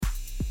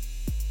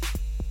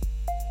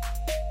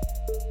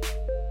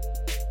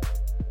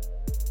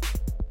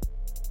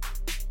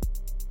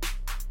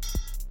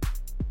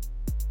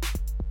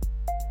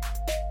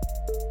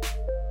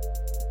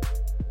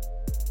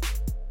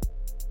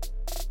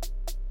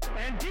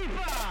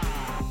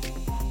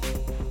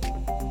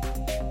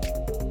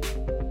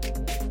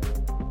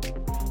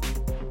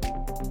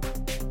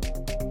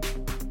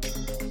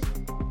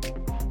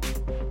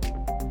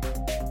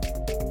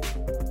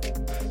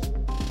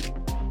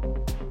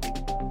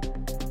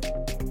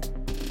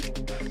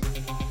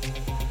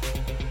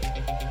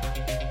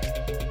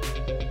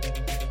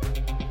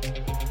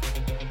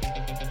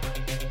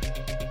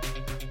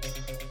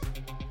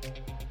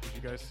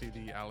guys see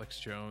the Alex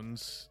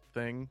Jones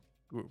thing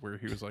where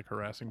he was like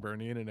harassing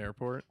Bernie in an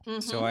airport? Mm-hmm.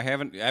 So I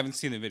haven't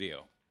seen the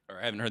video, or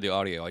I haven't heard the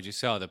audio. I just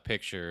saw the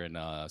picture and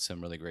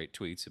some really great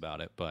tweets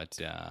about it. But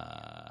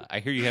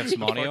I hear you have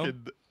some audio.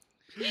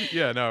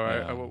 Yeah,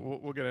 no,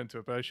 we'll get into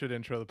it, but I should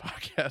intro the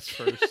podcast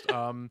first.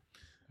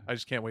 I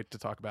just can't wait to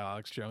talk about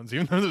Alex Jones,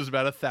 even though there's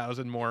about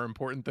 1,000 more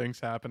important things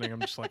happening. I'm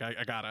just like,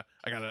 I gotta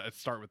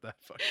start with that.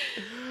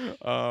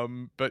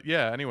 But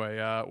yeah, anyway,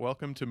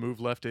 welcome to Move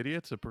Left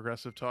Idiots, a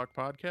progressive talk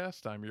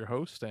podcast. I'm your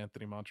host,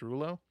 Anthony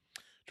Monterullo,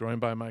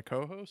 joined by my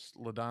co-host,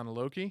 LaDonna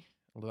Loki.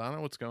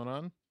 LaDonna, what's going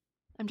on?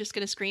 I'm just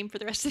gonna scream for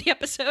the rest of the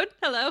episode.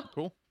 Hello.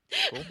 Cool.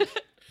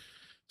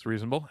 It's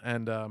reasonable.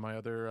 And my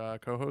other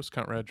co-host,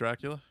 Conrad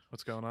Dracula,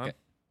 what's going on? Okay.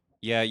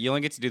 Yeah, you only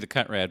get to do the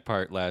cunt rad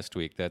part last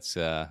week. That's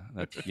not.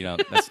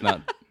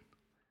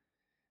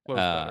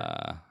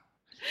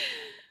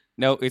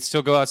 No, it's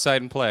still go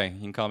outside and play.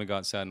 You can call me go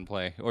outside and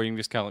play, or you can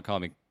just call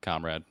me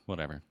comrade,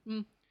 whatever.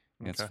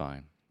 That's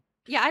fine.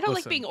 Yeah, I don't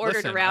like being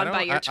ordered around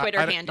by your Twitter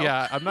handle.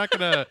 Yeah, I'm not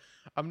gonna,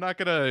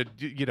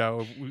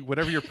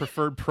 whatever your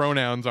preferred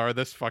pronouns are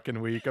this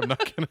fucking week, I'm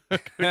not gonna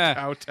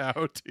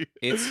out.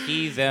 It's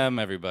he, them,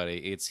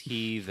 everybody. It's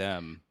he,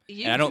 them.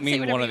 And I don't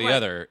mean one or the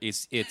other.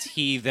 It's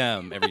he,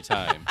 them every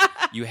time.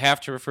 You have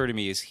to refer to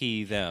me as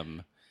he,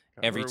 them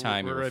every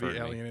time you refer to me. We're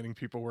already alienating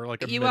people. We're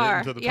like a you minute are.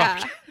 into the Yeah.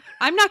 podcast.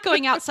 I'm not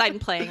going outside and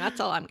playing.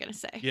 That's all I'm going to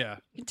say. Yeah.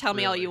 You can tell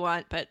me all you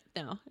want, but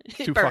no. It's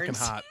it too burns. fucking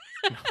hot.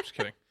 No, I'm just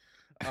kidding.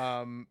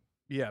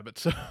 Yeah, but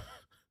so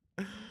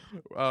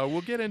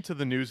we'll get into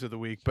the news of the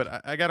week,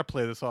 but I got to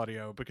play this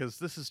audio because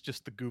this is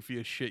just the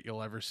goofiest shit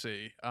you'll ever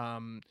see.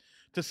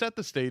 To set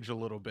the stage a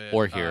little bit.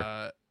 Or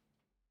hear.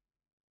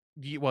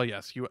 Well,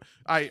 yes,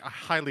 I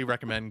highly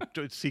recommend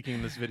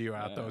seeking this video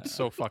out, though. It's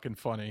so fucking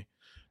funny.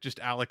 Just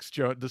Alex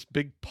Jones, this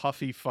big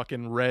puffy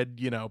fucking red,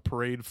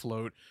 parade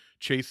float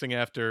chasing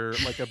after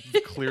like a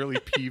clearly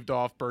peeved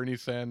off Bernie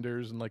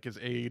Sanders and like his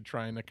aide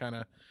trying to kind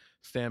of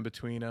stand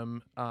between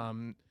them.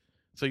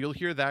 So you'll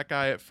hear that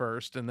guy at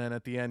first, and then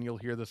at the end you'll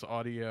hear this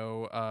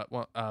audio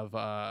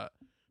of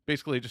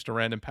basically just a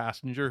random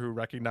passenger who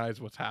recognized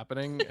what's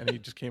happening, and he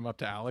just came up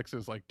to Alex and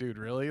was like, dude,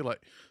 really?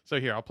 Like, so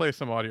here, I'll play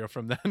some audio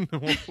from then,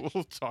 and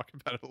we'll talk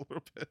about it a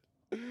little bit.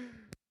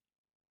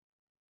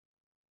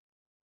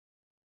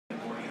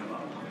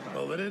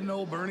 Oh, they didn't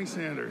know Bernie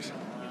Sanders.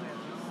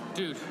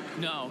 Dude,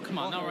 no, come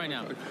on, not right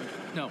now.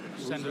 No,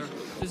 Senator.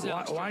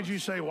 Why'd you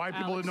say white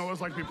people didn't know what it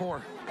was like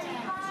before?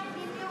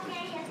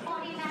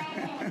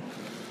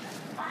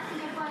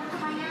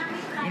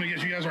 Let me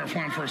guess, you guys aren't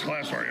flying first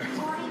class, are you?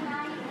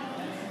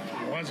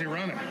 Why's he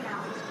running?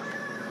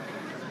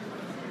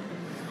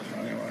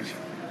 Anyways,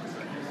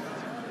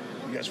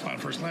 you guys flying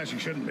first class, you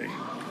shouldn't be.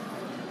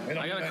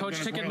 I got a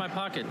coach ticket in my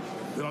pocket.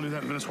 They don't do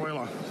that in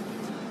Venezuela.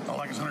 Oh,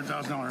 like it's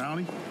 $100,000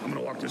 bounty? I'm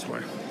gonna walk this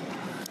way.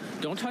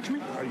 Don't touch me.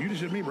 You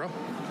just hit me, bro.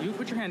 You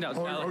put your hand out,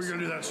 Alex. You're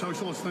gonna do that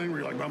socialist thing where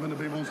you like bump into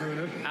people and say they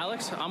did?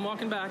 Alex, I'm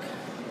walking back.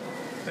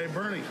 Hey,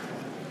 Bernie.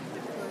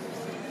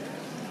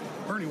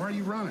 Bernie, why are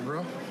you running,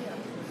 bro?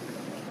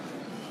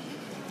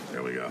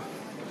 There we go.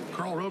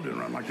 Karl Rove didn't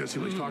run like this. He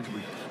at least talked to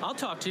me. I'll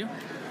talk to you.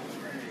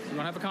 You want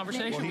to have a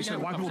conversation? Well, he said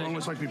white people don't know what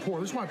it's like to be poor.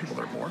 This is why people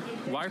are poor.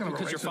 Why?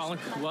 Because you're following...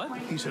 What?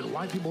 He said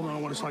white people don't know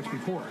what it's like to be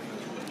poor.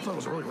 I thought it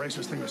was a really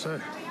racist thing to say.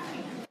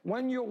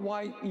 When you're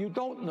white, you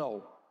don't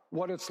know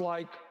what it's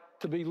like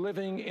to be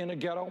living in a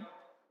ghetto.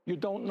 You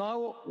don't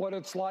know what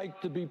it's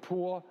like to be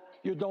poor.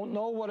 You don't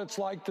know what it's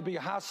like to be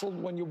hassled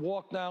when you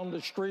walk down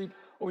the street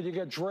or you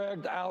get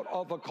dragged out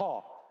of a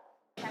car.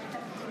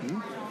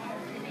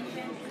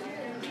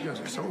 You guys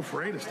are so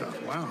afraid of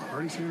stuff. Wow,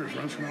 Bernie Sanders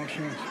runs from Alex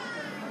Jones.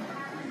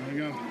 There you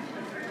go.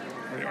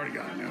 They already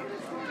got it now.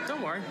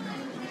 Don't worry.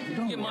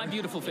 Get my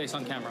beautiful face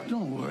on camera.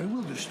 Don't worry,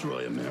 we'll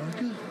destroy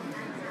America.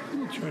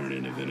 We'll turn it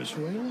into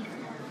Venezuela.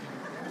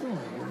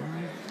 Don't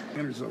worry.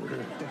 Sanders over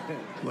here.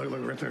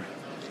 Look right there.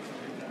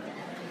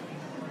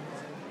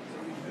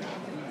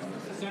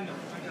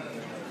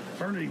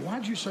 Bernie,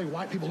 why'd you say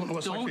white people don't know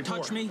what's like before?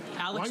 Don't touch me.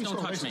 Alex,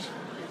 don't touch me.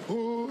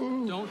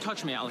 Ooh. Don't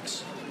touch me,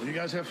 Alex. You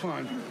guys have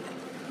fun.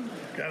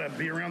 Gotta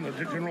be around the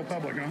general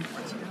public, huh?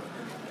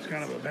 It's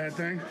kind of a bad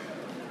thing.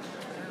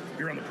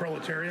 You're on the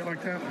proletariat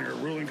like that when you're a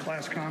ruling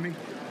class commie?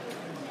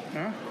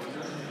 Huh?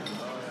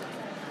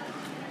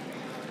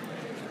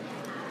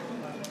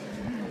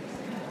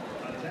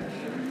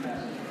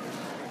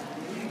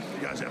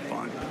 You guys have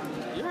fun.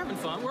 You're having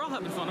fun. We're all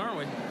having fun, aren't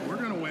we? We're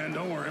gonna win.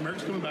 Don't worry.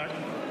 America's coming back.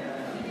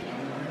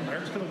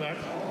 America's coming back.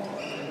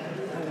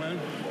 We'll win.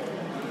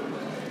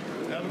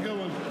 Have a good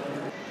one.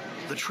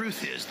 The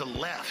truth is, the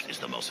left is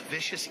the most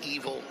vicious,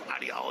 evil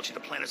ideology the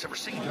planet's ever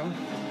seen.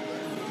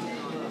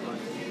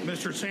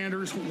 Mr.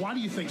 Sanders, why do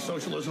you think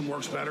socialism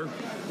works better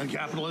than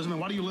capitalism,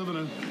 and why do you live in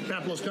a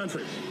capitalist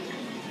country?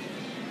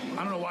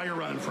 I don't know why you're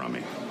running from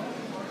me.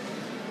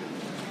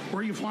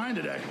 Where are you flying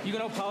today? You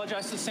going to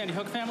apologize to the Sandy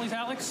Hook families,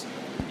 Alex?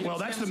 Well,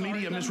 that's the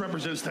media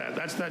misrepresents that.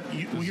 That's that.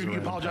 You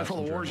apologize for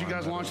all the wars you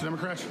guys launched, the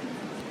Democrats?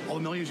 All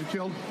the millions you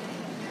killed?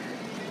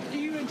 Do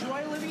you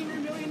enjoy living in your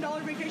 $1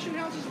 million vacation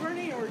houses,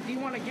 Bernie, or do you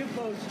want to give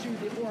those to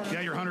the foreigner?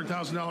 Yeah, your $100,000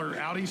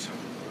 Audis.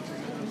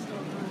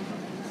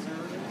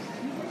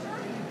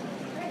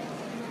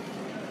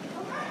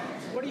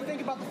 What do you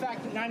think about the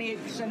fact that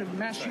 98% of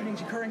mass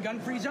shootings occur in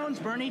gun-free zones?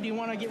 Bernie, do you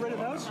want to get rid of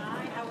those?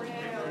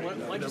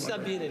 Why'd you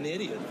stop being an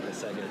idiot for a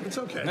second? It's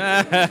okay.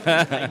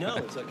 I know,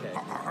 it's okay.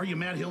 Are you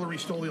mad Hillary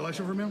stole the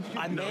election from him?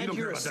 I'm mad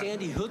you're a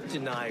Sandy Hook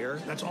denier.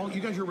 That's all.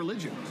 You guys are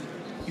religion.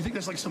 You think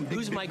that's like some big...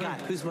 Who's my guy?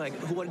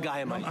 What guy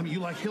am I? I mean, you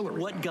like Hillary.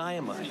 What guy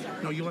am I?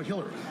 No, you like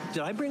Hillary.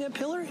 Did I bring up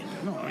Hillary?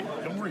 No,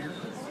 don't worry.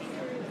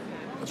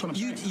 That's what I'm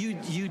saying.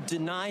 You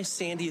deny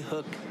Sandy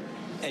Hook,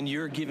 and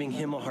you're giving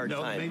him a hard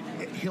time.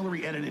 No,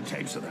 Hillary edited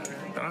tapes of that.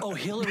 Oh,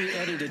 Hillary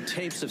edited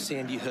tapes of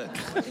Sandy Hook.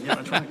 Yeah,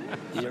 that's right.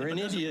 You're an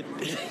idiot.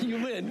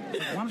 You win.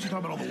 Why don't you talk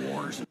about all the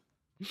wars?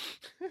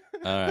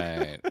 All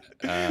right.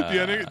 The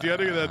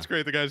ending of that's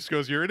great. The guy just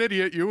goes, "You're an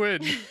idiot. You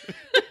win."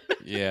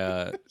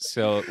 Yeah.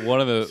 So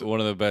one of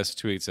the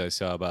best tweets I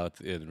saw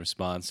about in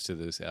response to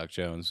this, Alex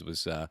Jones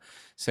was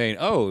saying,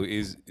 "Oh,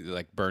 is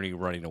like Bernie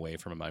running away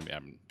from him?"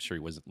 I'm sure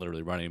he wasn't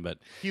literally running, but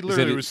he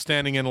literally was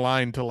standing in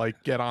line to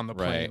like get on the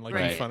plane,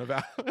 right. in front of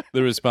Alex.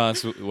 The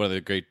response, one of the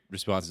great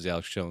responses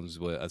Alex Jones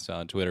saw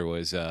on Twitter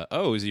was,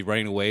 "Oh, is he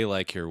running away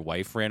like your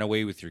wife ran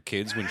away with your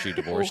kids when she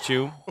divorced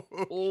you?"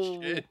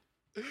 Oh, shit.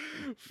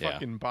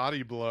 Fucking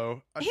body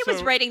blow. He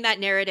was writing that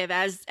narrative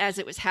as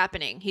it was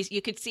happening.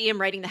 You could see him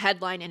writing the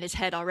headline in his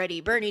head already.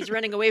 Bernie's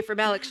running away from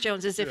Alex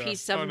Jones as if he's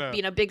some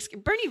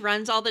big. Bernie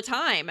runs all the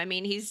time. I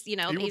mean, he's he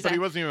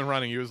wasn't even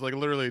running. He was like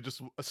literally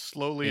just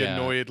slowly,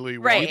 annoyedly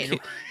walking.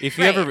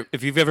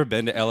 If you've ever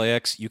been to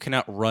LAX, you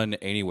cannot run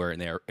anywhere in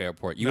the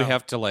airport. You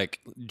have to like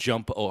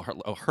jump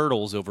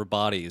hurdles over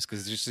bodies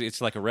because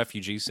it's like a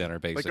refugee center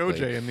basically. Like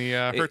OJ in the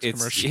Hertz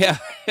commercial. Yeah,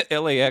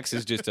 LAX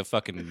is just a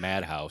fucking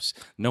madhouse.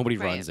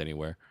 Nobody runs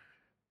anywhere.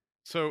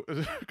 So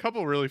a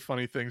couple really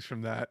funny things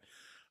from that.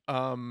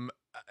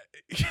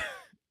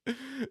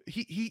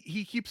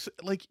 He keeps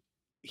like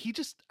he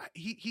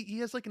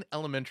has like an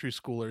elementary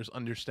schooler's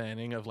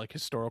understanding of like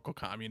historical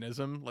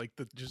communism. Like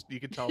you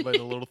can tell by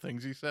the little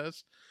things he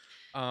says.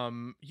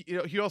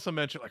 He also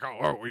mentioned like,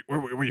 "Oh,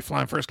 were you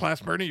flying first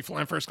class, Bernie? You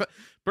flying first class?"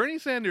 Bernie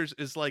Sanders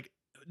is like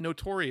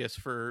notorious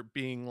for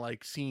being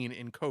like seen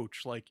in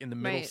coach, like in the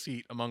middle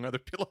seat among other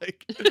people.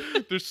 Like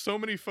there's so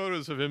many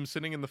photos of him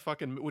sitting in the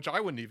fucking, which I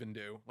wouldn't even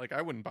do. Like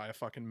I wouldn't buy a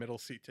fucking middle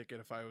seat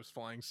ticket if I was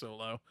flying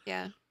solo.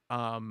 Yeah.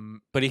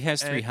 But he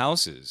has 3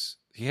 houses.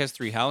 He has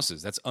 3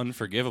 houses. That's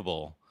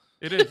unforgivable.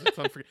 It is. It's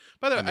unforgivable.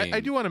 By the way,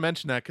 I do want to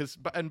mention that because,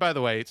 and by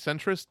the way,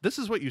 centrist, this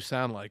is what you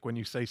sound like when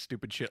you say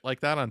stupid shit like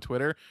that on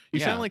Twitter. You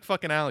sound like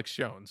fucking Alex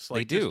Jones.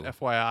 Like, they do. Just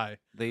FYI.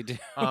 They do.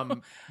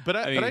 But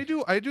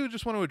I do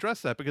just want to address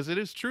that because it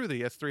is true that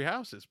he has 3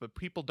 houses, but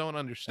people don't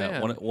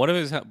understand. One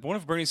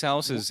of Bernie's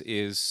houses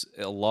is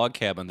a log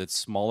cabin that's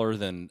smaller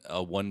than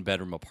a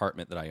 1-bedroom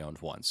apartment that I owned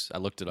once. I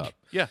looked it up.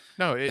 Yeah,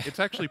 no,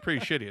 it's actually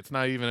pretty shitty. It's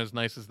not even as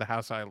nice as the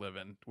house I live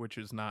in, which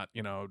is not,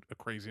 a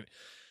crazy.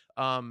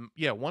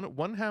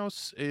 One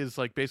house is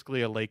like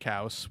basically a lake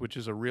house, which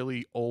is a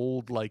really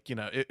old, like,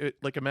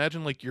 like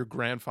imagine like your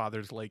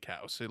grandfather's lake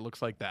house. It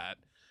looks like that,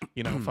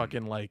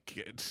 fucking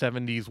like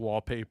 70s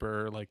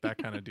wallpaper, like that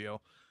kind of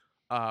deal.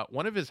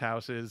 One of his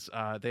houses,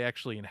 they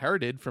actually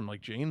inherited from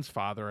like Jane's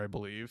father, I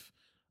believe.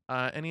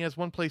 And he has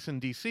one place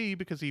in DC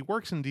because he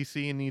works in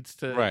DC and needs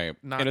to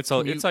not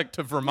it's like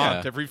to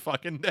Vermont every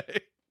fucking day.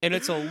 And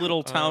it's a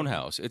little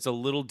townhouse. It's a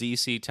little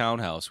DC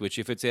townhouse, which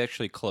if it's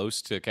actually close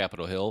to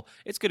Capitol Hill,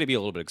 it's going to be a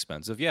little bit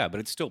expensive. Yeah,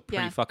 but it's still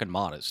pretty fucking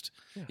modest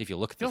if you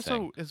look at the thing. He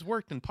also has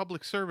worked in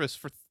public service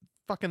for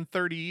fucking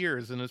 30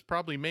 years and has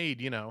probably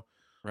made, over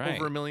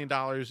 $1 million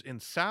in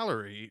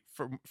salary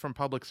from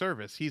public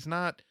service. He's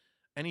not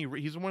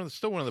he's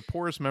still one of the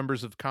poorest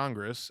members of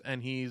Congress,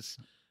 and he's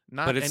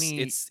not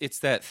it's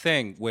that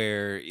thing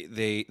where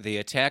they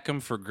attack him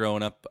for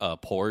growing up a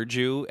poor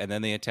Jew, and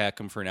then they attack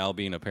him for now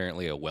being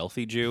apparently a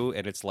wealthy Jew,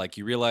 and it's like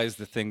you realize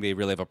the thing they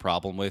really have a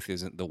problem with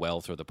isn't the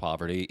wealth or the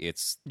poverty,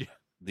 it's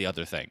the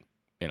other thing,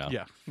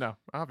 Yeah, no,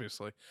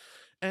 obviously.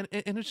 And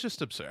it's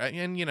just absurd.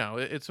 And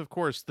it's of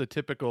course the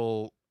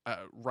typical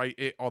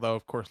although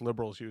of course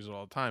liberals use it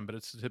all the time, but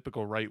it's the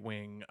typical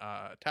right-wing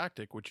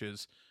tactic, which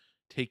is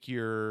take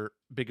your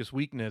biggest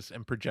weakness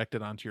and project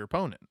it onto your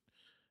opponent.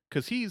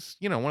 Because he's,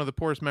 one of the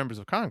poorest members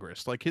of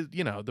Congress. Like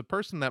the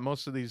person that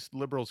most of these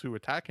liberals who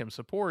attack him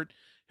support,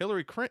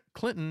 Hillary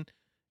Clinton,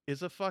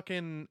 is a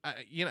fucking,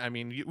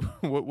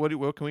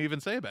 what can we even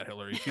say about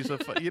Hillary? She's a,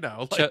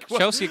 like,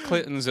 Chelsea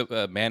Clinton's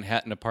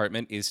Manhattan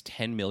apartment is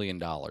 $10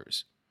 million.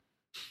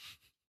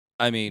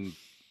 I mean,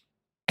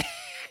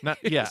 and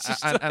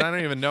I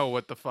don't even know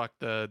what the fuck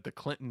the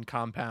Clinton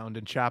compound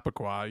in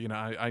Chappaqua.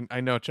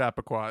 I know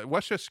Chappaqua.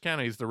 Westchester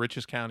County is the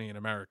richest county in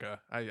America.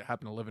 I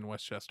happen to live in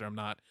Westchester. I'm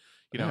not,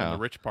 in the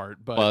rich part.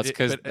 But well, it's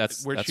because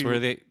that's where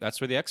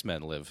the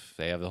X-Men live.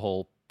 They have the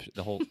whole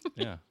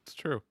yeah. It's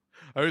true.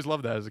 I always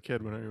loved that as a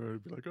kid when I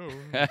would be like, oh,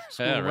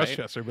 school in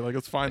Westchester. I'd be like,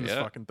 let's find this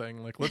fucking thing.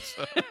 Like, let's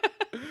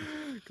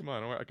Come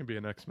on, I can be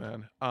an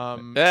X-Man.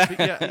 But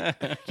yeah,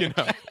 you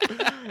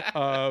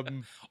know,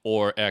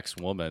 or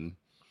X-woman.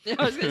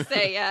 I was gonna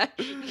say, yeah,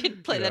 you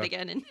could play that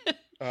again.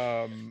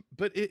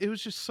 But it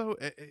was just so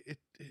it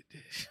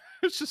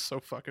was just so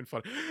fucking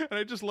funny, and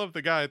I just love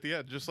the guy at the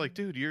end, just like,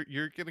 dude,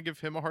 you're gonna give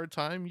him a hard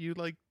time. You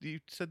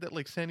said that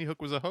like Sandy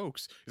Hook was a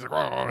hoax. He's like,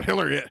 oh,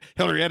 Hillary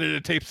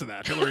edited tapes of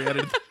that. Hillary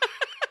edited.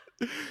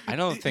 I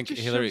don't think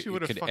Hillary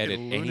could edit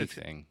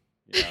anything.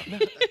 Yeah.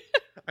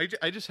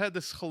 I just had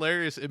this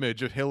hilarious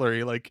image of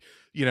Hillary, like,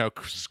 you know,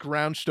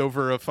 scrounched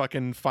over a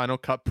fucking Final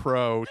Cut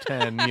Pro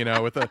 10, you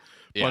know, with a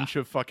bunch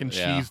of fucking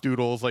cheese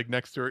doodles like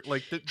next to her,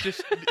 like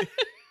just.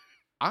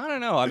 I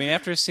don't know. I mean,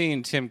 after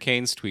seeing Tim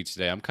Kaine's tweets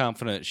today, I'm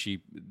confident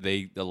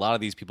a lot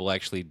of these people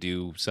actually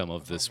do some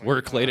of this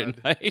work late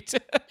at night.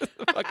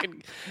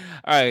 Fucking,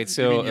 all right,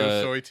 so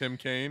soy Tim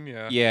Kaine,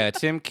 yeah,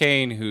 Tim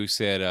Kaine, who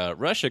said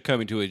Russia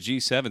coming to a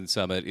G7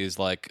 summit is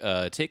like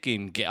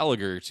taking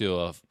Gallagher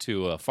to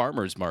a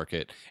farmer's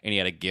market, and he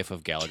had a GIF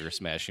of Gallagher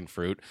smashing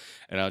fruit,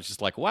 and I was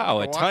just like, wow,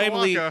 a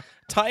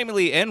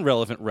timely and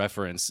relevant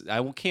reference.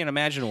 I can't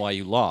imagine why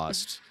you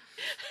lost.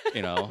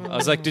 You know, I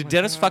was like, did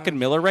Dennis fucking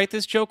Miller write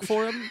this joke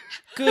for him?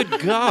 Good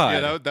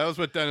God. Yeah, that was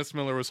what Dennis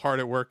Miller was hard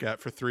at work at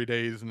for 3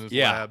 days in his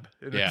lab.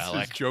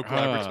 His joke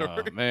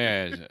laboratory.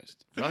 Man,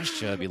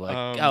 Russia be like,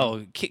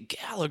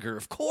 Gallagher,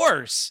 of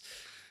course.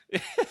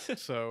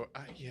 So,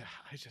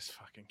 I just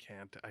fucking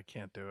can't. I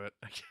can't do it.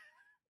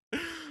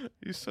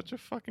 He's such a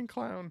fucking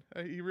clown.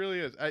 He really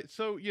is.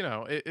 So, you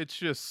know, it's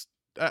just,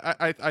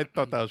 I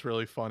thought that was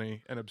really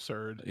funny and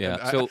absurd. Yeah.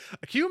 And so,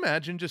 can you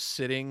imagine just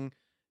sitting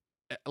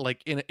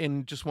like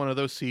in just one of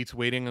those seats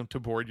waiting to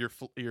board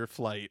your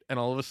flight, and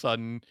all of a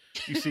sudden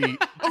you see,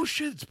 oh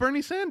shit, it's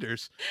Bernie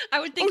Sanders. I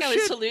would think I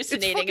was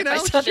hallucinating if I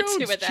saw the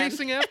two of them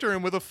chasing after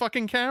him with a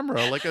fucking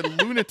camera like a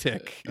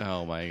lunatic.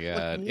 Oh my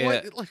God.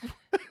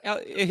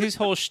 His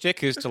whole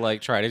shtick is to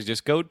like try to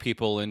just goad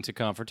people into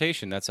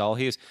confrontation. That's all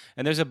he is.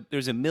 And there's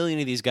a million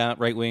of these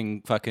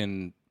right-wing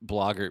fucking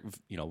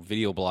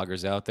video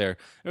bloggers out there.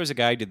 There was a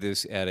guy who did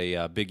this at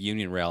a big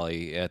union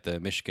rally at the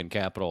Michigan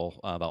Capitol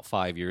about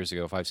 6 years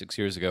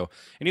ago,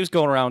 and he was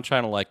going around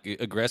trying to like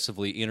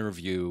aggressively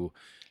interview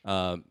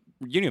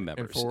union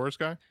members. InfoWars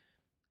guy?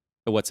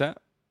 What's that?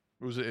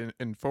 Was it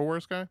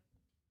InfoWars guy?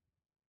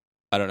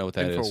 I don't know what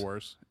that is.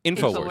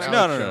 InfoWars.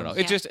 No.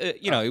 It's just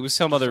it was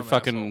some other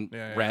fucking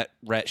asshole.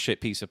 rat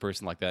shit piece of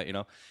person like that, you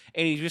know.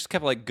 And he just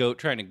kept like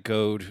trying to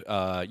goad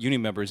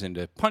union members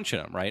into punching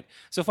him, right?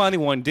 So finally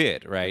one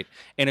did, right?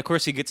 And of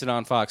course he gets it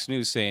on Fox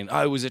News saying,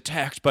 "I was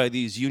attacked by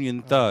these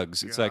union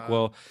thugs." It's like,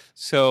 well,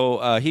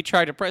 so he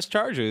tried to press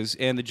charges,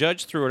 and the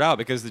judge threw it out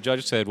because the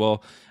judge said,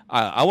 "Well,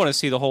 I want to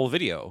see the whole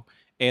video."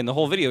 And the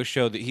whole video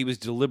showed that he was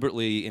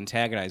deliberately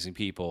antagonizing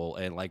people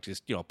and like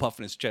just, you know,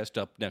 puffing his chest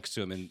up next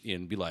to him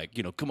and be like,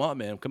 you know, come on,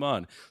 man, come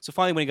on. So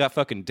finally when he got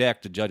fucking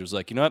decked, the judge was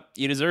like, you know what?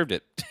 You deserved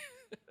it.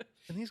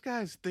 And these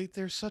guys,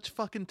 they're such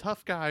fucking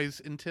tough guys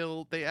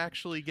until they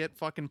actually get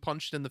fucking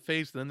punched in the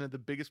face. And then they're the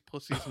biggest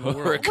pussies in the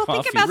world.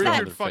 Well, think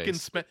about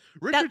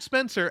Richard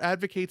Spencer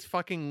advocates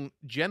fucking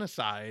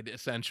genocide,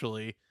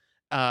 essentially.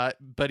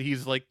 But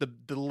he's like the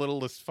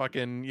littlest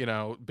fucking, you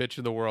know, bitch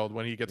in the world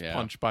when he gets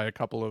punched by a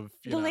couple of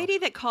lady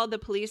that called the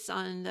police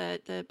on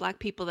the black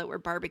people that were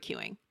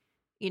barbecuing.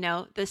 You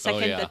know, the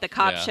second that the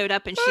cop showed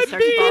up and she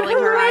starts bawling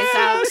her eyes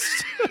out.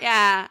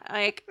 Yeah,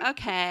 like,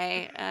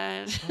 okay.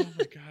 Oh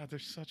my God, they're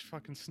such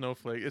fucking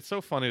snowflakes. It's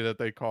so funny that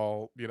they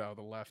call, you know,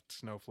 the left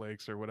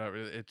snowflakes or whatever.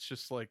 It's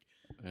just like,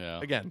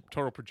 again,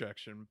 total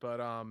projection. But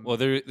well,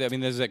 there's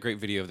that great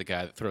video of the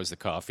guy that throws the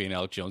coffee in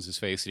Alex Jones's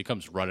face, and he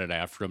comes running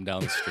after him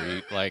down the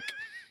street, like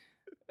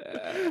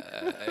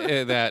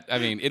that. I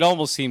mean, it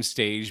almost seems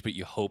staged, but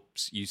you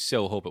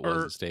so hope it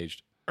wasn't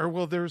staged. Or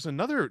well, there's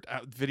another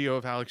video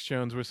of Alex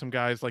Jones where some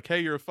guy's like, "Hey,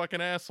 you're a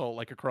fucking asshole!"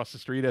 like across the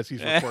street as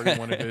he's recording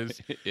one of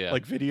his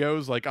like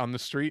videos, like on the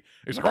street.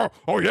 He's like,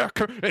 "Oh yeah,"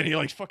 and he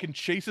like fucking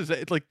chases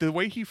it. Like the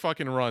way he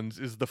fucking runs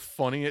is the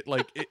funniest.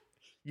 Like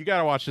you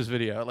gotta watch this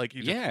video. Like,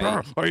 he's like,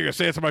 "Oh, are you gonna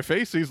say it to my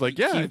face?" He's like,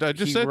 "Yeah, I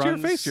just said it to your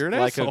face. You're an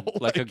asshole."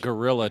 Like a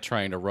gorilla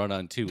trying to run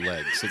on two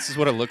legs. This is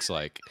what it looks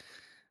like.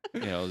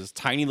 You know, this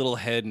tiny little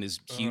head and his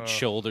huge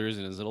shoulders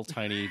and his little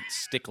tiny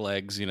stick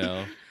legs, you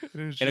know.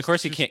 And of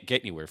course he can't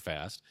get anywhere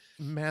fast.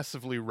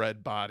 Massively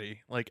red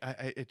body. Like,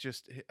 I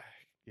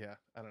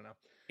don't know.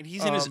 And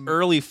he's in his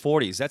early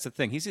 40s. That's the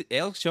thing.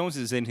 Alex Jones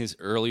is in his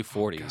early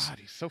 40s. Oh God,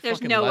 he's so There's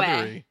fucking no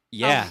leathery. way.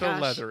 Yeah. So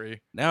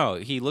leathery. No,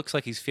 he looks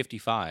like he's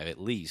 55 at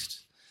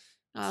least.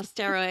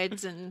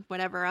 Steroids and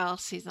whatever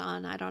else he's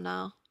on. I don't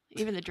know.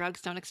 Even the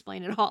drugs don't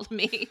explain it all to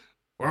me.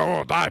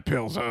 Well, diet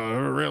pills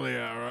really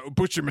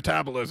boost your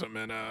metabolism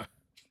and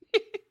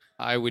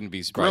I wouldn't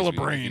be surprised. Gorilla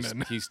brain.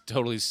 He's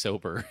totally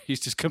sober. He's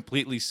just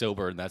completely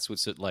sober, and that's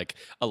what like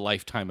a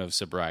lifetime of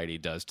sobriety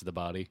does to the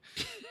body.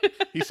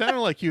 He sounded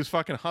like he was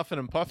fucking huffing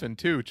and puffing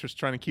too, just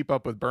trying to keep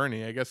up with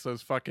Bernie. I guess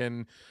those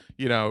fucking,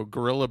 you know,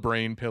 gorilla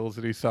brain pills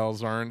that he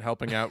sells aren't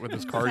helping out with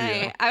his cardio.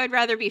 Hey, I would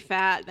rather be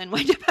fat than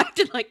wind up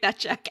acting like that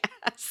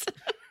jackass.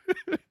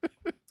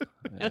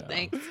 No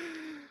thanks.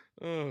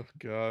 Oh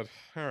God!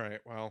 All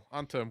right, well,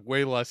 on to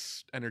way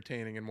less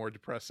entertaining and more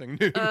depressing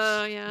news.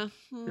 Oh yeah.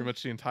 Pretty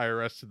much the entire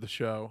rest of the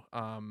show.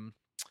 Yeah,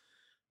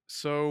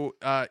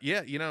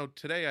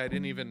 today I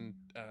didn't even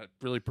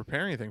really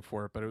prepare anything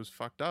for it, but it was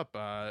fucked up.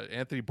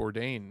 Anthony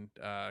Bourdain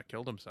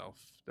killed himself.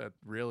 That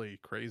really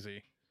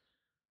crazy.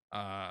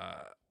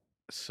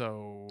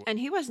 So And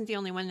he wasn't the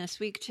only one this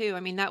week, too. I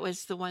mean, that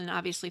was the one,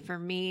 obviously, for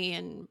me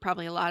and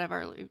probably a lot of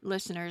our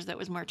listeners that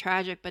was more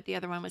tragic, but the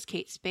other one was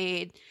Kate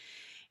Spade.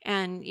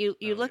 And you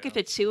look at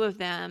the two of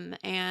them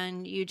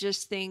and you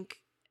just think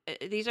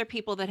these are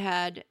people that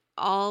had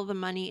all the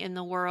money in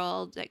the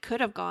world, that could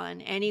have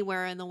gone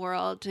anywhere in the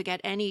world to get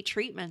any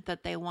treatment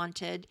that they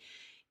wanted.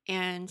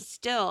 And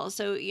still,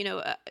 so,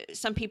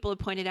 some people have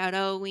pointed out,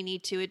 oh, we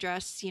need to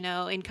address,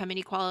 income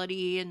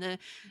inequality and the,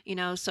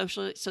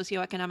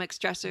 socioeconomic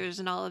stressors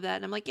and all of that.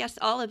 And I'm like, yes,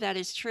 all of that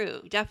is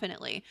true,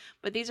 definitely.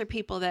 But these are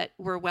people that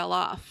were well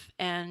off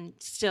and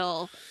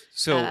still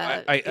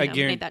I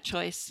made that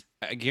choice.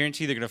 I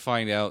guarantee they're going to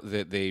find out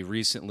that they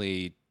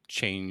recently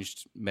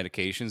changed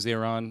medications they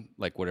were on,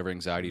 like whatever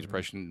anxiety,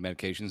 depression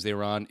medications they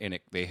were on, and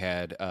they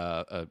had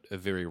a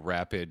very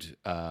rapid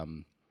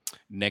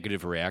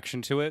negative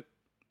reaction to it.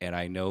 And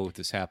I know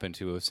this happened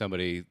to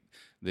somebody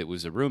that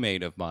was a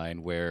roommate of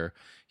mine where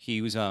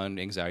he was on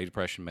anxiety,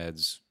 depression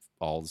meds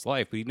all his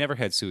life, but he never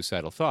had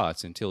suicidal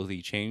thoughts until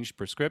he changed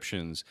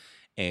prescriptions,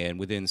 and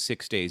within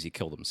 6 days he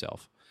killed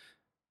himself.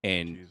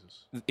 And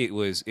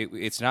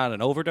it's not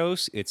an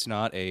overdose. It's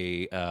not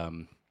a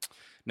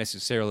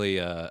necessarily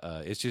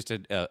it's just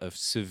a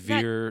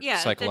severe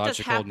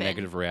psychological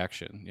negative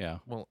reaction. Yeah.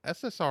 Well,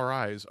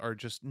 SSRIs are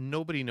just,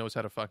 nobody knows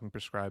how to fucking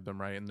prescribe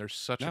them right, and they're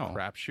such a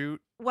crapshoot.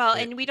 Well,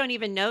 and we don't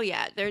even know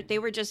yet. They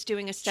were just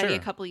doing a study a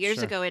couple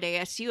years ago at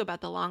ASU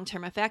about the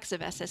long-term effects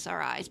of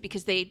SSRIs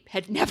because they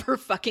had never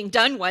fucking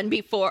done one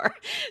before.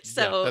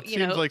 So, that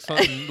seems like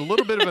something, a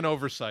little bit of an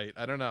oversight.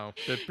 I don't know.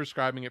 They're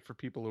prescribing it for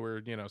people who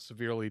are,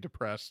 severely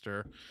depressed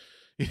or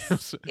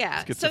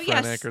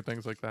schizophrenic or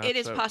things like that. It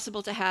is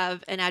possible to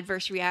have an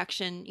adverse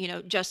reaction,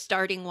 just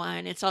starting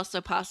one. It's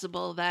also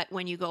possible that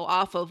when you go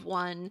off of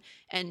one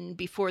and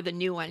before the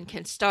new one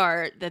can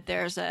start, that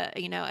there's a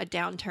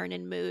downturn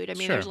in mood. I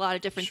mean, there's a lot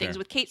of different things.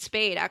 With Kate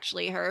Spade,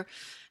 actually, I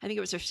think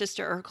it was her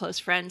sister or her close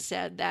friend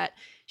said that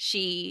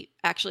she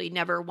actually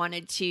never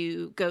wanted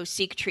to go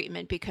seek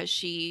treatment because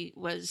she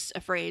was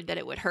afraid that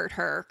it would hurt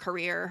her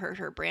career, hurt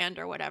her brand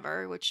or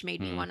whatever, which made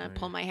me want to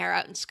pull my hair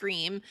out and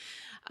scream.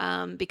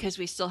 Because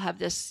we still have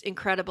this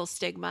incredible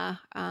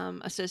stigma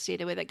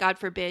associated with it. God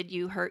forbid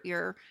you hurt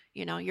your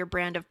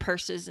brand of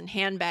purses and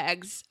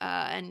handbags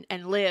and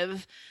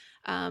live.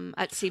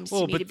 That seems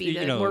to me to be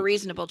the more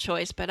reasonable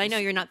choice. But I know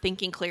you're not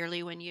thinking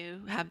clearly when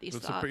you have these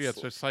thoughts.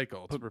 It's a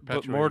cycle. It's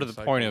but more to the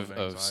point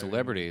of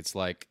celebrity, it's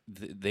like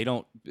they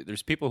don't.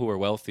 There's people who are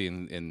wealthy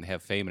and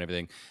have fame and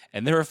everything,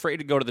 and they're afraid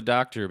to go to the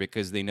doctor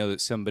because they know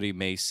that somebody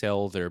may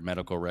sell their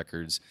medical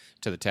records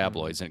to the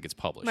tabloids and it gets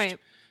published. Right.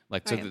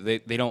 So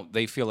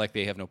they feel like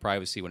they have no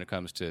privacy when it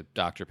comes to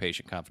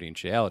doctor-patient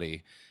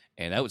confidentiality,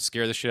 and that would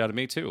scare the shit out of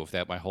me too. If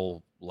that my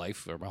whole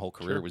life or my whole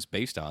career was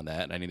based on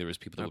that, and I knew there was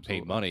people that would pay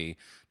money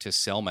to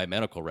sell my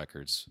medical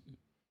records.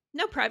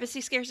 No,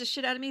 privacy scares the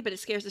shit out of me, but it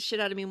scares the shit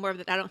out of me more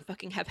that I don't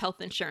fucking have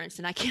health insurance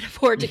and I can't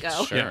afford to go.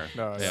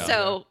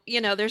 So,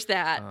 there's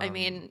that. I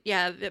mean,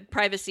 the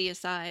privacy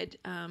aside.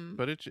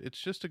 But it's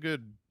just a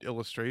good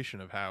illustration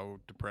of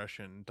how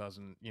depression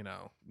doesn't,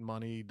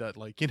 money that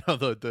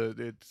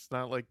it's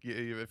not like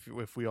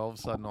if we all of a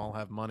sudden all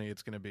have money,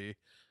 it's going to be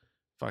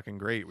fucking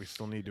great. We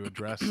still need to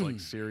address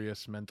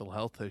serious mental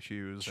health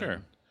issues.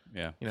 Sure.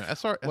 Yeah.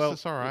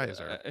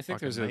 SSRIs are I think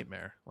there's a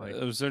nightmare.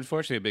 There's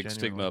unfortunately a big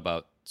stigma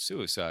about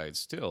suicide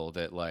still,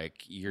 that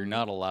you're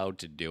not allowed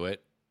to do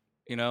it,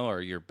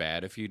 or you're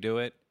bad if you do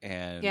it.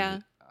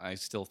 And I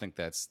still think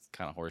that's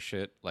kind of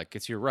horseshit.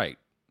 It's your right.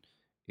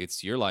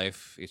 It's your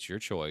life. It's your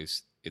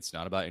choice. It's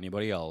not about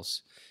anybody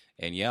else.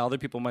 And other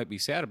people might be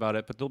sad about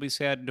it, but they'll be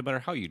sad no matter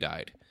how you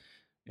died,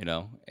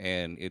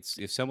 and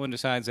if someone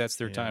decides that's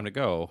their time to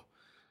go,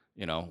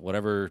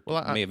 whatever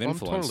may have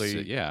influenced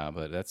it.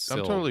 But that's still...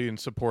 I'm totally in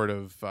support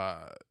of,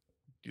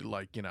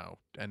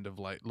 end of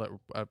life.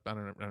 I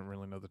don't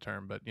really know the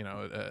term, but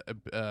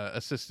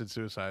assisted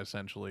suicide,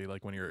 essentially,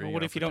 when you're. Well,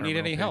 what if you don't need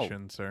any help?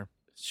 Or...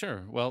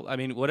 Sure. Well, I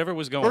mean, whatever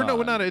was going on.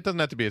 Or no, it doesn't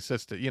have to be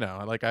assisted.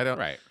 I don't.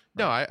 Right.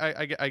 No,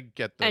 I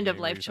get the end of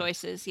life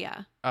choices.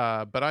 Yeah.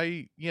 But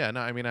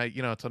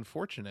it's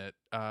unfortunate.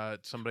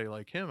 Somebody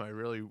like him, I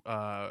really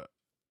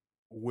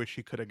wish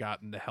he could have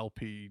gotten the help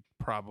he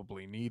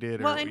probably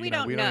needed. Well, and we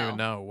don't even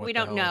know. We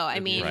don't know. I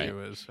mean,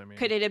 is.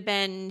 Could it have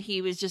been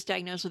he was just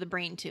diagnosed with a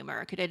brain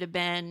tumor? Could it have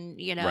been,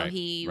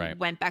 he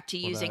went back to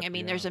using?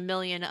 There's a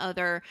million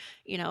other,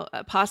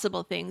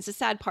 possible things. The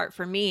sad part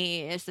for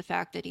me is the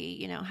fact that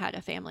he, had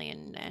a family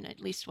and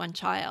at least one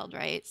child,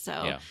 right?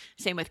 So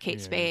same with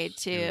Kate Spade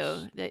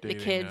too. The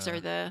kids are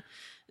the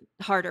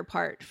harder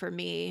part for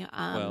me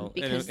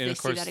because they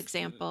see that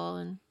example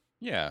and.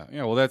 Yeah,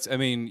 yeah. Well, that's. I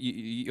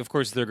mean, of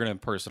course they're going to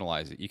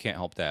personalize it. You can't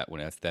help that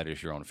when that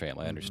is your own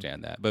family. I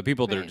understand that. But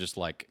people that are Right. just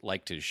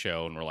liked his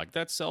show and were like,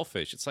 "That's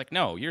selfish." It's like,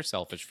 no, you're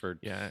selfish for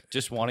Yeah,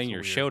 just it's wanting a your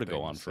weird show to thing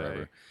go on say.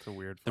 forever. It's a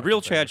weird. The real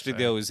fucking thing to tragedy, say.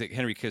 though, is that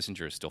Henry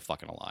Kissinger is still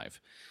fucking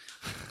alive.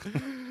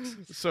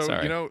 So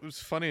Sorry. you know, it was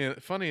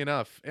funny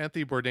enough.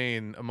 Anthony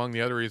Bourdain, among the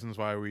other reasons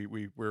why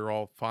we're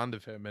all fond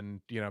of him,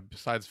 and you know,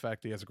 besides the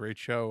fact that he has a great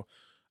show,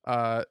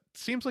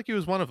 seems like he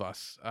was one of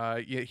us.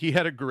 He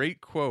had a great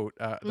quote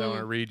that I want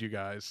to read you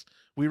guys.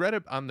 We read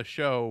it on the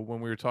show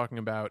when we were talking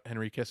about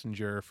Henry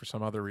Kissinger for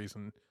some other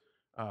reason.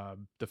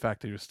 The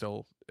fact that he was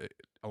still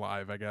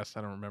alive, I guess.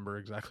 I don't remember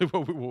exactly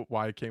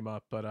why it came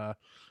up, but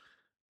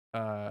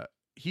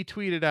he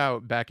tweeted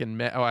out back in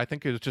May. Oh, I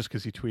think it was just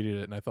because he tweeted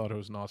it, and I thought it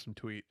was an awesome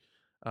tweet.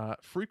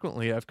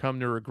 Frequently, I've come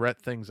to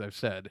regret things I've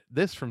said.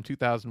 This from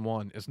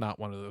 2001 is not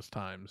one of those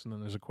times. And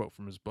then there's a quote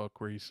from his book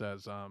where he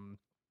says,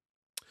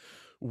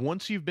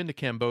 once you've been to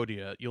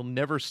Cambodia, you'll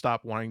never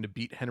stop wanting to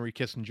beat Henry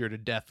Kissinger to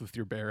death with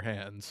your bare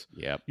hands.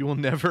 Yep. You will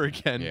never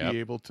again Yep. be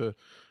able to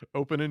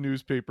open a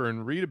newspaper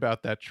and read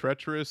about that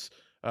treacherous,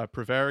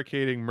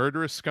 prevaricating,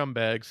 murderous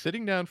scumbag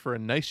sitting down for a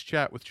nice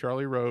chat with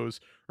Charlie Rose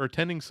or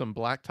attending some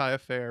black tie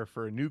affair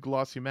for a new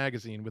glossy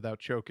magazine without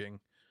choking.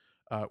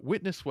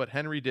 Witness what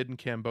Henry did in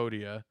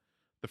Cambodia,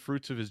 the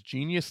fruits of his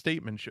genius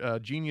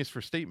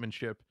for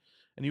statesmanship,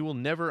 and you will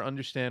never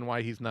understand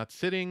why he's not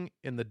sitting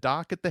in the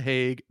dock at The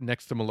Hague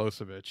next to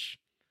Milosevic.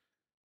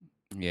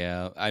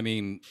 Yeah, I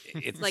mean,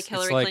 it's Like it's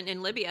Hillary like, Clinton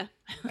in Libya.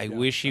 I Yeah,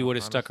 wish he no, would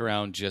have stuck honestly.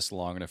 around just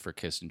long enough for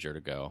Kissinger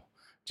to go,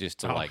 just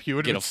to Oh, like he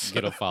would've get been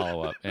get a so-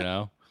 follow up. You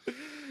know.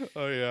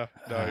 Oh yeah,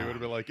 no, he would have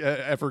been like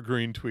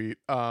evergreen tweet.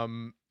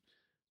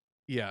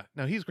 Yeah,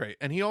 no, he's great,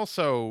 and he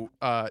also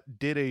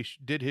did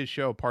his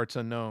show Parts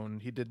Unknown.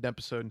 He did an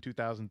episode in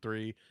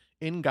 2003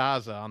 in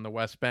Gaza on the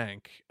West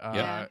Bank,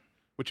 Yeah.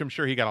 which I'm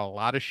sure he got a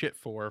lot of shit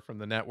for from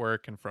the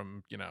network and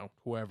from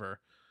whoever.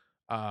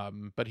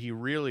 But he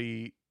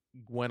really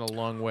went a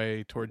long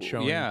way towards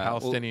showing yeah, well,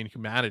 Palestinian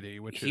humanity,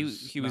 which he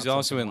is he was not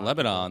also something in a lot of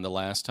people- Lebanon the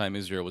last time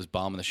Israel was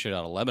bombing the shit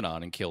out of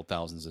Lebanon and killed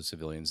thousands of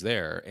civilians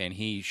there, and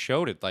he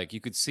showed it. Like you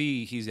could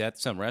see, he's at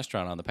some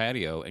restaurant on the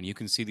patio, and you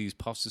can see these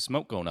puffs of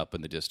smoke going up in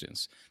the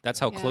distance. That's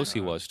how Yeah. close he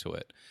was to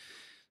it.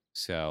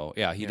 So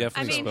yeah, he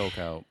definitely I mean, spoke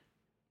out.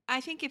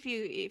 I think if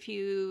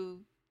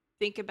you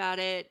think about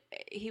it,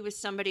 he was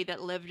somebody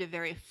that lived a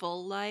very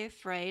full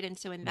life, right? And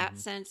so in that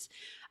sense,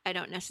 I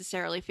don't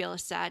necessarily feel a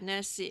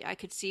sadness. I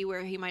could see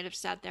where he might have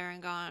sat there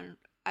and gone,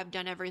 I've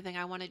done everything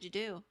I wanted to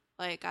do.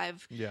 Like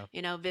I've, Yeah.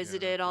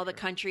 visited all the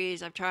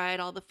countries. I've tried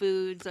all the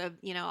foods. I've,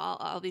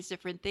 all these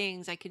different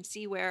things. I can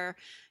see where,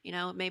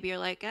 maybe you're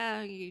like,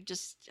 you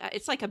just,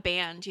 it's like a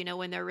band,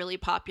 when they're really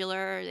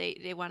popular,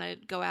 they want to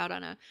go out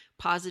on a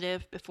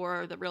positive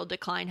before the real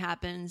decline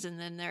happens. And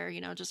then they're,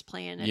 just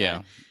playing at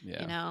Yeah, a,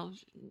 yeah.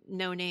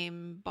 no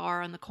name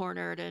bar on the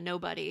corner to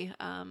nobody.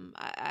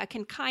 I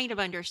can kind of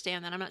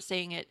understand that. I'm not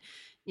saying it,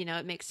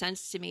 it makes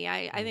sense to me.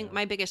 I think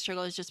my biggest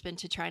struggle has just been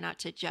to try not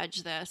to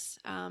judge this,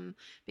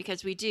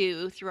 because we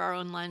do through our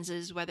own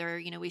lenses,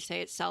 whether, we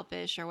say it's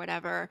selfish or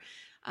whatever.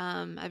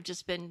 I've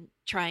just been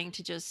trying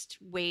to just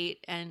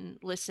wait and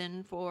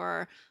listen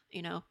for,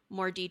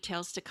 more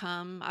details to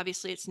come.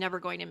 Obviously, it's never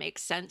going to make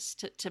sense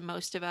to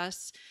most of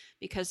us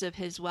because of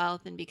his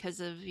wealth and because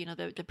of,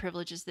 the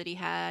privileges that he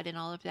had and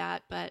all of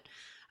that. But,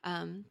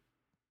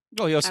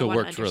 Well, he also wanna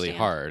worked really understand.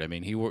 hard. I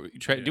mean,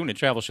 doing a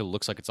travel show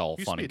looks like it's all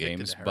He used to fun be and addicted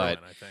games, to heroin,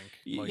 but I think.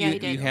 you, Yeah, he you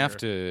did. have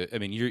to. I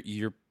mean,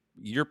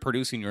 you're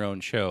producing your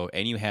own show,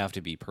 and you have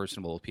to be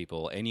personable with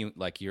people, and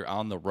you're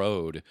on the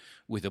road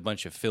with a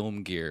bunch of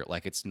film gear.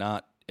 Like it's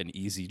not an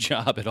easy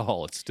job at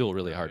all. It's still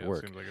really hard Yeah,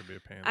 work. It seems like it'd be a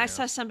pain. in I the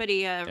saw ass.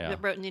 somebody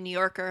that wrote in the New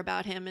Yorker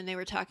about him, and they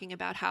were talking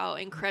about how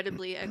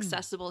incredibly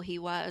accessible he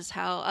was.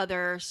 How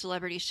other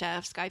celebrity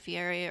chefs, Guy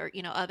Fieri, or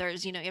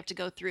others, you have to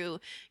go through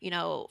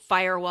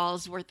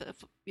firewalls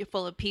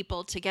full of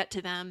people to get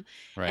to them.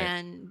 Right.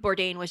 And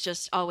Bourdain was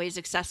just always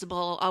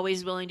accessible,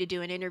 always willing to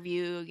do an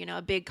interview.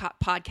 A big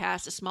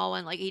podcast, a small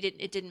one, like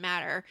it didn't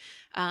matter.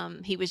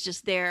 He was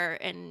just there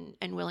and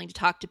willing to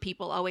talk to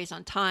people, always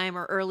on time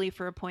or early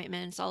for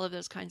appointments, all of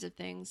those kinds of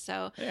things.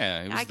 So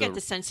Yeah, it was I get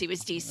the sense he was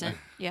decent.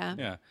 Yeah.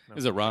 Yeah,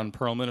 he's a Ron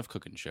Perlman of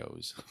cooking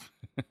shows.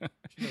 look like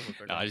No,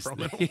 Ron I just-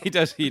 Perlman. he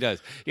does. He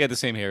does. He had the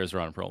same hair as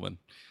Ron Perlman.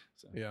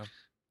 So. Yeah.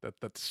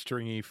 That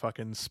stringy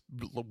fucking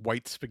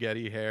white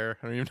spaghetti hair.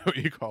 I don't even know what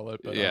you call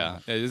it. But Yeah,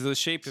 the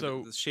shape.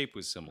 so- The shape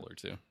was similar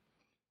too.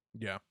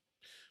 yeah.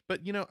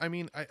 But I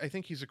mean, I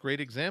think he's a great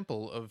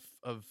example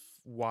of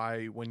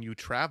why when you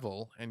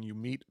travel and you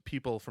meet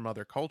people from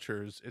other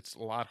cultures, it's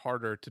a lot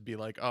harder to be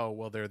like, oh,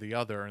 well, they're the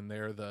other and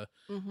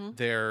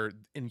they're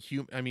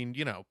inhuman. I mean,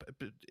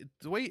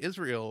 the way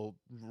Israel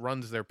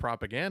runs their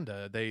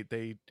propaganda,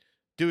 they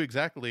do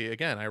exactly,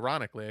 again,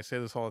 ironically, I say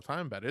this all the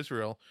time about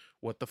Israel,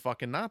 what the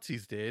fucking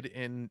Nazis did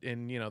in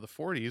the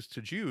 40s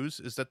to Jews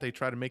is that they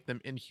try to make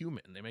them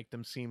inhuman. They make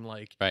them seem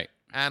like Right.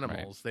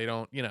 animals. They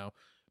don't,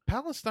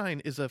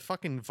 Palestine is a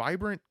fucking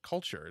vibrant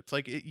culture. It's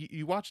like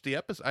you watch the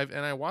episode,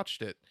 and I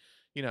watched it.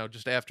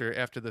 just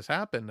after this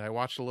happened, I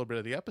watched a little bit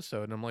of the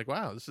episode, and I'm like,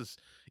 wow, this is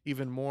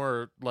even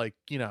more like,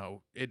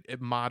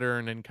 it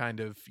modern and kind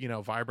of,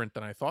 vibrant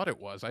than I thought it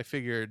was. I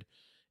figured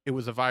it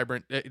was a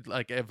vibrant,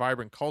 like a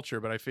vibrant culture,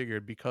 but I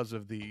figured because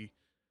of the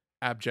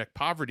abject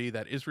poverty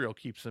that Israel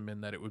keeps them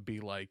in, that it would be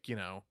like,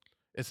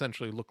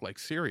 essentially look like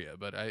Syria.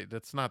 But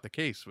that's not the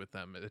case with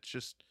them. It's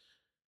just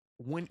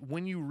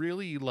when you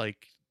really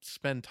like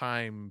spend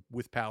time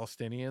with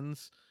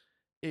Palestinians,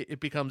 it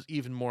becomes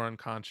even more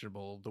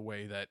unconscionable the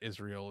way that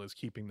Israel is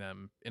keeping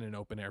them in an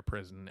open air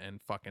prison and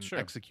fucking Sure.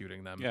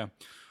 executing them. Yeah.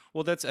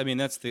 Well, that's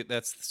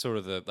sort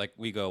of the, like,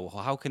 we go,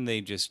 well, how can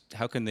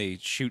they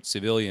shoot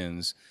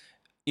civilians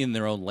in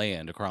their own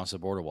land across the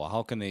border wall?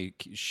 How can they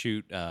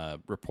shoot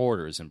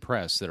reporters and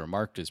press that are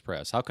marked as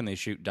press? How can they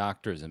shoot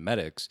doctors and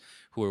medics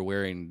who are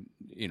wearing,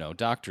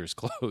 doctors'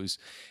 clothes?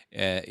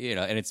 And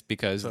it's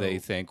because they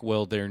think,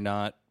 well, they're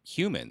not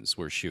humans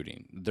we're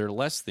shooting. They're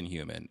less than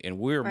human. And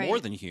we're more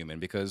than human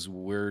because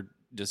we're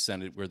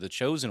the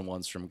chosen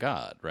ones from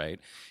God,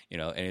 right?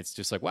 And it's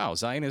just like, wow,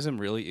 Zionism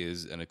really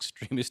is an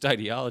extremist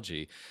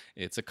ideology.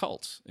 It's a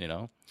cult,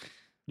 Yeah,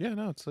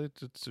 no,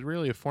 it's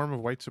really a form of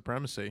white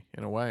supremacy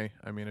in a way.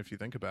 I mean, if you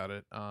think about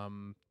it.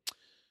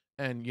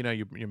 And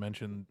you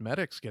mentioned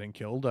medics getting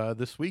killed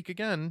this week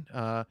again.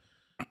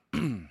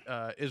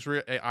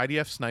 Israel, a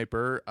IDF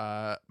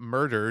sniper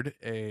murdered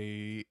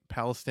a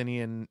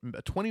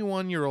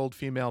 21-year-old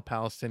female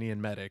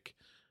Palestinian medic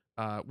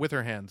with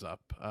her hands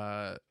up.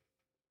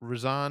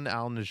 Razan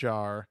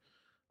al-Najjar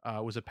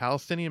was a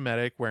Palestinian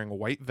medic wearing a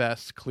white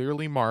vest,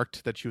 clearly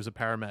marked that she was a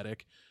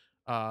paramedic.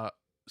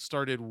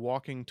 Started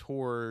walking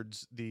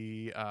towards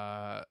the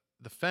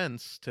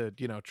fence to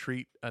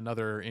treat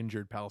another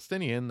injured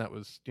Palestinian that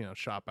was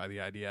shot by the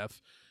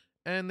IDF,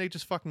 and they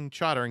just fucking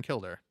shot her and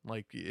killed her.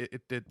 Like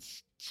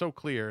it's so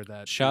clear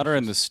that shot her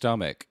in the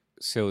stomach,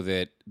 so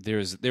that there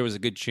was a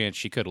good chance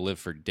she could have lived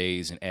for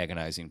days in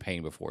agonizing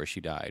pain before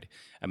she died.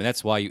 I mean,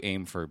 that's why you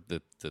aim for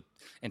the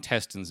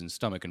intestines and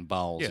stomach and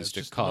bowels, is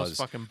to cause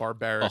fucking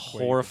barbaric, a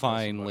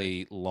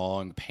horrifyingly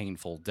long,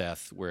 painful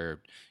death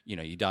where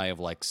you die of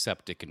like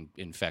septic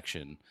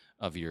infection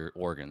of your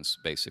organs.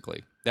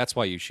 Basically, that's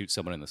why you shoot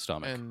someone in the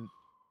stomach.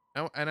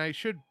 And I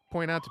should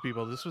point out to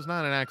people, this was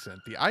not an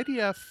accident. The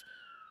IDF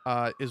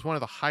is one of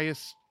the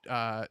highest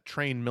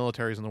trained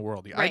militaries in the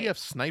world. The IDF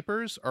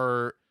snipers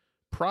are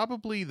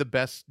probably the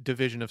best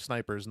division of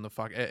snipers in the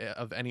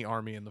of any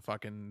army in the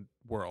fucking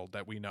world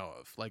that we know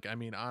of. Like, I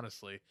mean,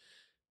 honestly,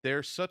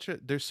 there's such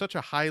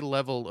a high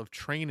level of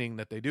training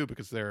that they do,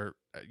 because they're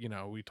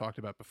we talked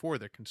about before,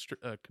 they're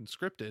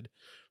conscripted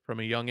from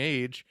a young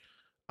age.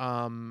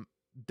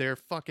 They're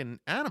fucking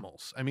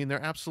animals. I mean,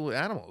 they're absolute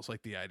animals,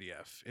 like the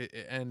IDF.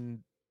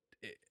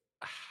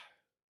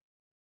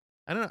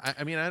 I don't know.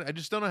 I mean, I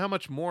just don't know how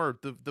much more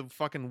the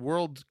fucking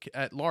world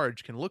at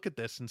large can look at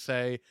this and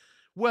say,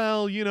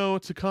 well,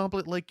 it's a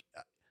complete, like,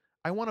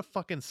 I want to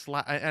fucking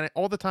slap, and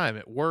all the time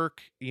at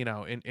work,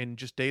 in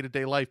just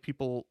day-to-day life,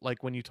 people,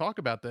 like, when you talk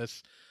about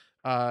this,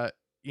 and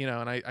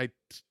I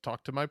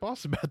talked to my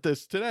boss about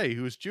this today,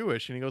 who's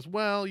Jewish, and he goes,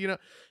 well,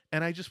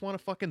 and I just want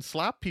to fucking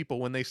slap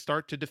people when they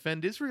start to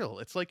defend Israel.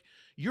 It's like,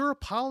 you're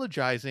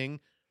apologizing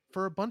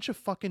for a bunch of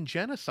fucking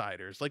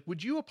genociders. Like,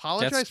 would you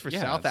apologize for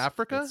South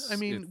Africa? I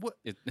mean,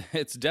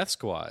 it's death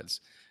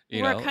squads.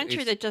 We're a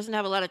country that doesn't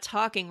have a lot of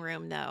talking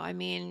room, though. I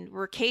mean,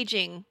 we're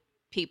caging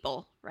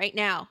people right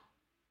now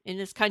in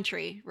this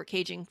country. We're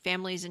caging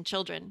families and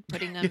children,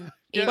 putting them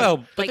in.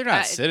 Well, but they're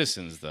not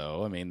citizens,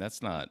 though. I mean,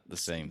 that's not the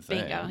same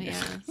thing. Bingo,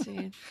 yeah.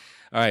 See.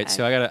 All right,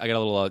 so I got a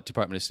little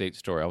Department of State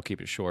story. I'll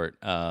keep it short.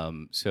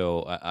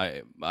 So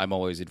I'm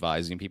always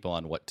advising people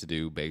on what to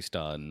do based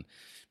on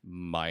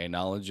my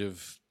knowledge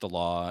of the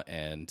law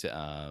and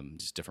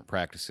just different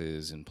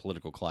practices and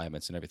political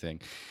climates and everything.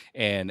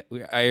 And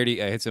I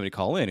had somebody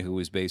call in who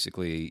was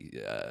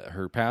basically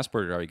her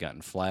passport had already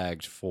gotten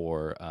flagged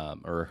for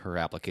or her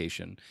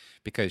application,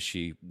 because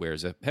she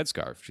wears a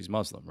headscarf. She's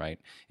Muslim, right?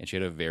 And she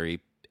had a very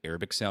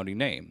Arabic sounding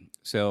name.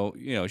 So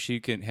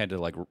she had to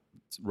like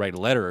write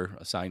a letter,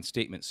 a signed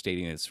statement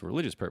stating it's for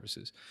religious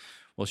purposes.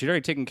 Well, she'd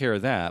already taken care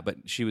of that, but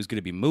she was going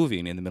to be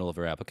moving in the middle of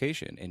her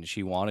application, and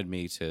she wanted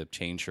me to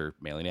change her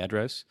mailing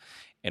address.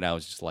 And I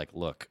was just like,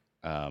 look,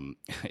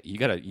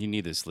 you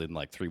need this in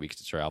like 3 weeks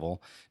to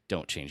travel.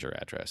 Don't change your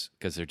address,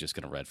 because they're just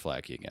going to red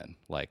flag you again.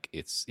 Like,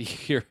 it's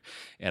here.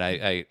 And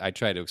I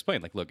try to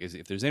explain, like, look,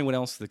 if there's anyone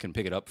else that can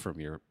pick it up from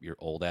your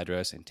old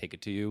address and take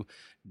it to you,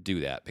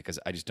 do that, because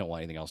I just don't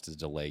want anything else to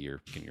delay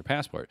getting your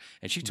passport.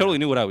 And she totally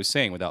knew what I was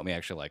saying without me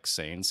actually like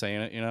saying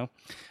it,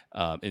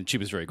 and she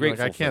was very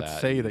grateful. Like, I can't for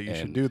that. say that you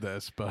should do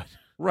this, but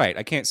right,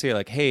 I can't say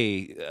like,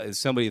 hey,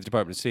 somebody at the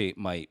Department of State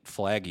might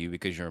flag you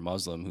because you're a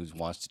Muslim who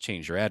wants to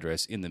change your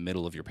address in the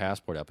middle of your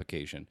passport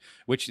application,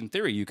 which in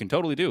theory you can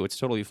totally do. It's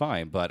totally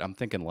fine. But I'm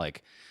thinking,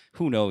 like,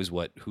 who knows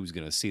who's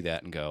going to see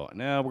that and go,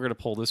 no, we're going to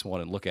pull this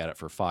one and look at it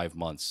for 5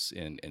 months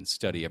and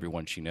study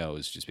everyone she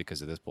knows just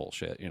because of this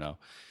bullshit, Yeah.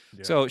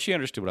 So she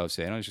understood what I was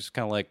saying. I was just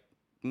kind of like,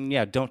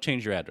 yeah, don't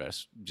change your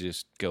address.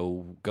 Just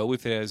go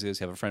with it as is.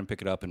 Have a friend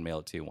pick it up and mail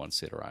it to you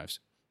once it arrives.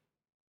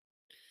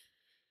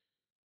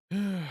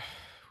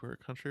 We're a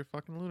country of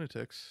fucking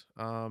lunatics.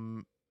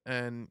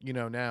 And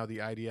now the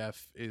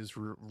IDF is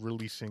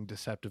releasing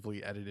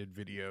deceptively edited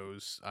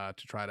videos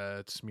to try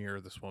to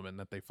smear this woman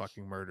that they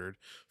fucking murdered.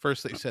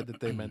 First, they said that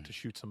they meant to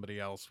shoot somebody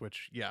else,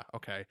 which, yeah,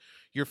 okay,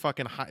 you're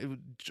fucking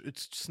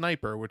it's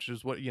sniper, which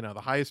is what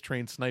the highest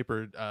trained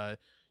sniper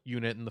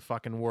unit in the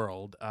fucking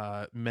world,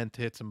 meant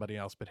to hit somebody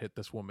else, but hit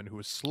this woman who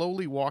was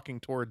slowly walking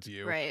towards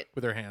you Right.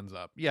 with her hands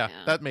up. Yeah,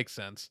 that makes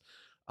sense.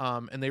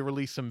 And they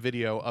released some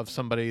video of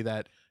somebody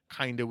that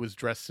kind of was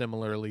dressed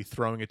similarly,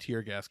 throwing a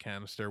tear gas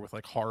canister with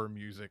like horror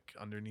music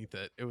underneath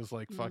it. It was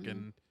like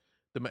fucking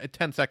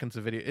 10 seconds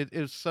of video. It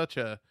was such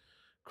a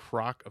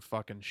crock of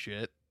fucking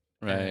shit.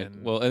 Right.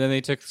 And then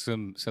they took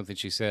something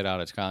she said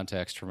out of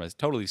context from a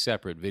totally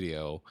separate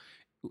video,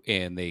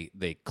 and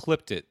they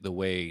clipped it the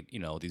way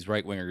these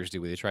right wingers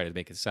do, where they try to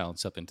make it sound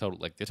something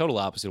the total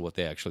opposite of what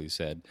they actually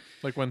said.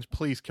 Like when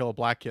police kill a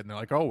black kid, and they're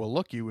like, "Oh well,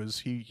 look,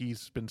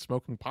 he's been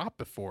smoking pot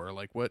before."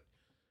 Like what?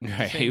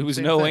 Right. He was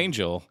no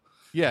angel.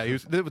 Yeah,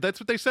 that's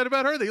what they said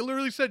about her. They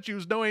literally said she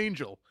was no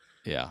angel.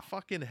 Yeah.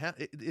 Fucking hell.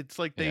 It's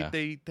like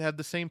they had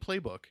the same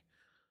playbook.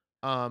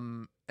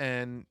 And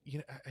I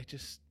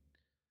just,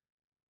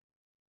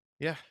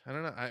 yeah, I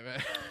don't know.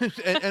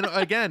 And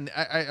again,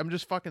 I'm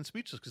just fucking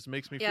speechless because it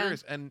makes me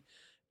furious. And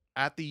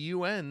at the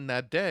UN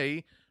that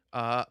day,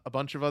 a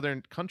bunch of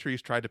other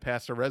countries tried to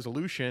pass a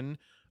resolution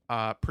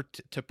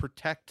to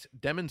protect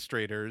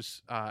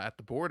demonstrators at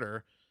the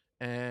border.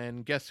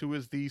 And guess who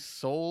was the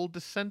sole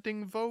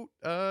dissenting vote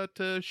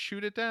to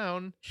shoot it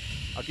down?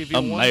 I'll give you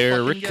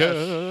America. one fucking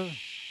guess.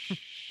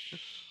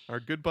 Our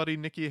good buddy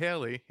Nikki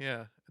Haley,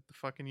 at the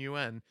fucking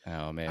UN.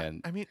 Oh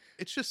man, I mean,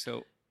 it's just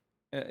so.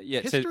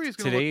 History is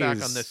going to look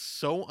back on this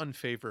so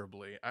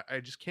unfavorably. I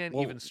just can't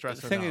even stress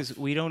enough. The thing is,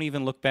 we don't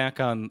even look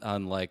back on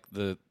like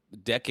the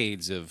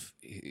decades of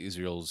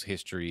Israel's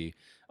history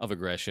of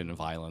aggression and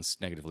violence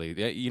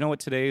negatively. You know what?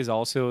 Today is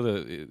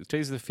also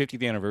today's the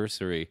 50th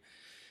anniversary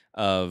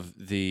of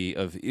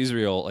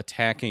Israel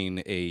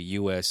attacking a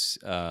U.S.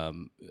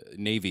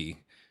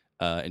 Navy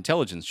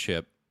intelligence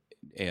ship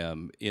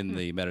in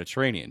the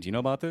Mediterranean. Do you know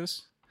about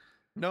this?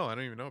 No, I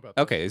don't even know about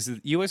that. Okay, the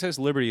USS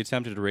Liberty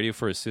attempted to radio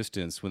for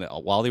assistance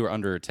while they were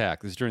under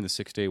attack. This is during the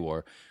 6-day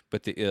war,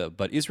 but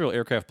Israel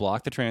aircraft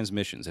blocked the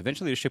transmissions.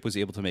 Eventually, the ship was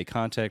able to make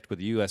contact with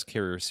the U.S.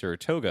 carrier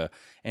Saratoga,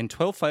 and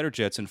 12 fighter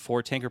jets and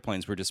 4 tanker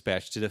planes were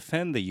dispatched to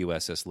defend the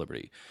USS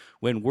Liberty.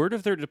 When word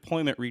of their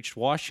deployment reached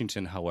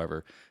Washington,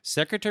 however,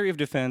 Secretary of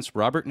Defense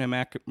Robert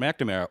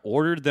McNamara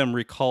ordered them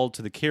recalled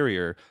to the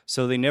carrier,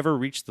 so they never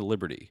reached the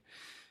Liberty.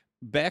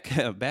 Back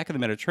in the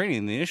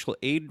Mediterranean, the initial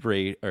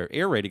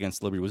air raid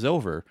against Liberty was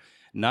over.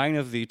 9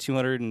 of the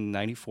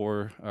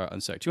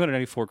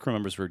 294 crew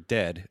members were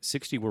dead.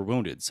 60 were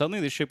wounded. Suddenly,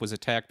 the ship was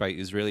attacked by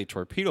Israeli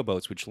torpedo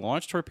boats, which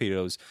launched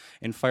torpedoes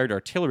and fired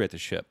artillery at the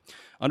ship.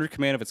 Under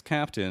command of its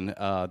captain,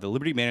 the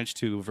Liberty managed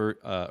to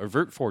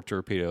avert 4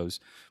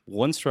 torpedoes.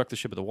 One struck the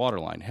ship at the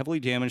waterline.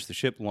 Heavily damaged, the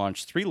ship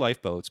launched 3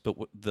 lifeboats, but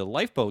the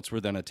lifeboats were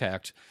then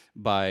attacked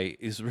by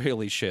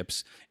Israeli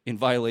ships in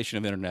violation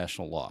of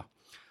international law.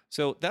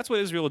 So that's what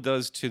Israel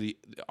does to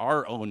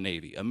our own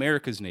Navy,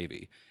 America's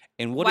Navy.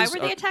 And why were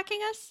they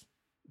attacking us?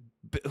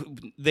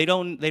 They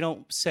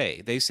don't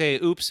say. They say,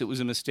 "Oops, it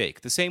was a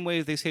mistake." The same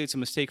way they say it's a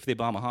mistake if they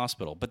bomb a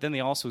hospital. But then they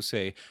also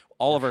say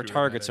all of our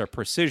targets are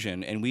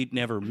precision, and we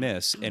never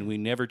miss, and we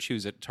never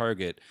choose a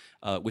target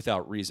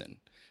without reason.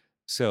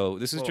 So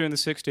this is during the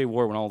 6-day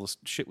war when all this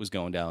shit was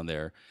going down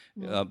there.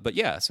 But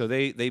yeah, so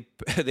they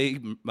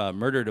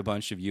murdered a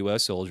bunch of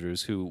U.S.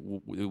 soldiers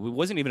who it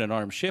wasn't even an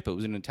armed ship; it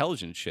was an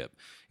intelligence ship.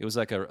 It was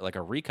like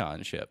a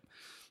recon ship.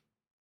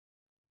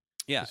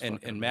 Yeah,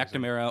 and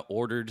McNamara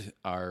ordered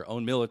our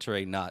own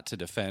military not to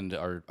defend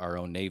our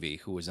own navy,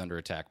 who was under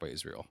attack by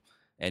Israel.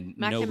 And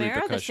McNamara, no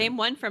repercussion. the same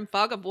one from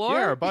Fog of War?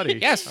 Yeah, our buddy.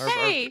 Yes.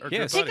 Hey,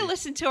 yes. Take a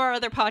listen to our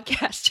other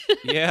podcast.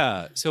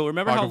 Yeah. So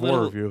remember Fog how of War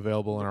little review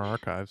available in our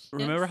archives.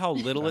 Remember how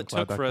little it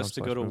took for us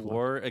to go to SoundCloud.com/newsletter.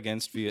 war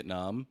against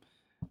Vietnam?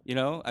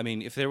 I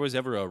mean, if there was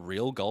ever a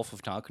real Gulf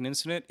of Tonkin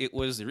incident, it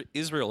was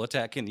Israel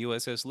attacking the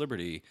USS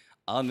Liberty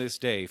on this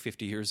day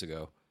 50 years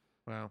ago.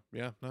 Wow.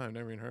 Yeah. No, I've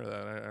never even heard of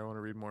that. I want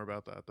to read more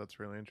about that. That's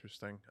really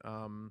interesting.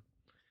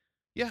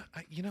 Yeah.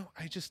 I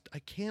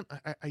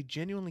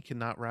genuinely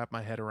cannot wrap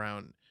my head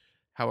around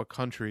how a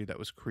country that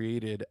was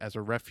created as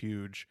a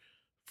refuge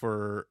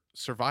for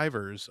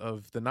survivors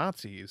of the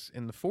Nazis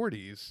in the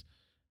 40s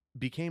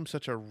became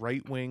such a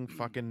right-wing,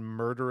 fucking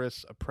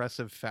murderous,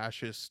 oppressive,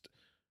 fascist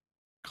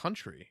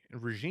country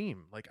and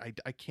regime. Like I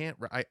can't.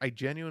 I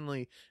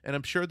genuinely, and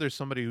I'm sure there's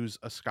somebody who's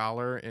a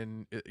scholar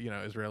in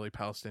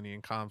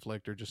Israeli-Palestinian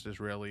conflict or just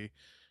Israeli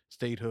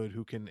statehood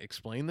who can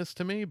explain this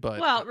to me. But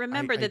well,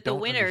 remember that the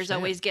don't winners understand.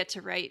 always get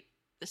to write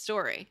the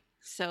story.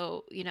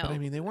 So, But I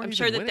mean, they weren't I'm even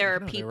sure that winning, there are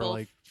they were people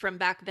like from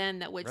back then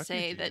that would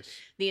say that refugees.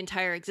 the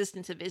entire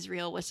existence of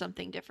Israel was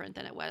something different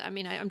than it was. I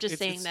mean, I'm just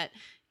saying that,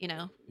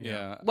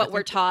 Yeah. what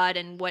we're taught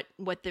and what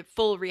the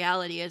full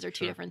reality is are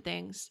two different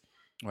things.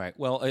 Right.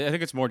 Well, I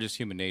think it's more just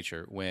human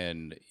nature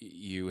when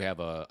you have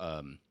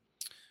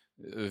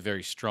a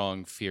very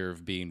strong fear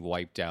of being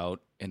wiped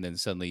out, and then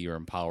suddenly you're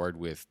empowered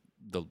with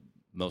the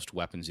most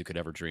weapons you could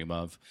ever dream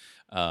of,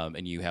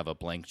 and you have a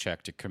blank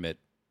check to commit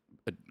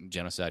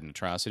genocide and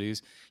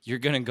atrocities, you're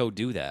going to go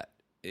do that.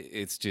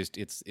 It's just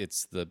it's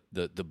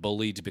the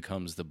bullied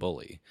becomes the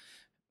bully.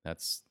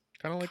 That's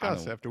kind of like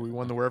us after we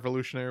won the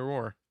Revolutionary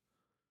War.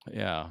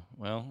 Yeah,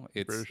 well, The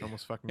it's British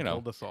almost fucking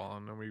killed us all,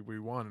 and then we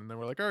won, and then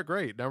we're like, oh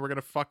great, now we're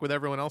gonna fuck with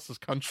everyone else's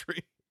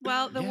country.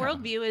 Well, the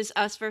worldview is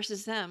us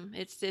versus them.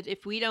 It's that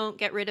if we don't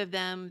get rid of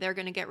them, they're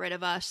going to get rid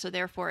of us. So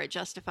therefore, it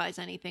justifies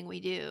anything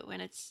we do,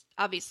 and it's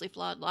obviously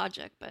flawed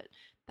logic, but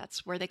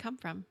that's where they come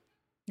from.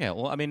 Yeah,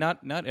 well, I mean, not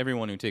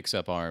everyone who takes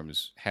up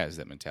arms has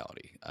that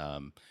mentality.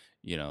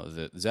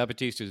 The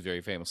Zapatistas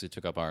very famously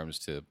took up arms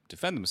to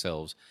defend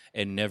themselves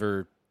and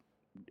never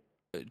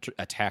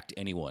attacked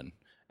anyone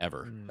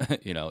ever.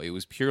 It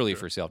was purely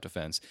for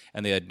self-defense,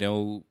 and they had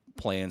no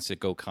plans to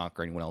go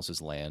conquer anyone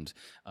else's land.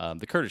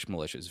 The Kurdish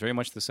militia is very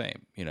much the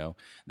same.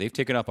 They've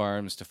taken up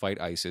arms to fight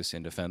ISIS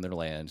and defend their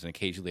lands, and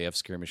occasionally have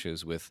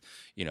skirmishes with,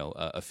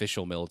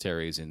 official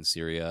militaries in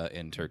Syria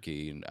and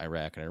Turkey and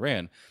Iraq and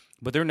Iran.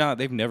 But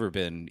they've never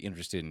been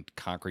interested in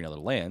conquering other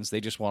lands.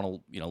 They just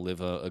want to,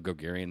 live a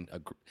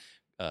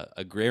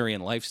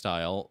agrarian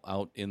lifestyle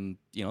out in,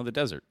 the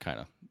desert, kind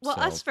of. Well,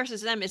 us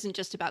versus them isn't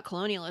just about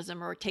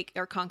colonialism or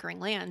conquering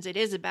lands. It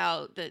is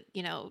about the,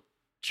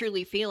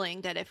 truly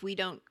feeling that if we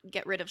don't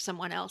get rid of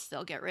someone else,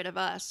 they'll get rid of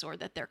us, or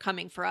that they're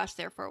coming for us.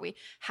 Therefore, we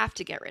have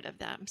to get rid of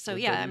them. So,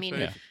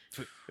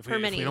 If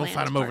we don't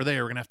fight them over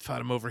there, we're gonna have to fight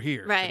them over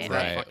here. Right. It's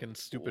that fucking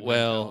stupid.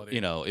 Well,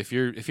 mentality.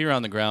 if you're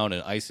on the ground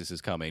and ISIS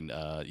is coming,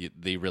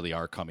 they really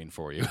are coming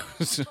for you.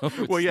 So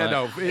In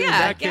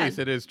that case,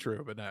 yeah. it is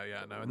true. But no.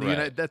 In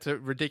the that's a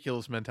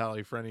ridiculous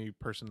mentality for any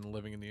person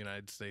living in the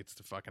United States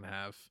to fucking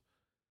have.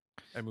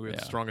 I mean, we have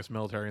the strongest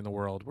military in the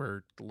world.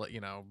 We're,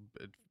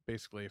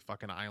 basically a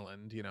fucking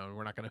island, and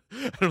we're not going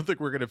to, I don't think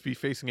we're going to be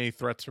facing any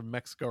threats from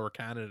Mexico or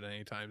Canada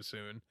anytime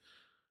soon.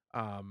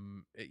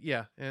 And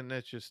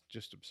it's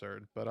just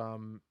absurd. But,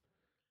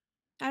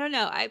 I don't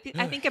know. I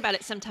think about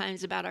it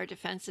sometimes about our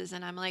defenses,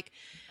 and I'm like,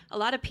 a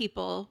lot of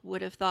people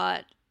would have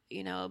thought,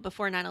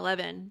 before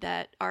 9/11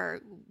 that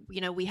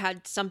we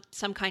had some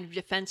kind of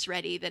defense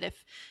ready, that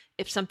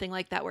if something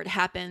like that were to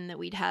happen, that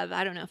we'd have,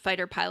 I don't know,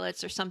 fighter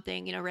pilots or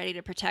something, ready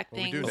to protect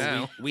things. We do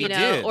now. We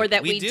did. Or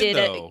that we did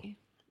though. it.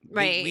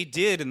 Right. We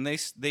did, and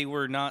they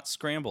were not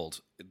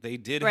scrambled. They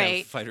did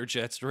have fighter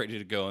jets ready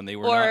to go, and they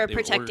were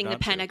protecting the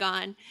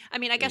Pentagon. I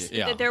mean, I guess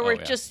that there were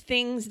just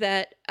things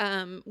that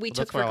we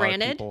took for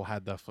granted. People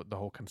had the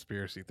whole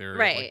conspiracy theory,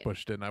 right?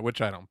 Bush didn't,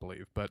 which I don't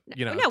believe. But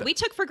we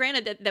took for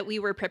granted that we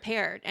were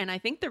prepared, and I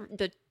think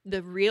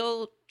the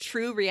real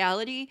true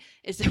reality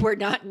is that we're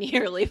not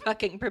nearly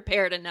fucking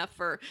prepared enough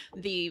for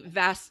the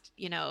vast,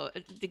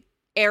 the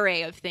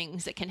array of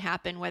things that can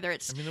happen, whether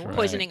it's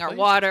poisoning our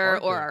water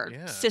or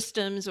our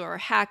systems or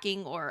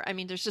hacking, or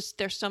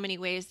there's so many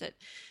ways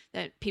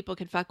that people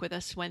can fuck with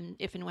us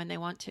if and when they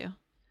want to.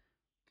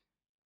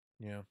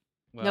 Yeah.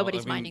 Well,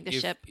 nobody's minding the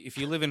ship. If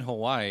you live in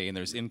Hawaii and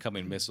there's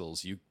incoming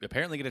missiles, you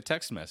apparently get a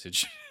text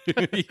message.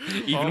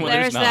 Even when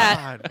there's there's not.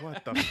 that. God,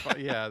 what the fuck?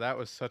 Yeah, that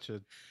was such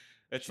a.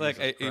 It's Jesus like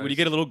when you Christ.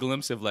 get a little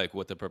glimpse of like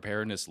what the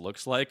preparedness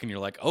looks like, and you're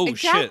like, "Oh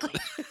Exactly.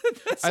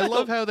 shit!" I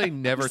love how they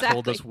never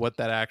told Exactly. us what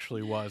that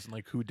actually was and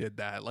like who did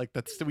that. Like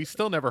we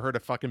still never heard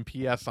a fucking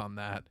PS on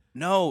that.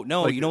 No,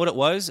 Like- you know what it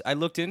was? I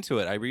looked into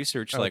it. I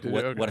researched Oh, did you?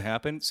 what Okay.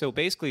 happened. So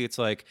basically, it's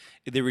like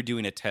they were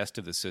doing a test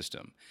of the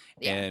system,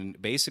 Yeah.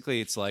 and basically,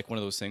 it's like one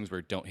of those things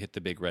where don't hit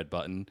the big red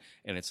button,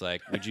 and it's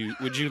like, would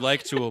you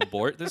like to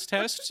abort this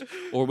test,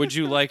 or would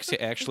you like to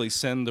actually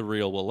send the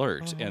real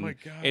alert? Oh and my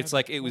God. it's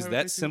like it was Why would they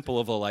that do simple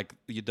of a like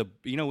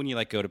when you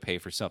like go to pay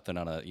for something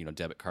on a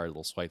debit card,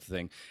 little swipe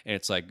thing, and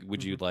it's like,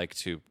 would you like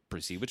to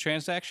proceed with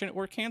transaction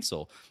or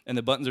cancel? And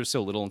the buttons are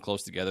so little and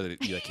close together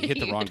that you hit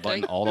the wrong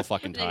button all the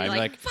fucking And then time. you're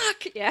like,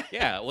 fuck yeah.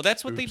 Yeah, well,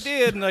 that's what they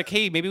did. And like,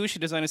 hey, maybe we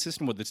should design a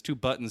system with its two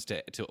buttons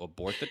to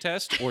abort the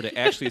test or to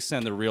actually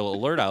send the real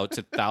alert out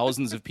to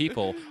thousands of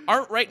people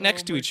aren't right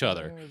next to each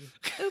other.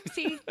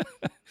 Oopsie.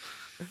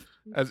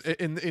 As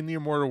in the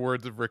immortal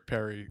words of Rick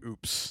Perry,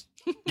 oops.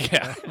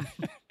 Yeah.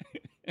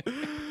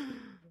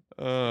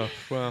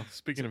 Well,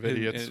 speaking of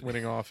idiots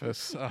winning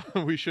office,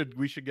 we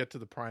should get to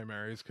the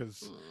primaries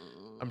because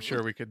I'm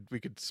sure we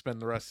could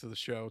spend the rest of the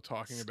show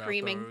talking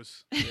Screaming. about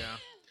those.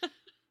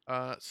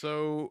 Yeah.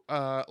 So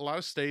a lot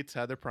of states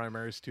had their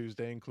primaries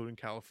Tuesday, including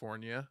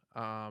California,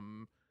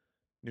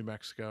 New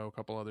Mexico, a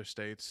couple other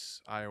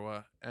states,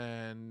 Iowa,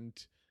 and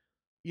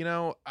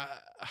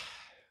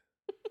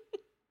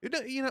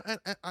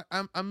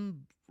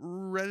I'm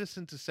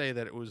reticent to say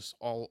that it was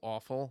all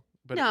awful,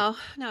 but No,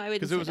 I wouldn't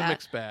because say it was that. a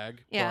mixed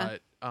bag. Yeah.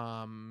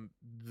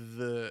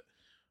 But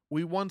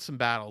we won some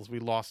battles. We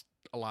lost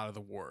a lot of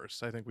the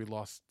wars. I think we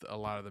lost a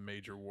lot of the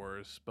major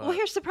wars. But Well,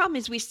 here's the problem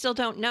is we still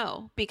don't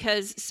know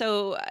because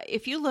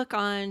if you look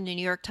on the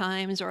New York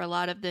Times or a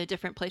lot of the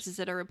different places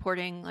that are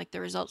reporting like the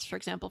results, for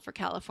example, for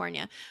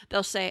California,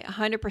 they'll say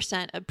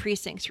 100% of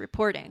precincts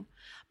reporting.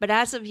 But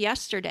as of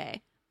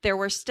yesterday, there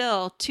were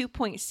still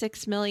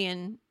 2.6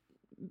 million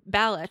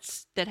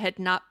ballots that had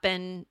not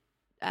been,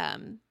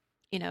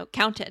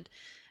 counted.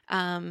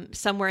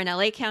 Some were in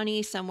LA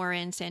County, some were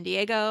in San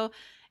Diego.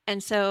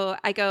 And so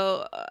I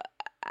go,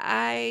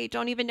 I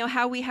don't even know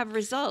how we have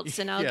results.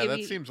 And I'll yeah, give that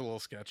you, seems a little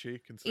sketchy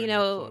considering you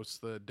how know, close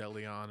the De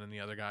Leon and the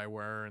other guy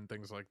were and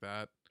things like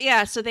that.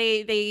 yeah. So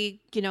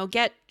they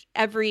get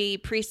every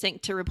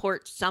precinct to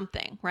report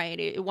something, right?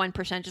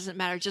 1% doesn't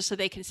matter, just so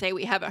they can say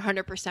we have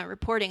 100%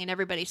 reporting and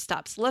everybody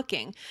stops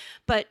looking.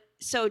 But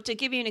so to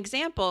give you an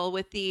example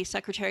with the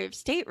Secretary of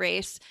State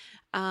race,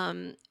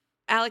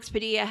 Alex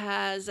Padilla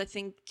has, I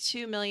think,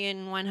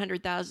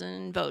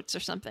 2,100,000 votes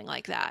or something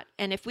like that.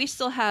 And if we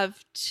still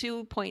have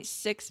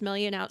 2.6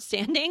 million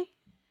outstanding,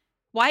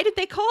 why did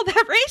they call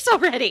that race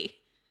already?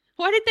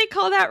 Why did they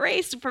call that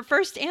race for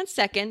first and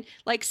second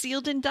like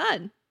sealed and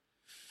done?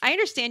 I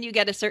understand you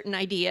get a certain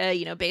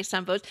idea, based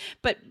on votes,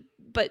 but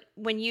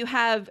when you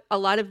have a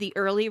lot of the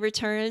early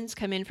returns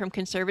come in from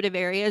conservative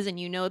areas and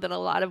you know that a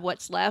lot of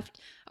what's left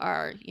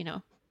are,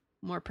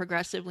 more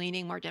progressive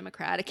leaning, more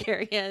Democratic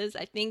areas,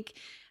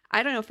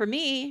 I don't know, for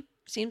me,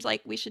 seems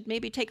like we should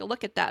maybe take a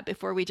look at that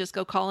before we just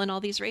go calling all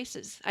these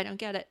races. I don't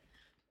get it.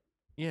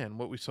 Yeah, and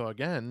what we saw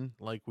again,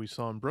 like we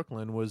saw in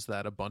Brooklyn, was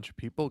that a bunch of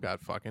people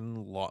got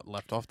fucking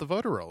left off the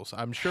voter rolls.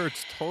 I'm sure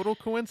it's total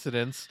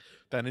coincidence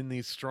that in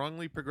these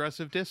strongly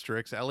progressive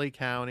districts, LA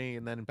County,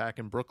 and then back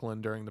in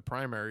Brooklyn during the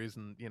primaries,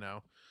 and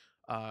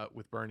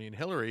with Bernie and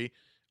Hillary,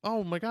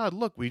 oh my God,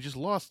 look, we just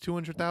lost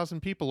 200,000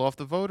 people off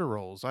the voter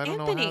rolls. I don't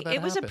know how that Anthony,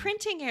 it was a happened.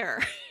 printing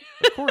error.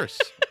 Of course.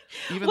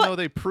 Even though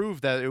they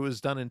proved that it was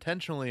done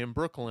intentionally in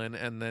Brooklyn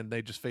and then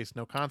they just faced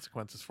no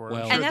consequences for it.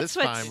 Well, I'm sure And this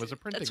time was a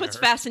printing that's what's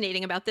error.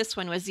 fascinating about this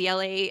one was the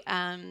LA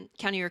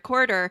County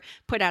Recorder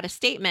put out a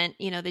statement,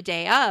 the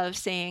day of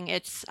saying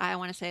it's, I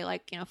want to say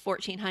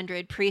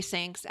 1,400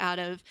 precincts out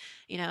of,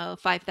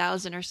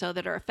 5,000 or so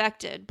that are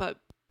affected. But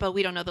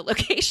we don't know the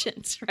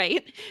locations,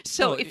 right?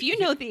 So Well, if you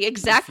know the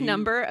exact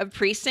number of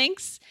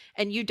precincts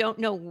and you don't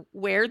know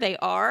where they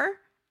are,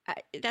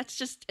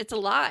 it's a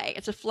lie.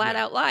 It's a flat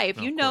out lie. If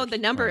you know the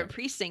number of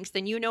precincts,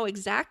 then you know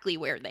exactly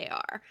where they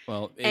are.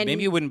 Well, And-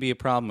 maybe it wouldn't be a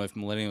problem if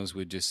millennials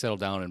would just settle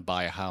down and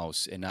buy a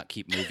house and not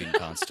keep moving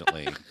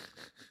constantly.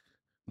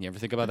 You ever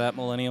think about that,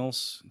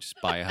 millennials? Just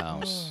buy a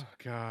house. Oh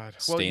God!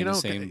 Stay in the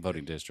same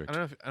voting district. I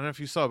don't know if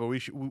you saw, but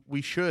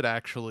we should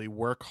actually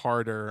work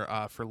harder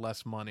for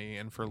less money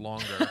and for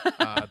longer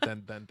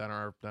than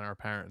our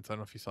parents. I don't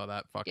know if you saw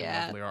that fucking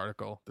lovely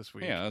article this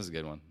week. Yeah, that was a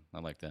good one. I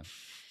like that.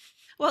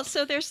 Well,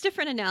 so there's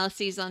different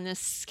analyses on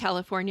this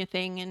California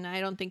thing, and I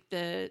don't think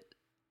the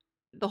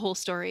whole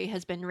story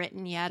has been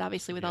written yet,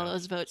 obviously, with all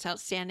those votes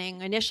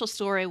outstanding. Initial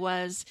story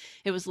was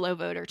it was low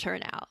voter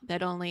turnout,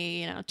 that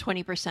only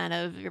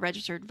 20% of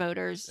registered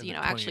voters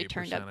actually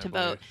turned up to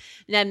vote.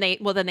 Then they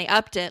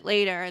upped it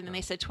later, and then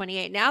they said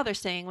 28. Now they're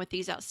saying with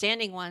these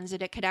outstanding ones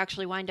that it could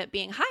actually wind up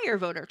being higher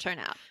voter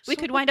turnout. We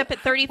could wind up at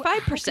 35%.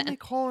 How can they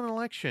call an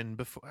election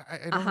before?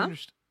 I don't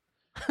understand.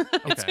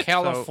 It's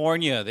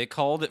California. They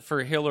called it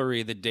for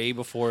Hillary the day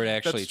before it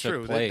actually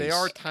took place. They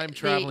are time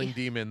traveling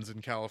demons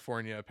in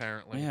California,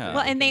 apparently. Yeah.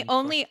 Well, and they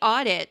only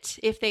audit,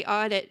 if they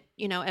audit,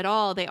 at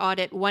all, they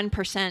audit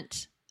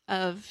 1%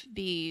 of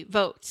the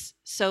votes.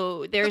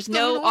 So there's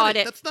no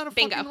audit. That's not a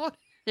bingo. fucking audit.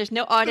 There's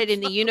no audit in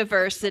the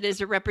universe that is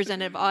a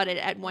representative audit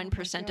at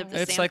 1% of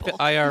the It's sample. like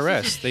the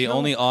IRS. They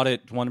only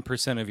audit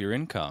 1% of your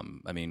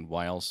income. I mean,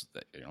 why else?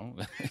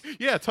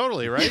 Yeah,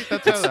 totally, right?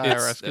 That's how the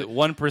IRS.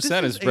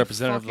 1% is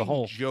representative of the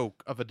whole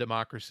joke of a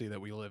democracy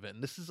that we live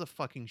in. This is a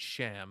fucking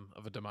sham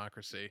of a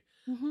democracy.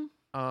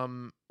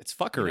 Mm-hmm. It's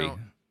fuckery.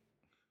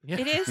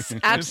 Yeah. It is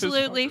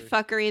absolutely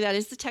fuckery. That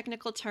is the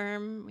technical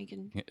term. We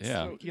can,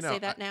 say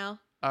that now.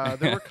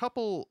 There were a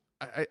couple.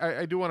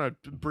 I do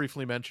want to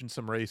briefly mention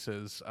some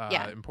races,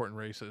 important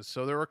races.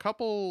 So there were a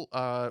couple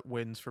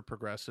wins for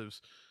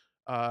progressives.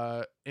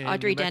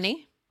 Audrey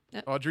Denny.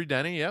 Yep. Audrey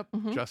Denny, yep.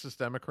 Mm-hmm. Justice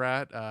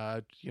Democrat.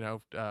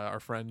 Our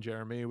friend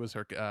Jeremy was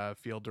her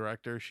field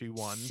director. She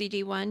won.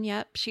 CD1,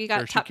 yep. She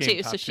got top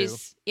two, so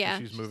she's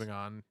moving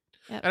on.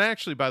 Yep. And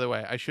actually, by the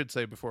way, I should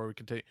say before we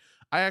continue,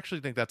 I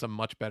actually think that's a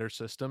much better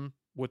system.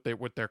 What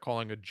they're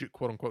calling a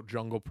quote unquote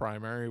jungle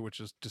primary, which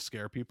is to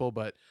scare people,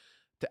 but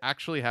to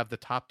actually have the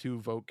top two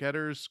vote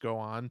getters go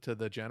on to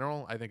the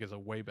general, I think is a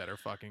way better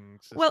fucking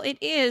system. Well, it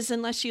is,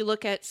 unless you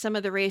look at some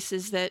of the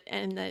races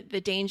and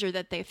the danger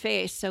that they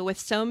face. So with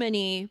so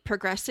many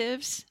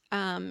progressives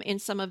in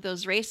some of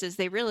those races,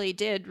 they really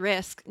did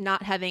risk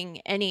not having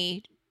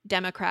any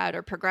Democrat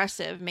or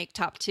progressive make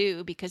top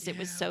two because it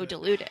was so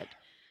diluted.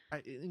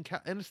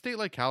 In a state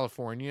like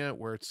California,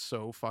 where it's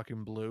so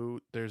fucking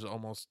blue, there's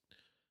almost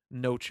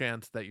no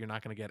chance that you're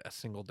not going to get a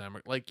single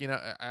Democrat. Like,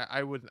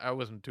 I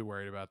wasn't too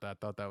worried about that.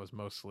 Thought that was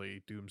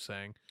mostly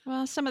doomsaying.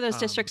 Well, some of those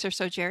districts are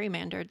so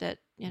gerrymandered that,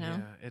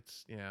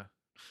 Yeah.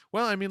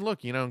 Well, I mean,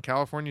 look, in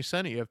California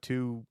Senate, you have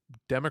two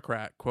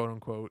Democrat, quote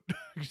unquote,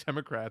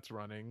 Democrats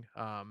running.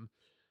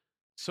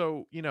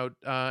 So,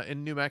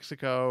 in New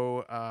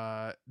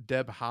Mexico,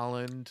 Deb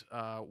Haaland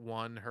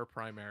won her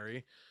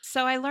primary.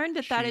 So I learned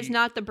that is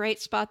not the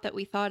bright spot that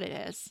we thought it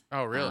is.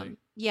 Oh, really?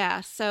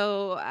 Yeah,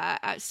 so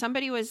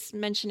somebody was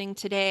mentioning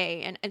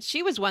today, and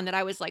she was one that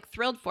I was like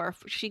thrilled for.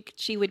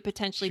 She would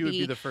potentially She would be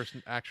be the first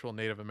actual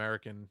Native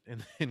American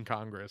in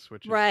Congress,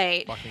 which is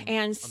right, fucking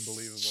and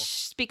unbelievable.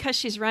 because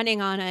she's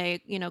running on a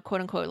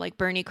quote unquote like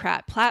Bernie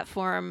Crat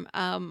platform,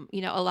 a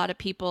lot of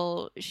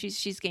people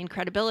she's gained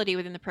credibility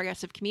within the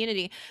progressive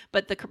community,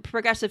 but the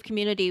progressive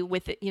community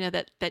with it,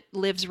 that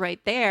lives right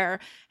there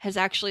has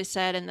actually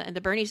said, and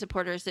the Bernie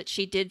supporters, that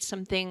she did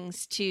some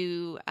things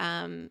to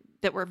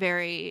that were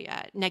very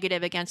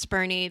negative against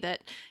Bernie,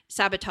 that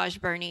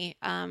sabotaged Bernie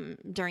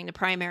during the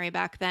primary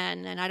back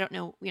then. And I don't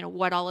know,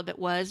 what all of it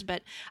was,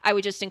 but I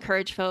would just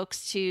encourage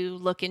folks to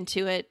look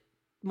into it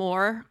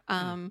more,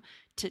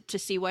 to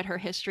see what her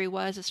history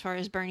was as far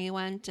as Bernie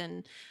went,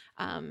 and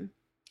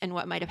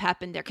what might have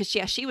happened there. Because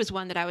she was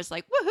one that I was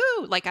like,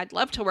 woohoo! Like I'd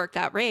love to work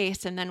that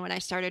race. And then when I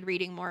started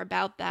reading more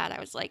about that, I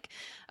was like,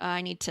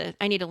 I need to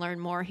learn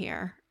more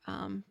here.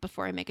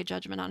 Before I make a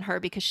judgment on her,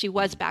 because she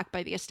was backed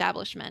by the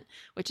establishment,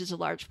 which is a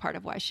large part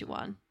of why she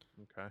won.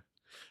 Okay.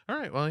 All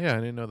right. Well, yeah, I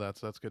didn't know that,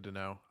 so that's good to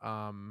know.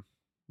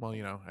 Well,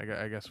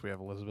 I guess we have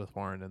Elizabeth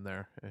Warren in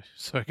there,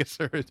 so I guess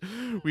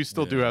we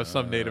still do have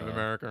some Native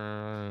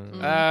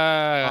American.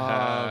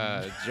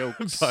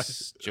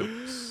 Jokes.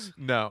 Jokes.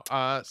 No.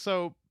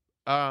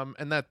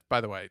 And that,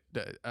 by the way,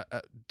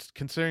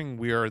 considering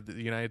we are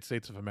the United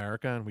States of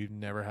America and we've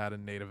never had a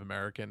Native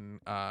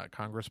American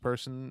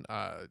congressperson,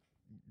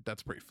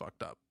 that's pretty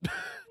fucked up.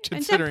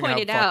 Considering how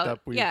fucked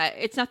up we. Yeah,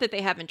 it's not that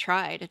they haven't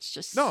tried. It's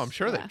just no, I'm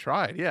sure they've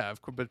tried. Yeah,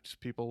 of course, but just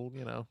people,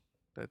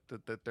 that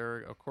they're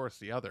of course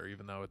the other,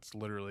 even though it's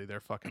literally their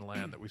fucking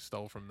land that we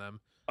stole from them.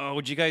 Oh,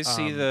 would you guys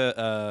see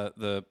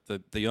the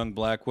young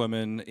black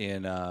woman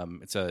in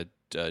it's a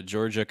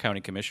Georgia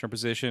County Commissioner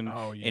position?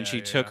 Oh yeah, and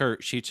she took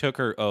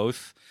her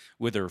oath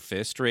with her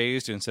fist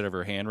raised instead of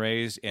her hand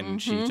raised,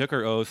 and she took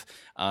her oath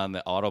on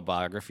the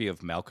autobiography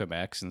of Malcolm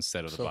X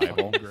instead of the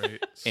Bible.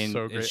 Great, and,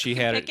 so great. And she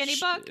had pick any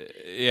book.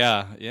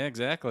 Yeah,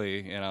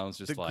 exactly. And I was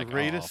just the like,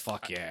 greatest, oh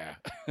fuck yeah.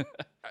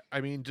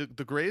 I mean,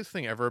 the greatest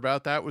thing ever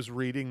about that was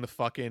reading the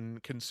fucking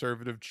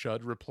conservative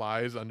chud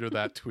replies under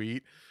that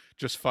tweet.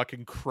 Just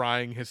fucking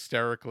crying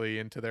hysterically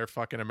into their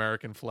fucking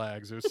American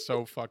flags. It was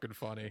so fucking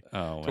funny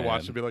to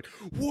watch them be like,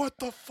 "What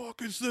the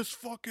fuck is this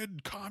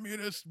fucking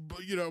communist?"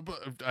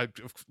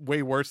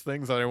 Way worse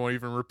things that I won't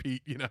even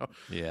repeat.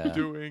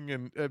 Doing,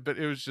 and but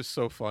it was just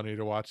so funny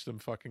to watch them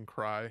fucking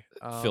cry.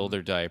 Fill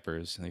their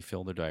diapers. They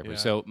fill their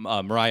diapers. Yeah. So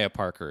Mariah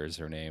Parker is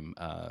her name.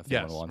 If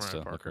anyone wants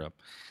Mariah to Parker. look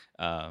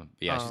her up.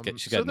 Yeah,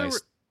 she's got a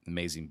nice,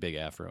 amazing big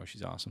afro.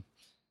 She's awesome.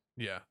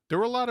 Yeah, there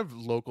were a lot of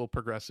local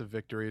progressive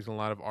victories and a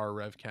lot of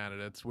RREV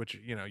candidates, which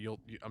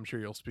I'm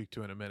sure you'll speak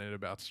to in a minute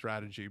about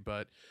strategy.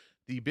 But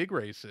the big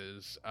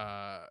races,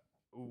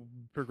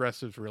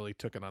 progressives really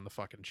took it on the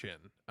fucking chin.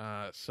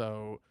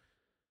 So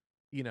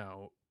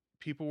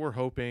people were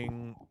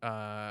hoping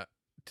to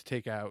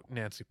take out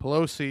Nancy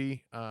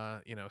Pelosi.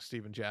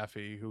 Stephen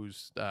Jaffe,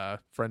 who's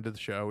friend of the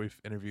show, we've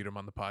interviewed him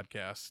on the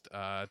podcast.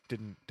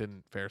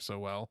 Didn't fare so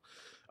well.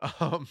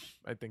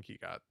 I think he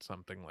got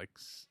something like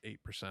 8%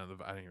 of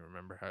the. I don't even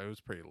remember how it was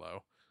pretty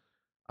low.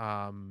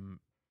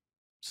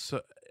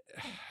 So,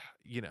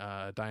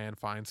 Dianne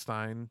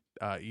Feinstein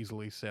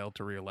easily sailed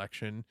to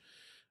re-election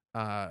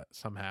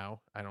somehow.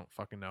 I don't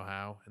fucking know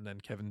how. And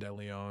then Kevin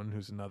DeLeon,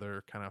 who's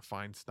another kind of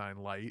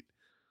Feinstein light,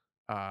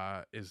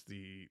 is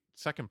the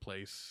second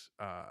place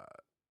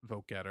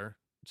vote getter.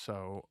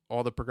 So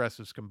all the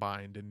progressives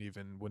combined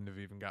wouldn't have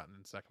even gotten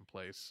in second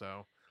place.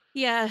 So.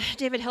 Yeah,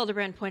 David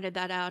Hildebrand pointed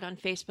that out on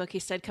Facebook. He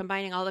said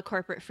combining all the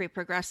corporate free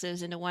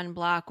progressives into one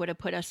block would have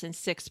put us in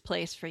sixth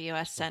place for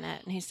U.S.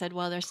 Senate. And he said,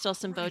 well, there's still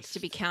some votes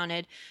to be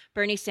counted.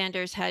 Bernie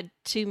Sanders had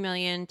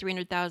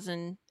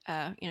 2,300,000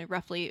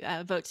 roughly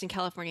votes in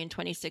California in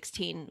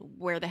 2016.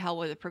 Where the hell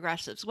were the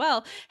progressives?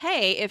 Well,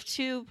 hey, if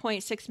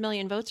 2.6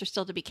 million votes are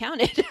still to be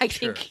counted, I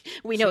think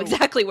we know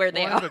exactly where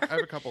they are. I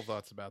have a couple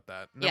thoughts about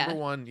that. Number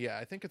one,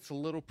 I think it's a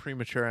little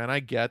premature, and I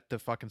get the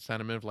fucking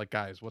sentiment of like,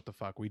 guys, what the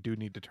fuck? We do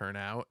need to turn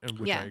out, and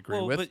which I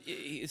agree with.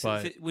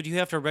 But would you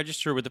have to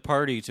register with the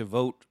party to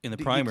vote in the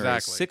primary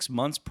 6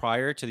 months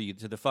prior to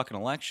the fucking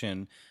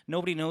election?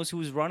 Nobody knows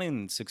who's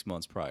running 6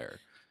 months prior.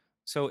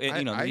 So, the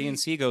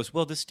DNC goes,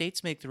 well, the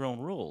states make their own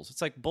rules.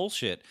 It's like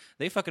bullshit.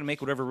 They fucking make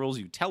whatever rules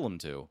you tell them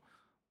to.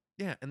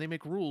 Yeah, and they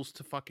make rules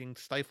to fucking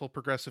stifle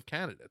progressive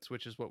candidates,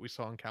 which is what we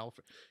saw in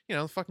California.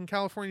 The fucking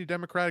California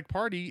Democratic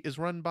Party is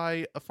run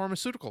by a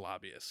pharmaceutical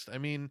lobbyist. I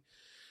mean,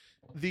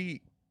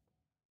 the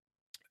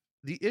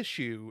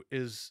issue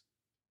is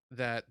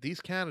that these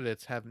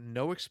candidates have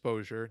no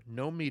exposure,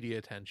 no media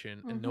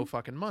attention, and no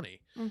fucking money.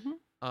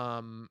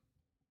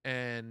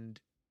 And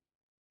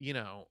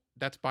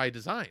that's by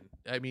design.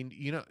 I mean,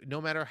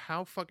 no matter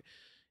how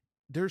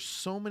there's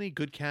so many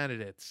good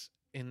candidates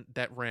in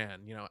that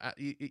ran.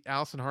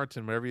 Allison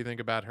Hartson, whatever you think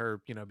about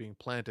her, being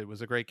planted,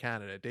 was a great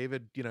candidate.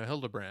 David,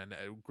 Hildebrand,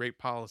 great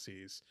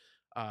policies.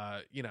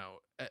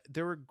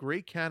 There were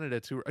great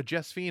candidates who were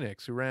Jess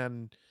Phoenix, who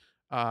ran.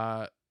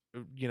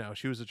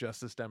 She was a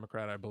Justice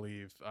Democrat, I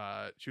believe.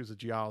 She was a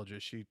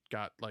geologist. She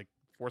got like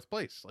 4th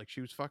place. Like,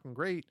 she was fucking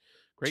great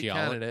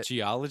candidate.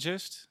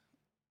 Geologist?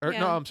 Or,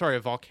 Yeah. No, I'm sorry, a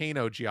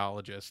volcano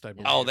geologist, I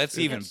believe. Oh, that's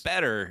even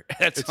better.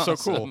 That's It's so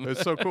awesome. cool.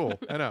 It's so cool.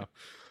 I know.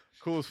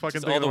 Coolest fucking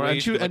Just thing all in the the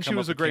world. ways And she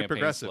was a great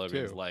progressive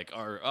slogans, too. like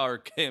our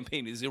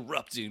campaign is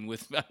erupting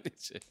with.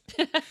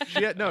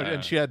 She had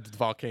and she had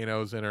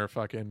volcanoes in her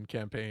fucking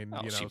campaign.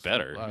 Oh, you know, she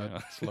better, yeah.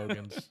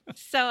 slogans.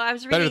 So I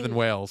was reading Better than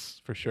Wales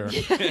for sure.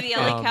 the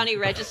LA County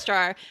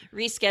Registrar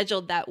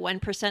rescheduled that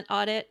 1%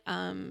 audit.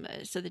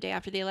 So the day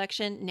after the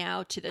election,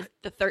 now to the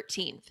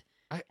 13th,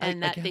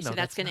 and that they say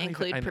that's going to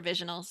include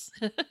provisionals.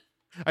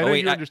 I know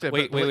wait, you understand.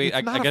 wait, but, like, wait! it's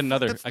I not got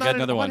another. that's I not got an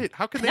another one. audit.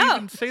 How can they No.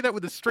 even say that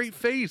with a straight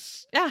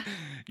face? Yeah.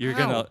 You're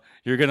How?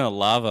 gonna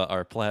lava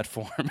our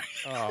platform.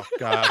 Oh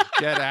God,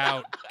 get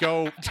out!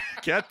 Go,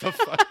 get the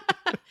fuck.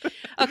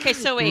 Okay,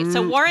 so wait.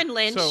 So Warren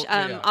Lynch So,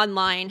 yeah.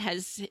 online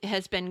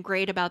has been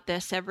great about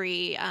this.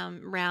 Every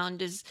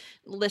round is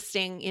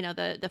listing, you know,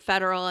 the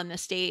federal and the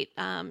state,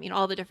 you know,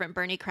 all the different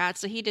Bernie crats.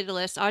 So he did a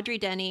list: Audrey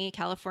Denny,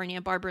 California;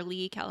 Barbara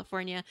Lee,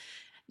 California;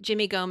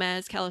 Jimmy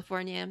Gomez,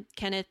 California;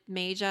 Kenneth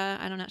Meja.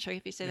 I'm not sure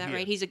if you say that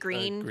right. He's a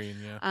Green. Green,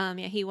 yeah.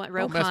 Yeah, he went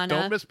Don't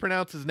Ro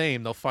mispronounce his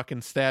name. They'll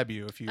fucking stab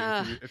you if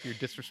you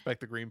disrespect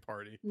the Green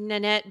Party.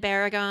 Nanette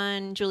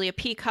Barragan, Julia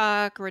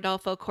Peacock,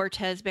 Rodolfo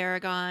Cortez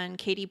Barragan,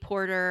 Katie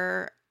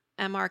Porter,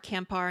 M.R.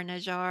 Kampar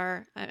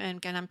Najjar, and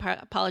again, I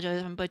apologize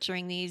if I'm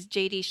butchering these,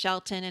 J.D.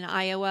 Shelton in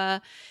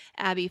Iowa,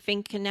 Abby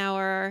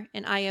Finkenauer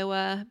in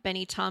Iowa,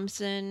 Benny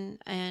Thompson,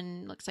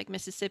 and looks like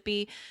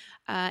Mississippi,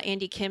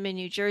 Andy Kim in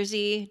New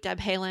Jersey, Deb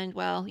Haaland,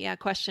 well, yeah,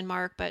 question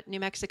mark, but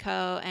New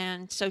Mexico,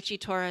 and Xochitl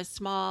Torres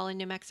Small in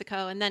New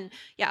Mexico, and then,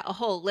 yeah, a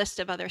whole list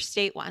of other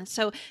state ones.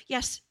 So,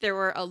 yes, there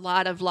were a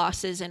lot of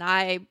losses, and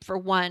I, for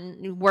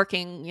one,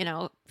 working, you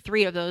know,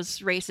 3 of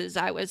those races,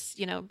 I was,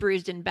 you know,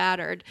 bruised and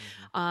battered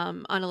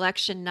on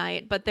election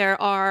night. But there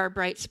are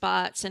bright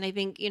spots. And I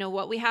think, you know,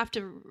 what we have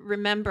to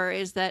remember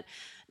is that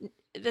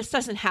this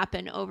doesn't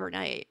happen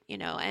overnight, you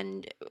know,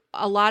 and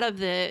a lot of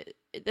the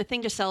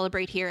thing to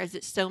celebrate here is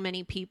that so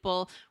many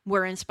people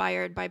were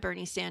inspired by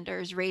Bernie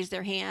Sanders, raised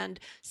their hand,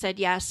 said,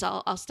 yes,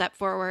 I'll step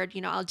forward,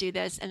 you know, I'll do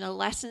this. And the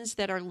lessons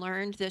that are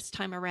learned this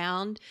time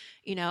around,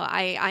 you know,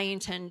 I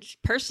intend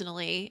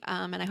personally,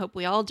 and I hope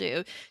we all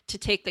do, to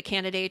take the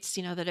candidates,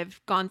 you know, that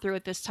have gone through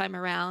it this time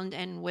around,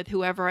 and with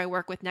whoever I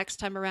work with next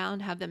time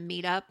around, have them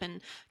meet up and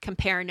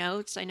compare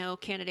notes. I know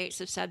candidates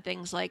have said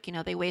things like, you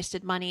know, they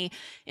wasted money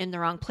in the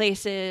wrong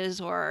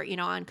places, or, you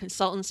know, on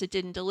consultants that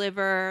didn't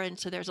deliver. And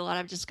so there's a lot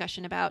of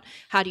discussion about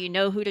how do you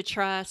know who to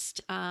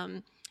trust,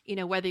 you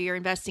know, whether you're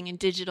investing in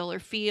digital or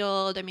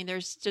field. I mean,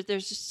 there's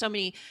just so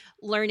many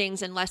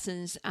learnings and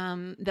lessons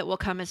that will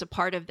come as a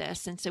part of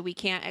this. And so we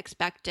can't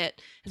expect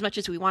it, as much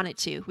as we want it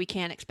to, we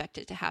can't expect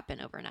it to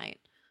happen overnight.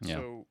 Yeah.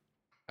 So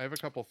I have a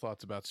couple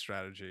thoughts about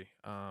strategy.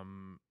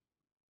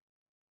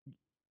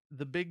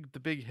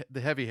 The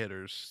heavy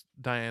hitters,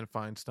 Dianne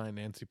Feinstein,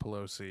 Nancy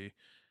Pelosi,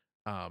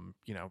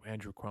 you know,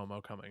 Andrew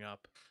Cuomo coming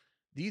up.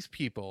 These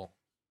people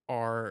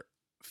are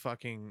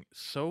fucking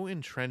so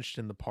entrenched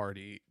in the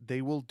party,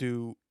 they will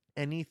do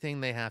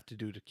anything they have to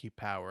do to keep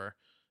power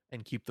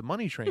and keep the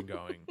money train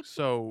going.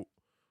 So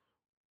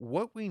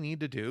what we need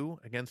to do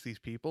against these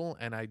people,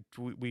 and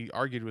we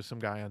argued with some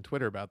guy on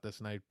Twitter about this,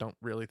 and I don't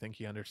really think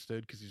he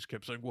understood, because he just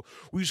kept saying, well,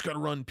 we just got to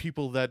run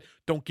people that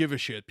don't give a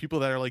shit, people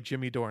that are like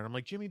Jimmy Dore. And I'm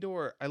like, Jimmy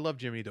Dore, I love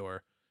Jimmy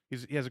Dore.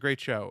 He has a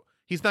great show.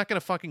 He's not going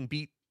to fucking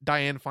beat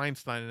Dianne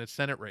Feinstein in a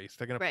Senate race.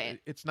 They're gonna. Right.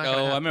 It's not. Oh,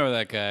 gonna I happen. remember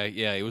that guy.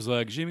 Yeah, he was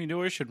like, Jimmy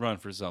Dore should run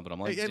for something. I'm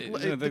like,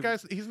 The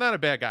guy's, he's not a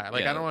bad guy.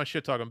 Like, Yeah. I don't want to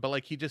shit talk him, but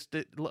like, he just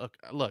did. Look.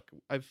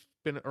 I've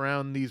been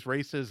around these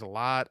races a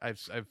lot.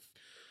 I've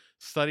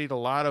studied a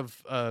lot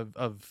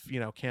of you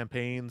know,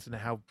 campaigns and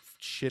how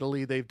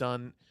shittily they've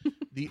done.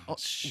 The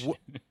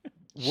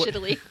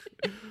Shittily.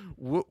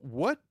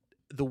 what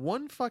the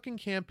one fucking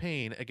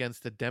campaign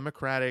against the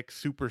Democratic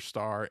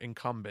superstar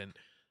incumbent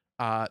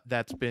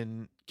that's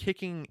been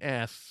kicking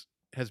ass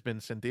has been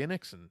Cynthia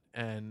Nixon.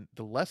 And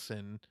the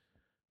lesson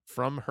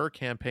from her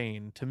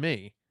campaign to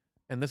me,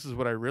 and this is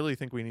what I really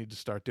think we need to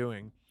start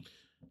doing,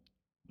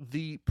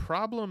 the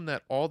problem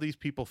that all these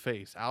people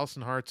face,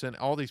 Allison Hartson,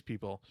 all these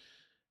people,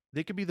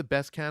 they could be the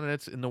best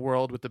candidates in the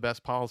world with the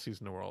best policies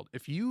in the world.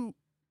 If you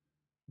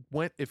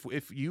went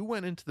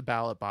into the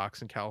ballot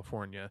box in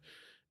California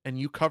and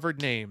you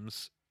covered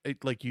names,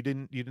 like you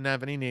didn't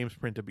have any names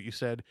printed, but you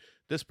said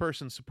this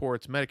person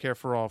supports Medicare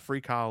for all,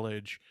 free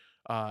college,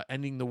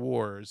 ending the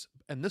wars,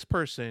 and this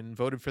person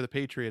voted for the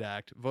Patriot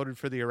Act, voted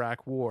for the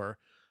Iraq War,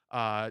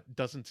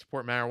 doesn't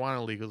support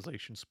marijuana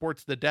legalization,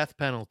 supports the death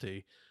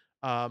penalty,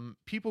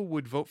 people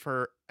would vote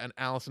for an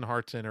Allison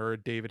Hartson or a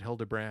David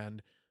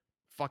Hildebrand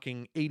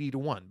fucking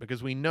 80-1,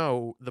 because we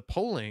know the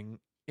polling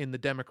in the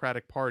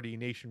Democratic Party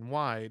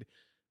nationwide,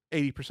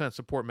 80%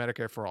 support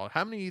Medicare for all.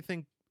 How many do you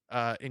think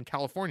in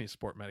California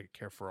support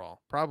Medicare for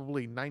all?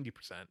 Probably 90%.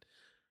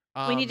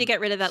 We need to get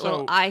rid of that little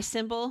so- I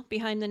symbol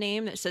behind the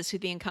name that says who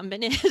the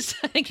incumbent is.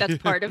 I think that's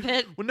part of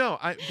it. Well, no,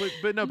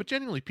 but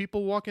genuinely,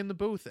 people walk in the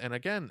booth, and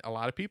again, a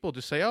lot of people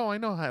just say, "Oh, I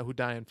know who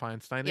Dianne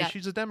Feinstein is. Yep.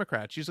 She's a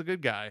Democrat. She's a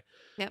good guy."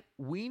 Yep.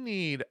 We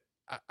need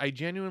I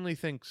genuinely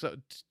think so.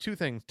 Two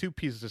things, two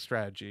pieces of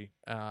strategy.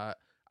 I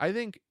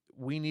think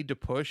we need to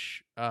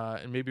push,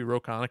 and maybe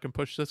Rokana can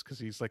push this because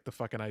he's like the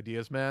fucking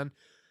ideas man.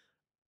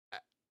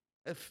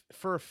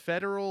 For a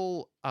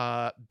federal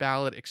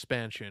ballot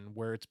expansion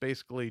where it's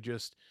basically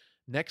just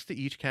next to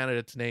each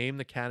candidate's name,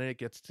 the candidate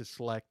gets to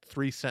select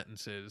 3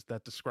 sentences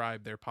that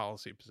describe their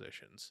policy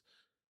positions.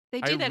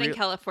 They do that in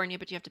California,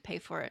 but you have to pay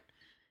for it.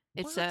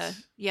 It's What?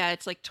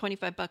 it's like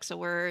 $25 a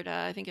word.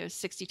 I think it was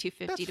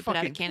 $62.50 to put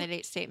out a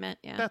candidate statement.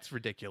 Yeah, That's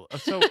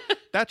ridiculous. So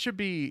that should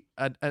be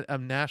a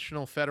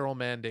national federal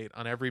mandate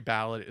on every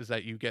ballot, is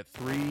that you get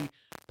 3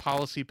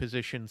 policy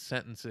position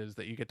sentences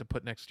that you get to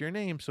put next to your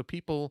name, so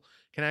people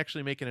can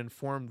actually make an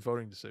informed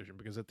voting decision.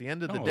 Because at the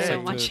end of the day,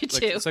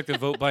 it's like the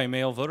vote by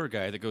mail voter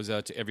guide that goes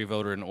out to every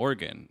voter in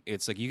Oregon.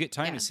 It's like you get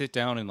time to sit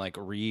down and like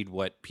read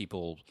what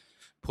people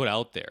put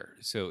out there.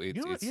 So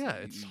it's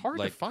it's hard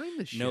to find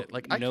this shit.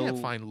 Like I can't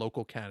find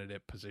local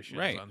candidate positions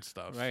on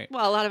stuff. Right.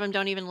 Well, a lot of them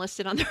don't even list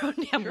it on their own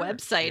damn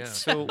websites. Yeah.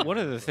 So one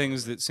of the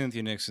things that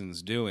Cynthia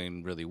Nixon's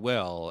doing really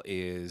well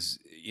is,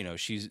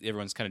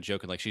 everyone's kind of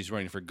joking like she's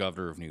running for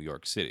governor of New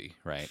York City,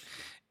 right?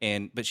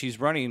 But she's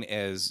running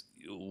as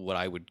what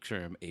I would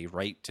term a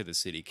right to the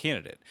city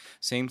candidate.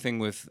 Same thing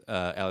with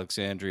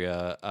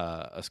Alexandria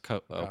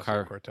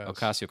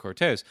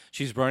Ocasio-Cortez.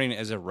 She's running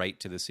as a right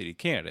to the city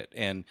candidate.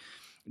 And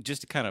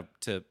just to kind of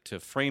to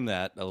frame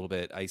that a little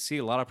bit, I see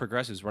a lot of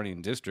progressives running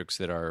in districts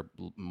that are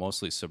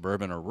mostly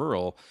suburban or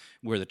rural,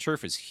 where the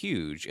turf is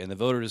huge and the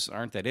voters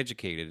aren't that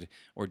educated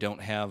or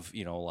don't have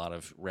a lot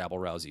of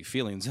rabble-rousy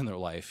feelings in their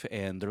life,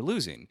 and they're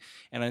losing.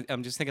 And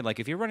I'm just thinking, like,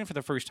 if you're running for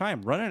the first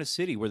time, run in a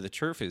city where the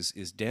turf is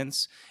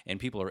dense and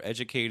people are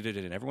educated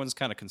and everyone's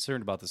kind of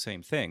concerned about the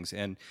same things.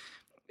 And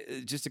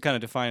just to kind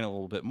of define it a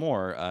little bit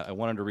more, I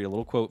wanted to read a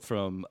little quote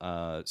from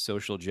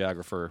social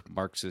geographer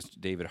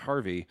Marxist David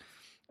Harvey,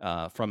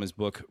 from his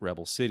book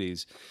Rebel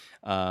Cities,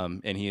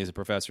 and he is a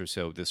professor,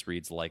 so this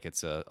reads like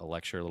it's a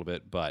lecture a little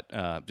bit, but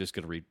just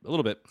going to read a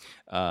little bit.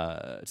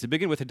 To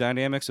begin with, the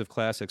dynamics of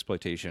class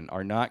exploitation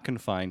are not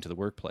confined to the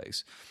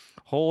workplace.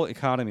 Whole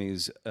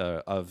economies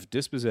of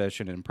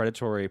dispossession and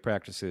predatory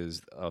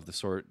practices of the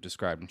sort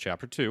described in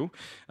Chapter 2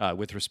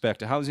 with respect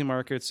to housing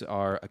markets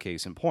are a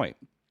case in point.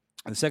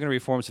 The secondary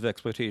forms of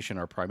exploitation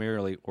are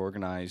primarily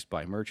organized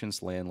by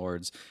merchants,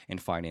 landlords,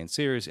 and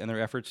financiers, and their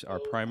efforts are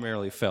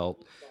primarily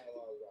felt...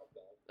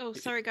 Oh,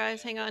 sorry,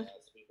 guys. Hang on.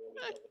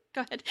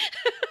 Go ahead.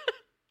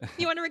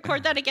 You want to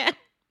record that again?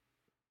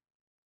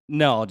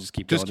 No, I'll just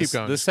keep going. Keep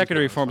going. The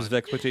secondary forms of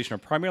exploitation are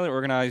primarily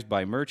organized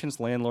by merchants,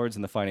 landlords,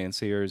 and the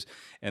financiers,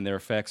 and their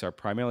effects are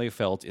primarily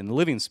felt in the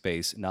living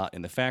space, not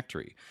in the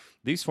factory.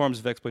 These forms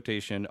of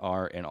exploitation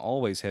are and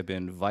always have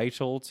been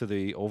vital to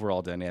the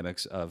overall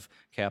dynamics of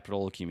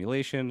capital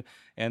accumulation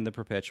and the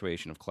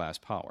perpetuation of class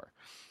power.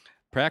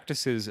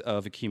 Practices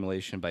of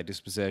accumulation by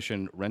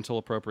dispossession, rental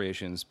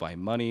appropriations by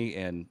money,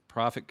 and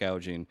profit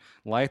gouging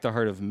lie at the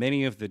heart of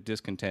many of the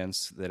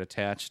discontents that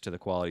attach to the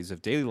qualities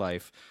of daily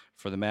life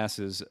for the mass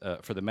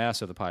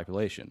of the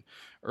population.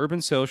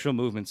 Urban social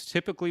movements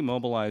typically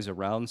mobilize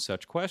around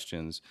such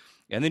questions,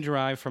 and they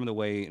derive from the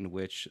way in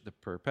which the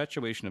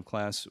perpetuation of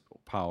class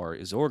power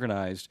is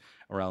organized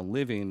around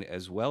living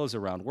as well as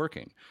around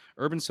working.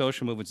 Urban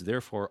social movements,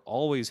 therefore,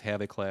 always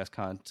have a class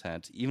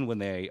content, even when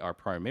they are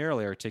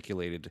primarily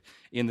articulated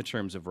in the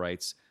terms of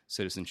rights,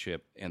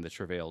 citizenship, and the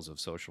travails of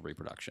social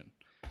reproduction.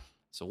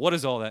 So what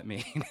does all that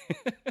mean?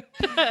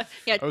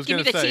 Yeah, give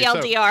me the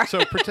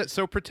TLDR.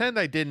 So pretend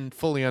I didn't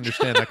fully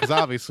understand that, because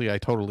obviously I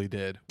totally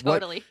did.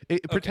 Totally.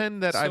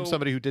 Pretend that I'm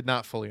somebody who did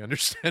not fully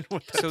understand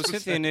what that was. So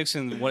Cynthia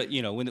Nixon,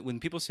 when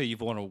people say you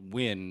want to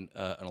win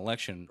an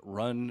election,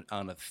 run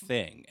on a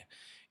thing.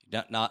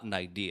 Not an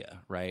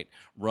idea, right?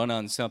 Run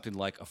on something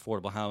like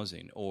affordable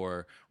housing,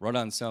 or run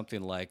on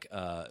something like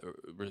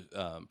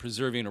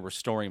preserving or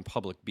restoring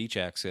public beach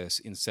access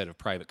instead of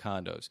private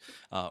condos.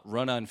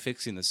 Run on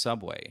fixing the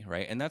subway,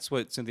 right? And that's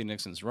what Cynthia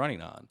Nixon's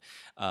running on.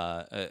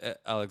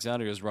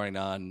 Alexandria is running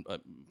on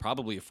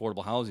probably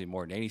affordable housing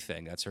more than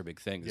anything. That's her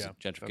big thing, is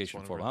gentrification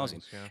of affordable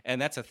housing. Things,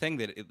 and that's a thing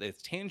that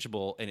it's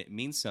tangible and it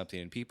means something.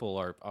 And people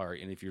are,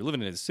 and if you're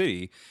living in a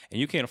city and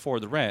you can't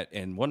afford the rent,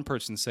 and one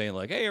person's saying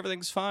like, hey,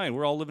 everything's fine,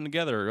 we're all living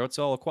together, or it's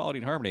all equality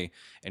and harmony,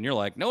 and you're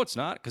like, no, it's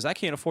not, because I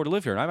can't afford to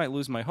live here and I might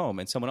lose my home,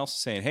 and someone else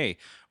is saying, hey,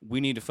 we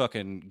need to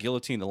fucking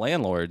guillotine the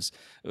landlords,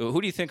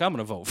 who do you think I'm going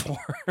to vote for?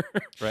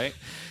 Right?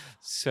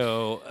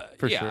 So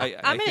sure.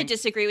 I'm going to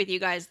disagree with you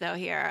guys though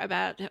here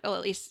about, well,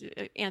 at least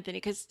Anthony,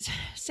 because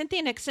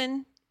Cynthia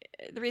Nixon,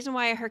 the reason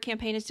why her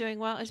campaign is doing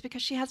well is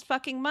because she has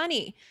fucking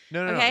money.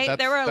 No, okay,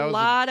 there were a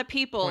lot of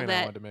people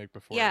that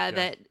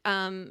that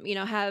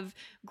have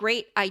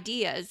great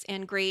ideas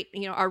and great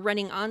are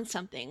running on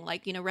something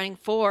like running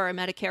for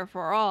Medicare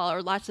for all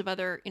or lots of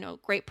other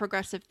great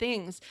progressive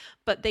things,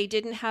 but they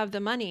didn't have the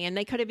money, and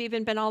they could have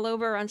even been all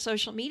over on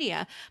social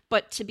media.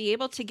 But to be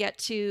able to get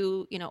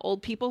to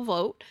old people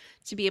vote,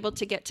 to be able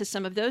to get to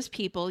some of those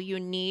people, you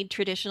need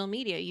traditional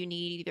media. You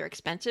need either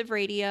expensive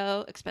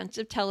radio,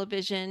 expensive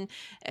television,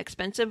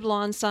 expensive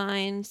lawn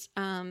signs,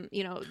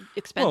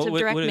 expensive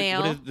direct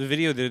mail. What if the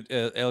video that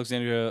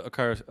Alexandria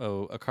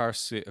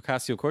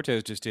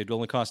Ocasio-Cortez just did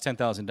only cost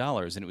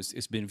 $10,000, and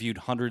it's been viewed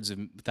hundreds of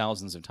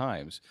thousands of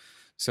times.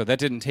 So that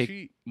didn't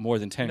take more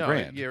than 10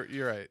 grand. You're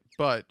right.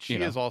 But she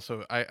is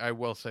also, I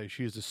will say,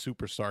 she's a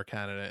superstar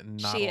candidate,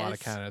 and not a lot of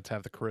candidates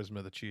have the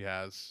charisma that she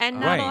has. And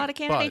not a lot of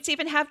candidates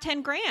even have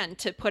 10 grand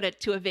to put it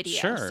to a video.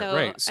 Sure, so,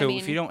 right. So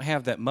if you don't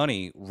have that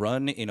money,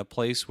 run in a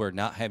place where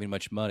not having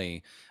much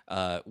money,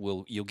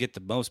 you'll get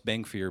the most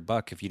bang for your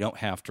buck if you don't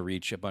have to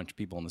reach a bunch of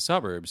people in the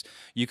suburbs.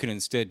 You can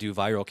instead do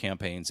viral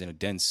campaigns in a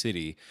dense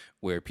city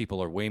where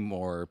people are way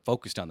more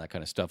focused on that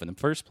kind of stuff in the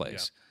first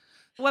place. Yeah.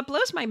 What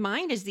blows my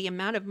mind is the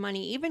amount of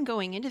money even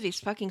going into these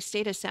fucking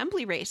state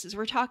assembly races.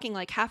 We're talking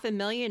like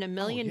 $500,000, $1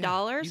 million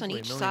on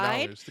each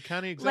side. The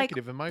county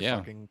executive in my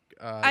fucking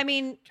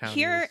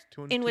here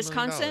in $2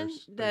 Wisconsin,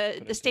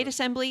 million the state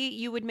assembly,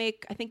 you would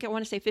make, I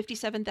want to say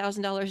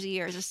 $57,000 a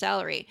year as a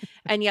salary,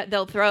 and yet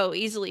they'll throw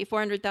easily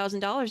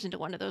 $400,000 into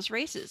one of those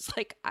races.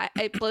 Like,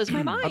 it blows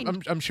my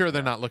mind. I'm sure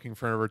they're not looking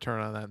for a return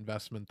on that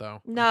investment,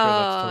 though.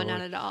 No,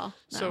 not at all.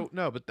 No. So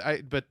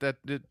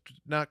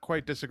not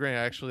quite disagreeing.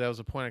 Actually, that was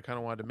a point I kind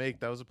of wanted to make.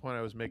 That was a point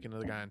I was making to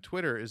the guy on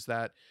Twitter, is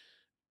that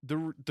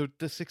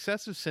the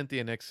success of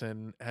Cynthia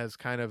Nixon has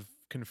kind of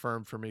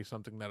confirmed for me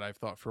something that I've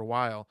thought for a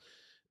while.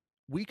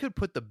 We could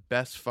put the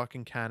best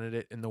fucking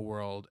candidate in the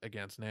world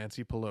against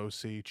Nancy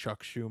Pelosi,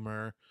 Chuck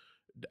Schumer,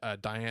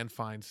 Dianne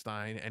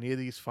Feinstein, any of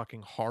these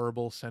fucking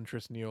horrible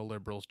centrist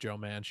neoliberals, Joe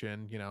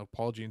Manchin,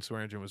 Paul Gene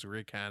Swearengin was a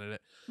great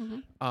candidate.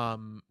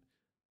 Mm-hmm.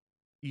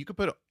 You could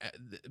put,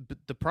 but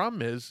the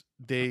problem is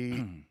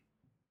the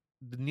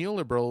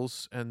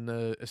neoliberals and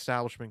the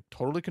establishment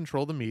totally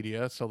control the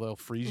media, so they'll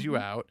freeze you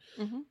out,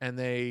 and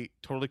they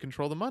totally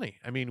control the money.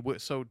 I mean,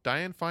 so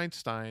Dianne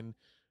Feinstein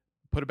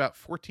put about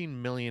 $14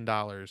 million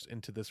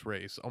into this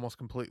race, almost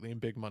completely in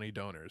big money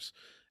donors.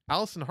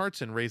 Allison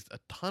Hartson raised a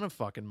ton of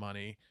fucking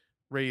money,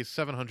 raised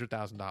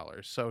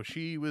 $700,000. So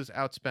she was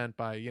outspent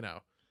by,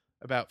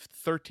 about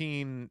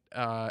 13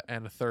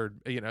 and a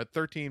third,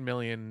 $13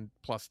 million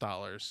plus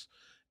dollars.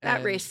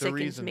 That race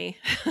sickens me.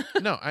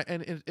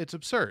 It's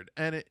absurd.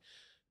 And it,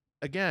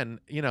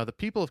 again, the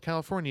people of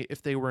California,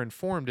 if they were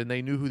informed and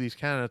they knew who these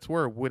candidates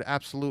were, would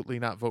absolutely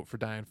not vote for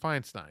Dianne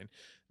Feinstein.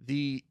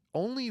 The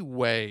only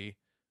way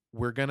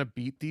we're going to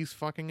beat these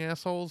fucking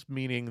assholes,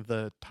 meaning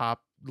the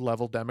top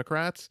level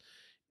Democrats,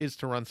 is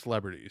to run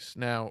celebrities.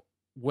 Now,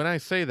 when I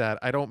say that,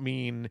 I don't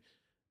mean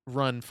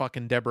run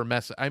fucking Deborah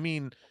Messing. I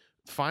mean,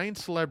 find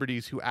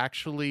celebrities who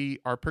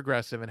actually are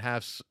progressive and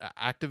have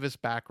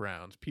activist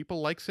backgrounds. People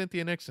like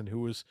Cynthia Nixon,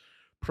 who was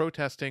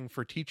protesting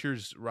for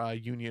teachers'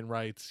 union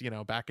rights,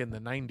 back in the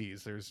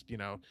 90s. There's,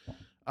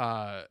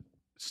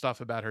 stuff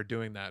about her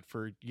doing that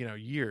for,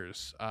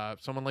 years.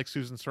 Someone like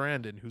Susan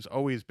Sarandon, who's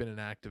always been an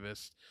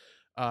activist.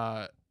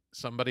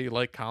 Somebody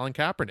like Colin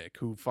Kaepernick,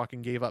 who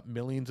fucking gave up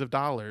millions of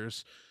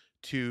dollars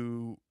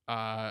to,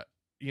 to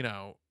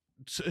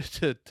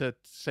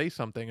say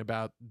something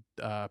about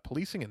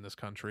policing in this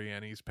country,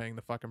 and he's paying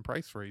the fucking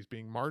price for it. He's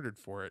being martyred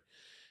for it.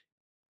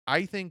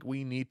 I think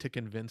we need to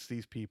convince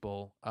these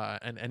people,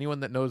 and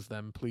anyone that knows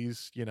them,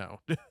 please,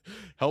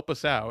 help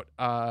us out.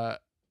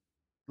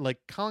 Like,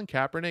 Colin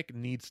Kaepernick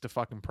needs to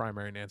fucking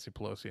primary Nancy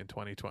Pelosi in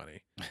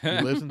 2020. He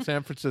lives in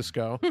San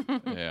Francisco.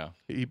 Yeah.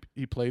 He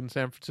played in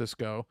San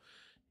Francisco.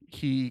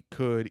 He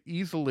could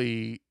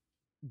easily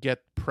get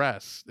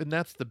press. And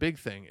that's the big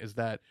thing, is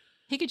that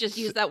he could just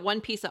use that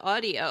one piece of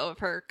audio of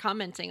her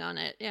commenting on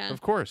it. Yeah.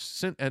 Of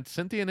course. And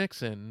Cynthia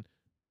Nixon,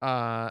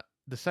 the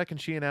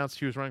second she announced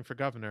she was running for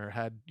governor,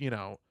 had,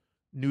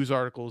 news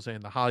articles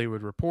in the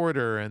Hollywood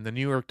Reporter and the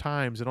New York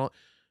Times and all.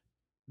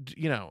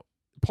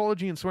 Paula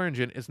Jean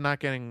Swearengin is not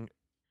getting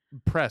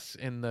press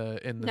in the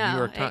New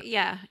York Times.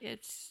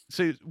 It's.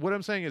 So what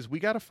I'm saying is, we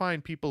got to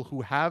find people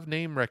who have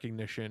name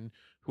recognition,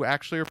 who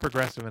actually are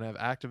progressive and have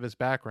activist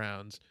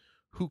backgrounds,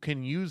 who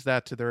can use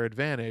that to their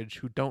advantage,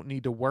 who don't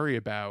need to worry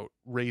about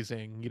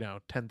raising,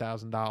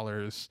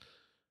 $10,000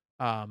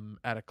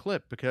 at a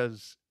clip,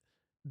 because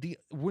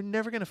we're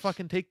never going to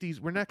fucking take these.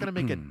 We're not going to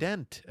make a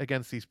dent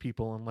against these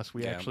people unless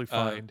we actually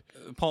find.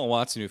 Paul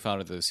Watson, who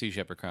founded the Sea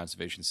Shepherd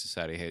Conservation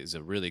Society, is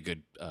a really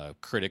good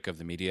critic of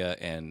the media,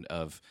 and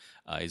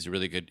he's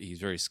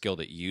very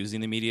skilled at using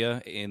the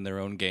media in their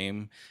own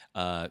game.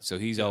 So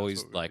he's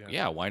always like,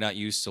 why not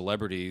use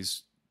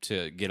celebrities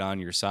to get on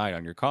your side,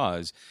 on your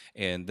cause,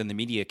 and then the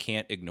media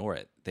can't ignore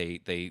it.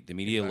 The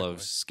media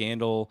loves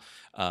scandal,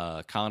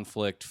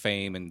 conflict,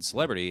 fame, and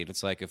celebrity. And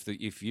it's like,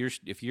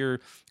 if your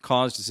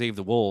cause to save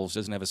the wolves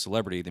doesn't have a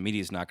celebrity, the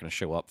media is not going to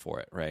show up for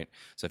it, right?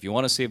 So if you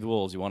want to save the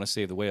wolves, you want to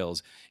save the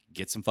whales,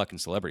 get some fucking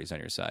celebrities on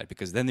your side,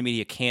 because then the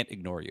media can't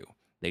ignore you.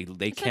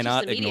 They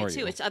cannot ignore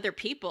you. It's other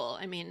people.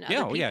 I mean,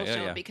 other people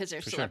show up because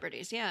they're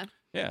celebrities. Sure.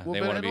 Yeah,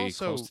 they want to be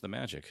close to the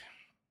magic.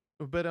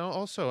 But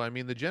also, I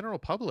mean, the general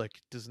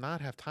public does not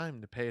have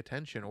time to pay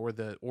attention, or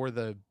the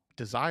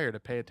desire to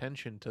pay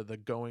attention to the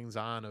goings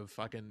on of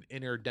fucking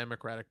inner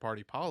Democratic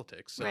Party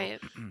politics. So Right.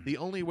 the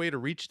only way to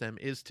reach them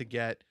is to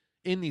get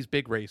in these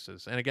big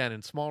races. And again,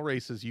 in small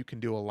races, you can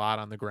do a lot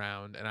on the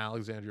ground. And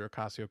Alexandria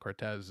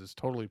Ocasio-Cortez is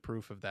totally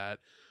proof of that.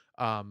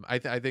 I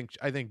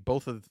think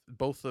both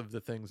of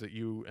the things that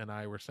you and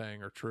I were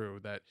saying are true.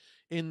 That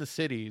in the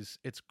cities,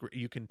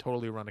 you can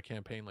totally run a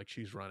campaign like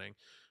she's running.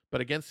 But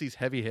against these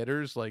heavy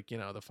hitters, like, the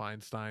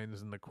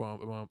Feinsteins and the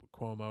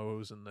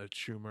Cuomos and the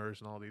Schumers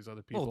and all these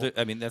other people. Well,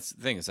 I mean, that's the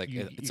thing. It's like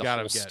it's a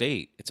gotta whole get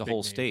state. It's a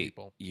whole big-name state.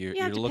 people. You're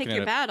have to looking pick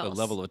your at a battles.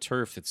 level of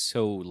turf that's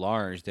so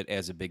large that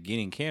as a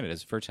beginning candidate,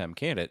 as a first-time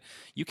candidate,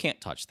 you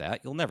can't touch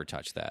that. You'll never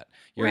touch that.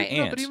 You're Right. an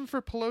No, ant. but even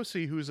for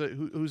Pelosi, who's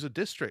a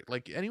district,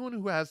 like anyone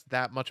who has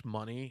that much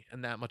money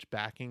and that much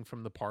backing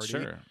from the party,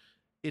 Sure.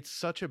 it's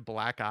such a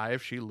black eye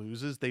if she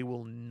loses. They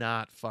will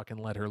not fucking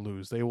let her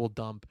lose. They will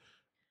dump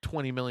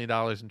 $20 million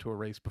into a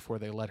race before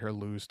they let her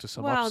lose to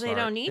some Well, upstart. they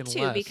don't need to,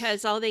 unless-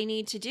 because all they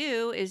need to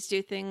do is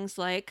do things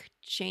like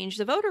change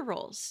the voter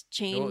rolls,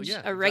 change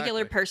yeah, a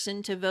regular exactly.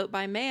 person to vote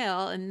by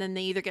mail, and then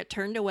they either get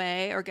turned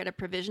away or get a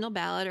provisional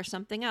ballot or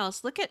something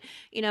else. Look at,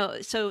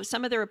 so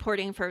some of the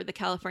reporting for the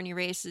California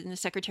race and the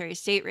Secretary of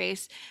State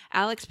race,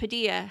 Alex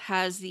Padilla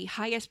has the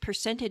highest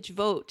percentage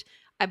vote,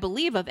 I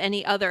believe, of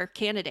any other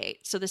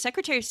candidate. So the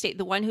Secretary of State,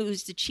 the one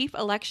who's the chief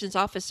elections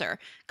officer,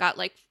 got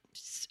like,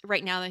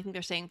 right now I think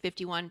they're saying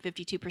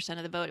 52%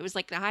 of the vote. It was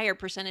like a higher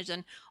percentage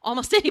than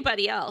almost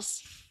anybody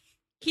else.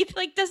 He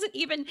like doesn't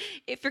even,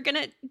 if you're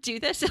gonna do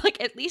this,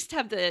 like at least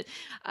have the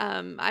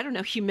I don't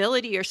know,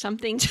 humility or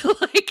something to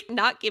like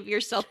not give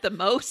yourself the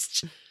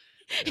most.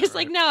 It's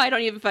like, no, I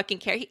don't even fucking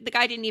care. The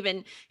guy didn't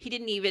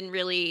even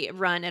really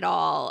run at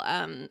all.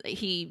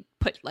 He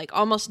put like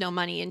almost no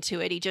money into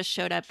it. He just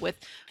showed up with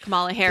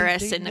Kamala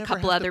Harris They and a never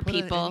couple have to other put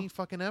in people. Any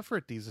fucking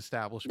effort, these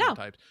establishment No.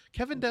 types.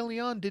 Kevin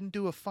DeLeon didn't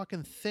do a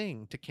fucking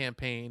thing to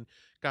campaign.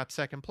 Got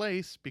second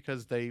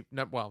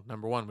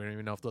number one, we don't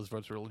even know if those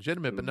votes were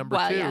legitimate. But number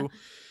two,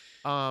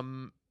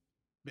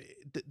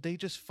 they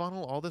just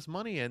funnel all this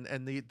money, and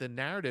the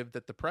narrative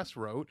that the press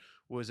wrote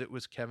was it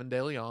was Kevin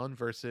DeLeon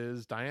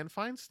versus Dianne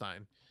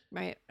Feinstein,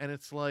 Right. and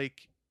it's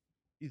like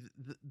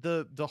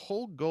the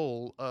whole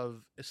goal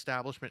of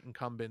establishment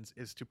incumbents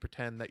is to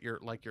pretend that your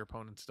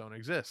opponents don't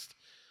exist,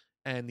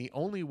 and the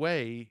only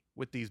way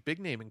with these big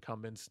name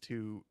incumbents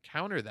to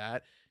counter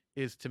that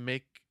is to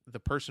make the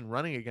person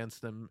running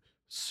against them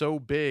so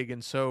big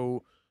and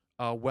so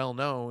well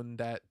known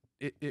that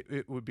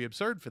it would be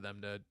absurd for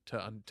them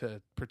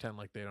to pretend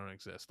like they don't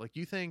exist. Like,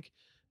 you think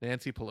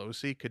Nancy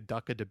Pelosi could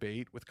duck a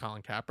debate with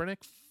Colin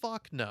Kaepernick?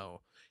 Fuck no.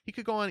 He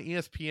could go on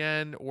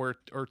ESPN or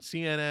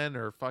CNN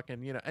or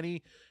fucking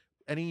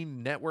any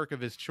network of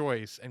his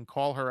choice and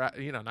call her out,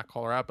 not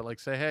call her out, but like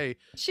say, hey,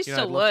 She I'd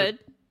still love to- would.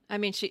 I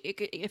mean,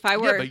 if I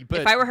were but-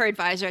 if I were her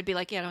advisor, I'd be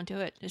like, yeah, don't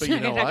do it. But you know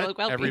It's not gonna what? look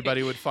well for you.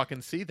 Everybody would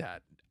fucking see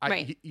that.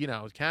 Right.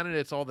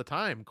 Candidates all the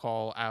time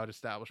call out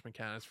establishment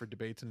candidates for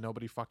debates, and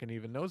nobody fucking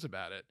even knows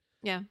about it.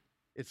 Yeah.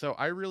 So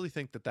I really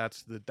think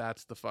that's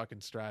the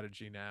fucking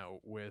strategy now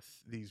with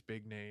these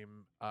big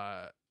name,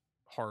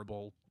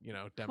 horrible,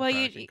 Democratic Well,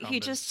 you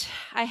incumbents. just,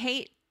 I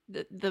hate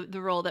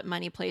the role that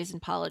money plays in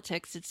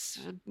politics. It's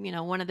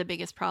one of the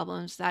biggest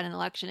problems, that in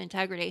election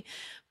integrity.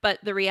 But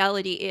the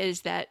reality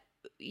is that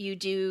you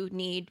do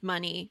need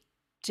money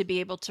to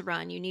be able to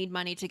run. You need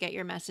money to get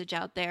your message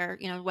out there,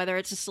 whether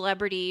it's a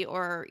celebrity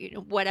or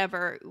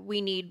whatever. We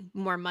need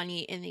more money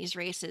in these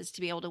races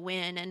to be able to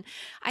win. And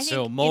I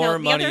think more the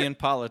money other- in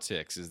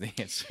politics is the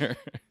answer.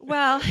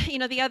 Well,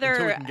 the other,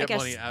 Until we can I get guess,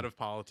 money out of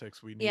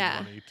politics, we need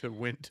Yeah. money to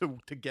win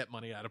to get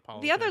money out of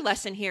politics. the other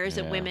lesson here is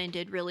that Yeah. women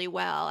did really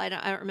well. I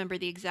don't remember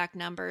the exact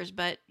numbers,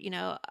 but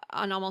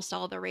on almost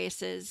all the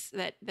races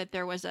that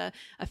there was a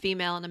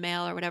female and a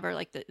male or whatever,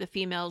 like the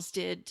females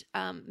did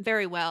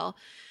very well.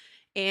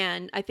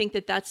 And I think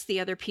that that's the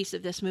other piece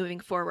of this moving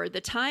forward. The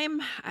time,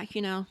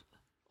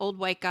 old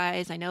white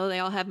guys, I know they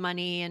all have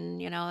money and,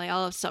 they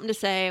all have something to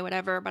say,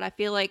 whatever, but I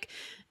feel like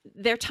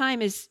their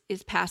time is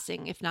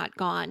passing, if not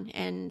gone.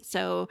 And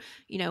so,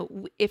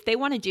 if they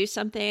want to do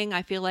something,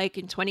 I feel like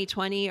in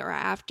 2020 or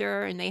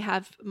after, and they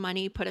have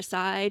money put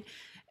aside,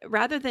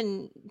 rather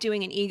than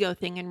doing an ego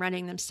thing and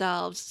running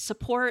themselves,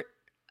 support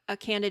a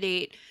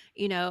candidate,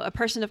 a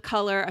person of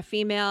color, a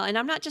female. And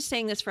I'm not just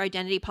saying this for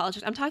identity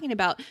politics. I'm talking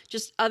about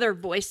just other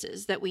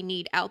voices that we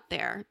need out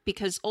there,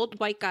 because old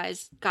white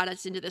guys got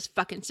us into this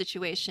fucking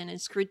situation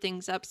and screwed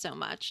things up so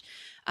much.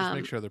 Just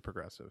make sure they're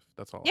progressive.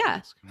 That's all. I Yeah.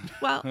 ask.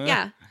 Well,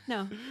 yeah,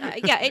 no.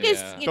 It is.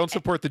 Yeah. Don't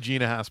support the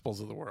Gina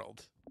Haspels of the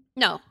world.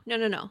 No.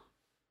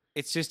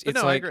 It's just, But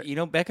it's no, I like,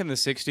 agree. back in the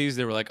 60s,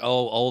 they were like,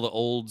 oh, all the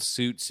old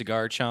suit,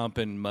 cigar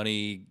chomping,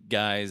 money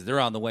guys, they're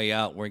on the way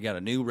out. We got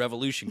a new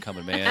revolution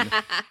coming, man.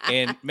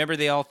 And remember,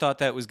 they all thought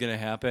that was going to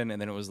happen.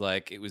 And then it was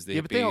the Yeah,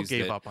 but they all hippies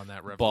gave that up on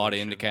that revolution. bought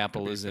into to be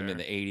capitalism in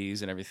fair. the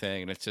 80s and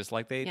everything. And it's just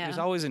like Yeah. there's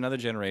always another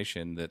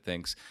generation that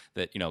thinks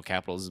that,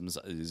 capitalism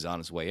is on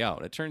its way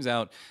out. It turns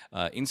out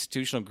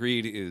institutional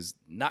greed is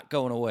not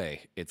going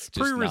away. It's just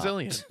Pretty not.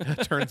 resilient,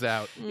 it turns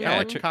out. Yeah,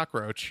 Like a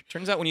cockroach.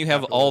 Turns out when you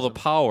have all the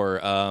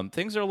power,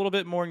 things are a little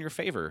bit more in your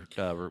favor,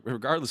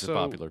 regardless of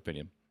popular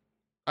opinion.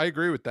 I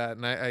agree with that,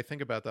 and I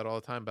think about that all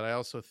the time. But I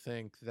also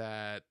think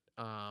that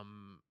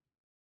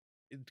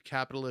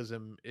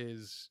capitalism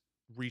is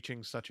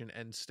reaching such an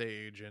end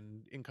stage,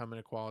 and income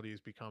inequality is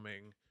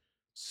becoming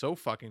so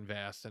fucking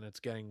vast, and it's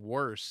getting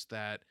worse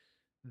that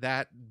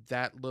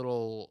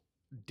little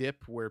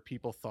dip where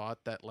people thought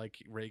that like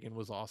Reagan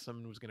was awesome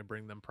and was going to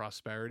bring them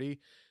prosperity,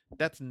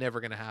 that's never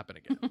going to happen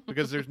again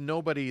because there's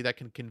nobody that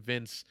can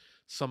convince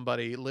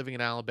somebody living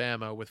in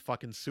Alabama with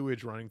fucking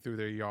sewage running through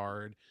their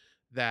yard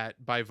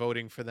that by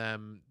voting for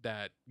them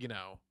that, you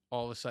know,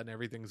 all of a sudden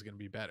everything's going to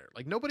be better.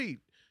 Like nobody,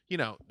 you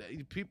know,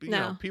 people, you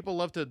know, people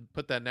love to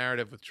put that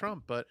narrative with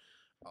Trump, but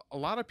a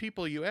lot of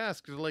people you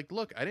ask are like,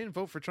 look, I didn't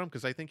vote for Trump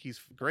because I think he's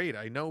great.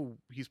 I know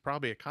he's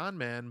probably a con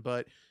man,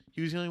 but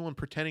he was the only one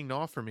pretending to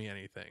offer me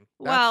anything.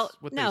 Well,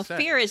 no,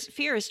 fear is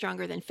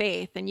stronger than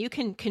faith, and you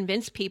can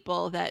convince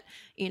people that,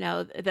 you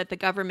know, that the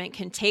government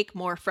can take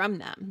more from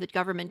them. The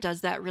government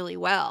does that really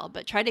well,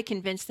 but try to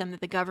convince them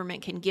that the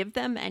government can give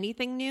them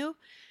anything new.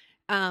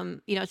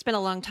 You know, it's been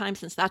a long time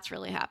since that's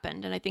really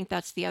happened. And I think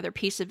that's the other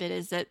piece of it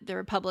is that the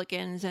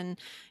Republicans and,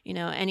 you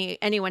know,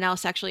 anyone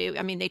else actually,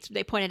 I mean,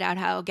 they pointed out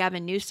how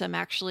Gavin Newsom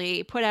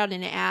actually put out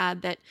an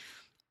ad that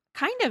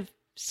kind of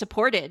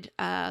supported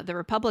the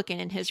Republican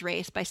in his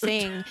race by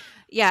saying,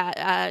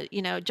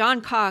 you know,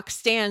 John Cox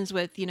stands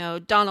with, you know,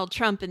 Donald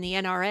Trump and the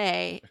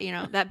NRA, you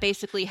know, that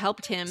basically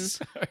helped him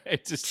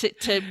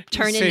to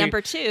turn in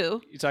number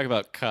 2. You talk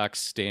about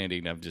Cox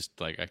standing. I'm just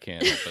like, I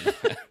can't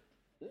help it.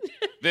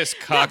 This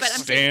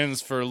Cox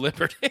stands for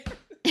liberty.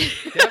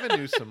 Gavin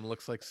Newsom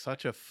looks like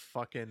such a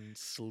fucking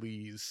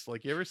sleaze.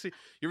 Like you ever see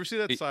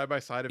that side by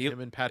side of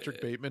him and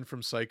Patrick Bateman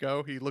from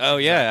Psycho? He looks. Oh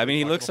yeah, I mean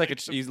he looks like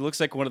he looks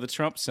like one of the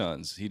Trump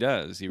sons. He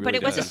does. He really But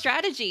it was does. a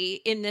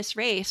strategy in this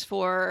race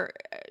for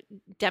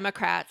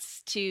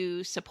Democrats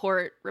to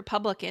support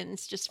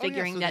Republicans, just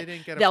figuring that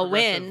they'll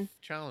win.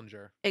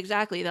 Challenger.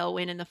 Exactly, they'll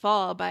win in the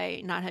fall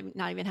by not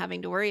even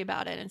having to worry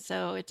about it, and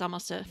so it's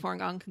almost a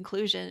foregone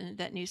conclusion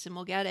that Newsom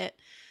will get it.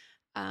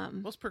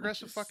 Most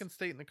progressive fucking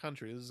state in the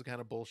country. This is the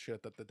kind of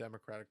bullshit that the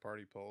Democratic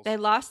Party pulls. They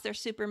lost their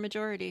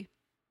supermajority.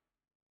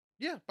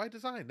 Yeah, by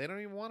design. They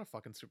don't even want a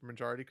fucking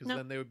supermajority because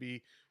then they would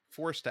be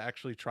forced to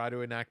actually try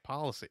to enact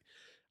policy.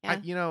 Yeah.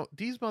 You know,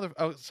 these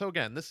so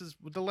again, this is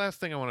the last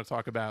thing I want to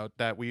talk about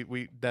that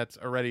we that's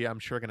already, I'm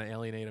sure, going to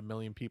alienate a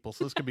million people.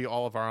 So this could be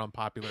all of our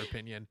unpopular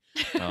opinion.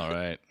 All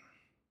right.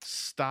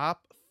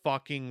 Stop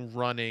fucking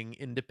running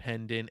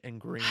independent and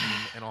green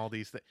and all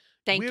these things.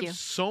 Thank you. We have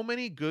so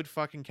many good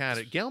fucking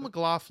candidates. Gail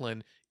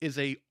McLaughlin is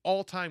a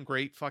all-time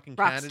great fucking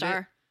candidate.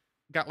 Rockstar.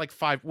 Got like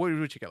 5. What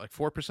did you get? Like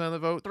 4% of the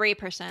vote?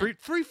 3%.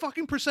 3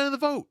 fucking percent of the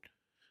vote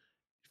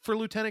for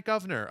lieutenant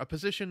governor, a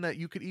position that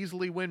you could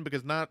easily win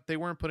because they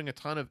weren't putting a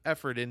ton of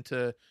effort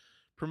into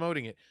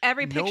promoting it.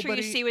 Every picture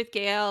you see with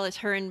Gail is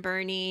her and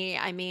Bernie.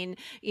 I mean,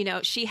 you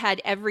know, she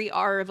had every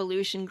Our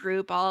Revolution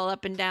group all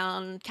up and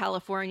down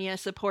California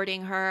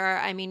supporting her.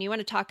 I mean, you want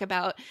to talk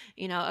about,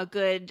 you know, a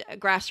good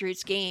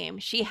grassroots game.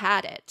 She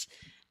had it.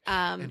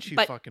 And she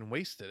fucking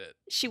wasted it.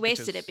 She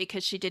wasted it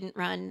because she didn't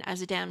run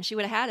as a Dem. She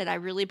would have had it. I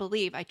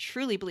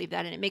truly believe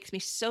that. And it makes me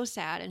so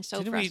sad and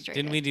so frustrated.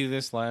 Didn't we do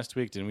this last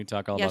week? Didn't we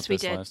talk all about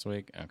this last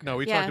week? Okay. No,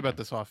 we talked about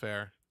this off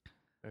air.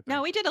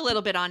 No, we did a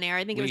little bit on air.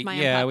 I think it was my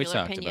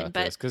unpopular opinion.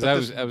 But because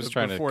I was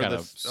trying to kind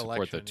of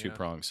support the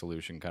two-pronged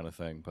solution kind of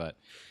thing. But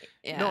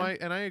no,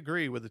 I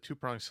agree with the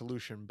two-pronged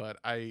solution. But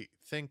I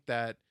think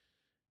that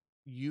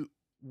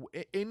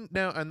and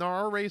there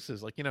are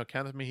races like, you know,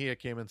 Kenneth Mejia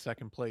came in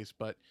second place,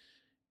 but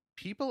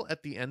people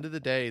at the end of the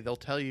day, they'll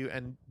tell you,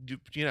 and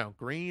you know,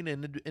 green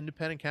and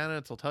independent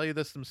candidates will tell you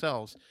this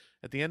themselves.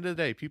 At the end of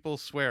the day, people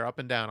swear up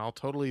and down, I'll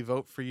totally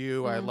vote for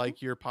you. I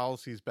like your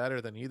policies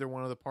better than either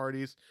one of the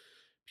parties.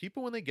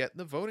 People, when they get in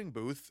the voting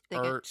booth,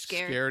 are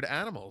scared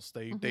animals.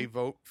 They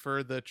vote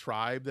for the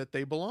tribe that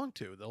they belong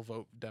to. They'll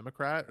vote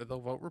Democrat or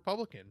they'll vote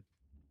Republican.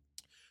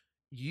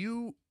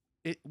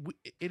 It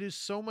is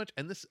so much.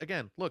 And this,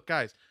 again, look,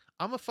 guys,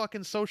 I'm a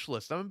fucking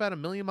socialist. I'm about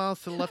 1 million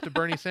miles to the left of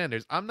Bernie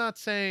Sanders. I'm not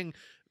saying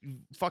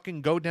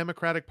fucking go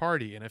Democratic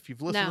Party. And if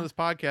you've listened to this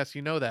podcast,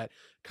 you know that.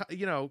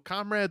 You know,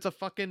 Comrade's a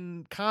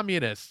fucking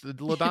communist.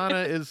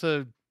 LaDonna is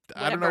a...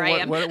 I don't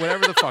know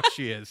whatever the fuck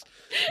she is.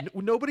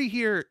 Nobody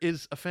here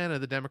is a fan of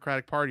the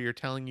Democratic Party or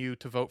telling you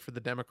to vote for the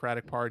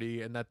Democratic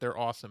Party and that they're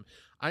awesome.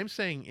 I'm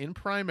saying in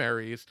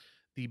primaries,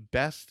 the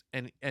best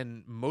and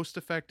most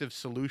effective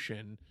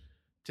solution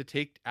to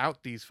take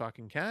out these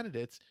fucking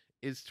candidates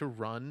is to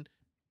run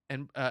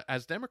and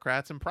as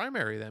Democrats and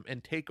primary them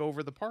and take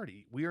over the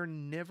party. We are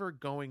never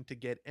going to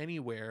get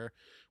anywhere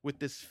with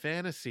this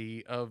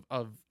fantasy of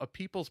a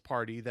people's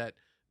party that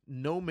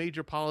no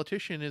major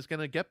politician is going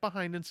to get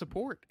behind and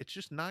support. It's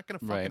just not going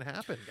to fucking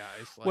happen,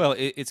 guys. Like, well,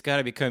 it's got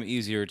to become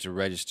easier to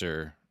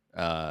register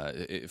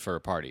for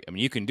a party. I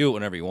mean, you can do it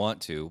whenever you want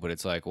to, but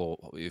it's like,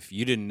 well, if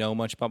you didn't know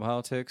much about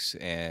politics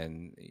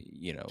and,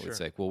 you know,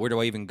 it's like, well, where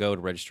do I even go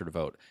to register to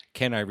vote?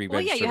 Can I re-register?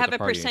 Well, yeah, you have a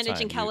percentage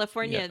in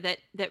California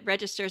that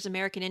registers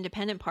American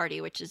Independent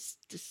Party, which is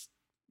just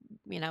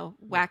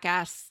whack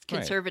ass Right.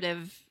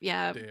 conservative,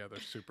 Yeah, they're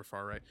super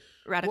far right.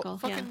 radical. Well,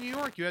 fucking New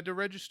York, you had to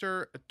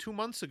register 2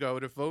 months ago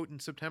to vote in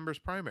September's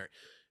primary.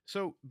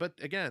 So, but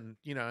again,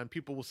 and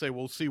people will say,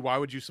 well, see, why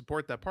would you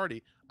support that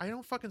party? I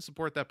don't fucking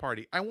support that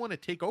party. I want to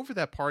take over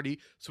that party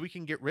so we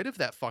can get rid of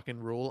that fucking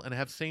rule and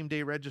have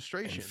same-day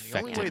registration. The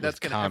only way that's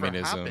going to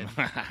ever happen.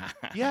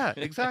 Yeah,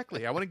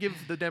 exactly. I want to give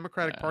the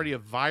Democratic Party a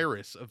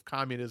virus of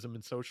communism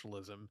and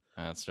socialism.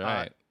 That's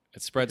right.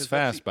 It spreads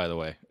fast, by the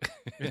way.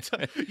 Turns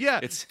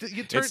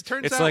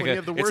out like when you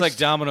have the worst. It's like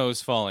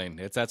dominoes falling.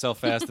 That's how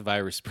fast the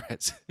virus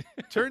spreads.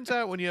 Turns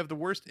out when you have the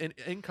worst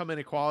income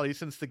inequality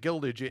since the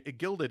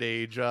Gilded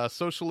Age,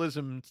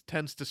 socialism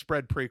tends to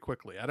spread pretty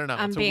quickly. I don't know.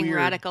 I'm being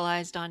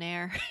radicalized on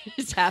air.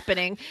 It's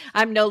happening.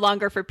 I'm no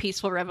longer for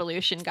peaceful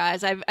revolution,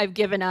 guys. I've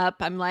given up.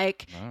 I'm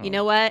like, you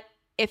know what?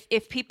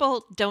 If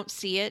people don't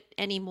see it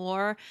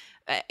anymore,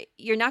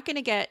 you're not going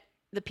to get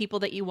the people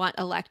that you want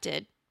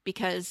elected,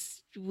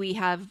 because we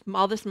have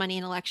all this money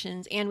in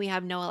elections and we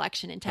have no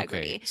election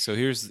integrity. Okay, so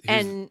here's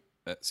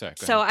sorry.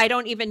 So I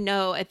don't even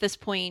know at this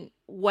point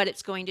what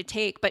it's going to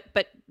take. But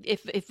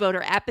if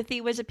voter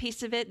apathy was a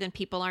piece of it, then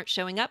people aren't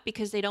showing up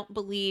because they don't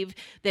believe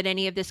that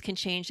any of this can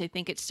change. They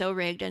think it's so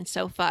rigged and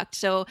so fucked.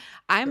 So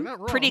I'm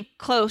pretty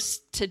close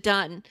to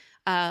done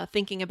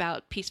thinking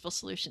about peaceful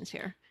solutions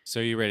here.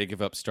 So you ready to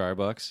give up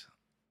Starbucks?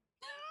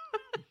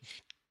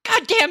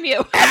 God damn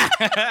you!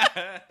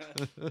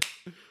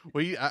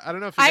 Well, I don't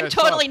know if you I'm guys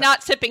totally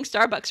not sipping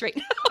Starbucks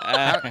right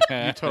now.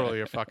 You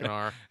totally fucking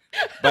are.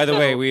 By the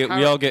way, we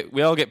all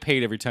get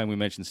paid every time we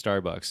mention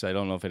Starbucks. I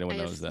don't know if anyone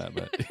knows that,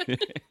 but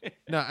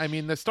no, I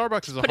mean the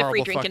Starbucks is a put a horrible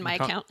free drink fucking in my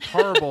account.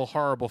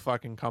 horrible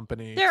fucking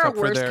company. There are except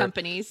for worse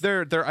companies.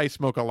 Their ice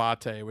mocha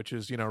latte, which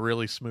is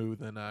really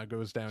smooth and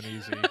goes down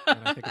easy, and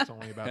I think it's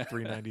only about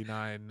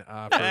 $3.99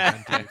 for a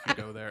venti if you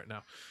go there. No,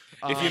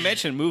 if you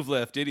mention Move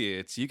Left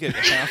Idiots, you get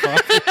half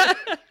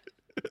off.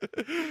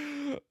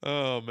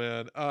 Oh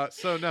man.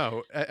 So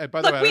no. By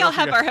the Look, way, we all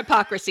have our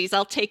hypocrisies.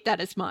 I'll take that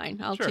as mine.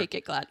 I'll take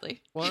it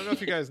gladly. Well, I don't know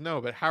if you guys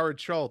know, but Howard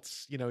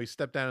Schultz, he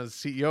stepped down as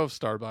CEO of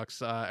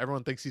Starbucks.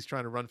 Everyone thinks he's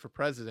trying to run for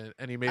president,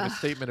 and he made a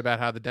statement about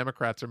how the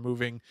Democrats are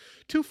moving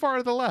too far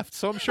to the left.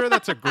 So I'm sure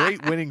that's a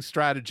great winning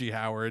strategy,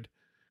 Howard.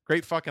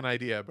 Great fucking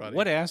idea, buddy.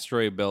 What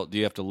asteroid belt do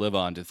you have to live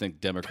on to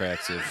think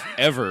Democrats have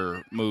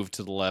ever moved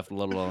to the left,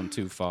 let alone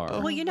too far?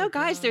 Well,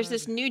 guys, there's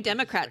this new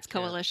Democrats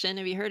coalition.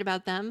 Have you heard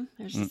about them?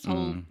 There's this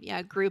whole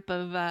group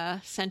of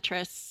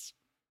centrists,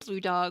 blue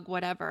dog,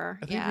 whatever.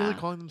 Are they really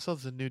calling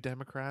themselves the New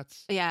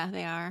Democrats? Yeah,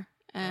 they are.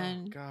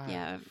 And oh, God.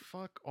 yeah,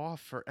 fuck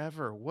off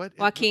forever. What?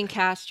 Joaquin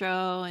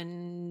Castro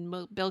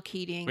and Bill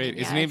Keating. Wait,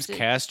 his name's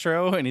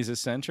Castro and he's a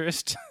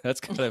centrist? That's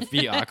gonna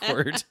be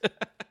awkward.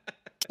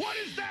 What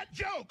is that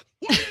joke?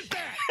 What is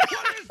that?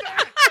 What is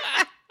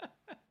that?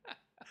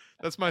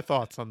 That's my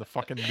thoughts on the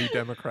fucking New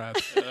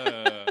Democrats.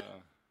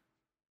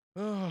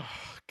 Oh,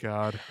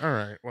 God. All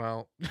right.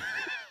 Well.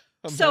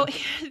 So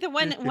the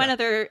one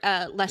other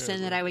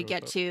lesson that I would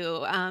get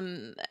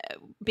to,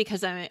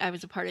 because I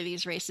was a part of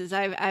these races,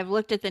 I've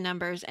looked at the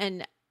numbers,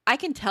 and I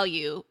can tell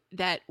you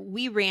that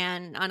we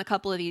ran on a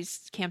couple of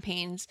these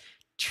campaigns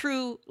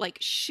true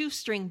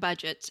shoestring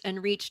budgets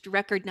and reached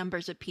record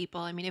numbers of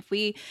people. I mean, if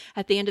we,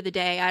 at the end of the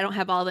day, I don't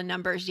have all the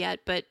numbers yet,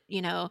 but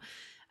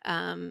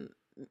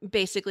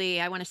basically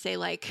I want to say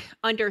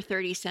under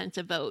 30 cents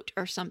a vote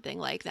or something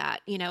like that,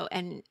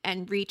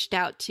 and reached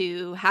out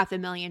to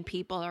 500,000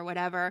 people or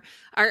whatever,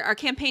 our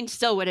campaign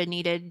still would have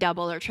needed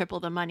double or triple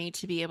the money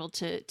to be able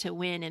to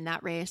win in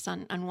that race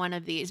on one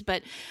of these.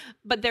 But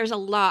there's a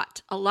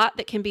lot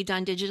that can be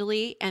done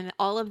digitally. And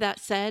all of that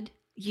said,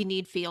 you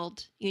need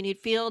field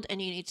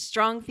and you need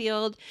strong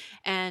field,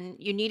 and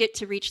you need it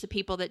to reach the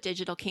people that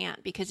digital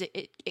can't, because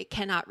it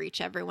cannot reach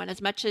everyone.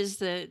 As much as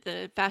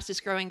the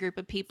fastest growing group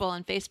of people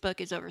on Facebook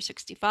is over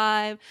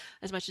 65,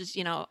 as much as,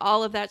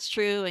 all of that's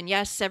true. And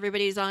yes,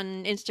 everybody's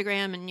on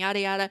Instagram and yada,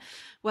 yada.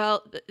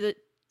 Well,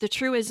 the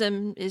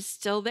truism is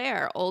still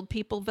there. Old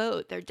people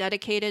vote. They're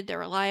dedicated, they're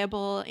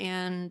reliable,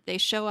 and they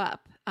show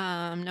up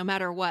no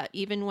matter what.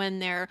 Even when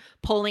their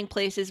polling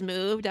places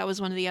moved, that was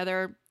one of the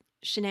other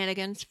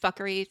shenanigans,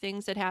 fuckery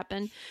things that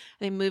happened.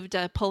 They moved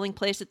a polling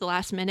place at the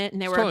last minute,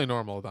 and they were totally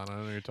normal, Donna. I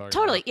know what you're talking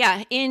totally about.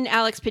 Yeah, in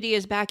Alex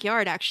Padilla's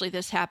backyard, actually,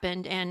 this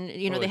happened, and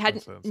they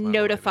hadn't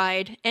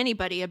notified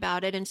anybody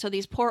about it. And so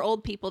these poor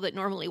old people that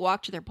normally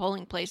walk to their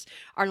polling place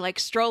are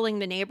strolling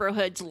the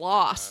neighborhoods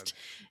lost.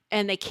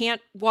 And they can't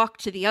walk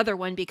to the other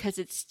one because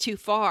it's too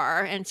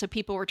far. And so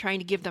people were trying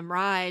to give them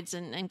rides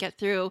and get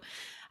through.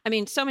 I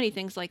mean, so many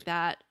things like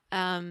that.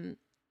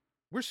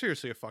 We're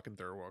seriously a fucking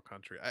third world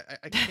country.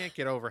 I can't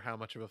get over how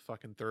much of a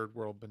fucking third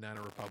world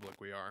banana republic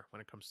we are when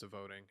it comes to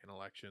voting and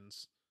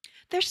elections.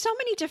 There's so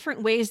many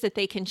different ways that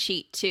they can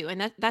cheat too,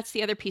 and that's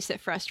the other piece that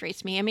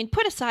frustrates me. I mean,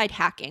 put aside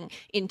hacking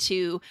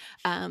into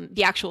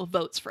the actual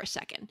votes for a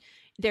second.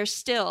 they're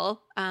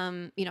still,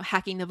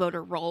 hacking the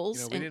voter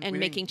rolls We and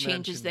making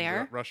changes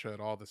there. Russia at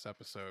all this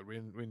episode. We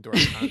didn't do our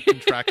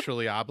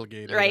contractually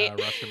obligated Right.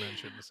 Russia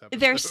mention this episode.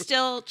 There's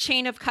still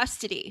chain of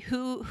custody.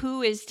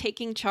 Who is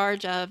taking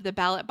charge of the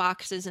ballot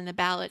boxes and the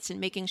ballots and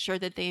making sure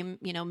that they,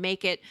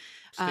 make it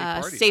State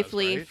party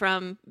safely does,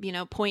 right?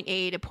 from, point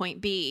A to point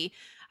B.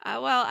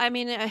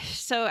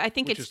 So I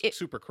think Which it's is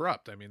super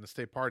corrupt. I mean, the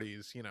state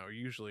parties,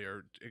 usually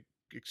are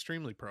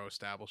extremely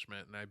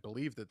pro-establishment, and I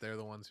believe that they're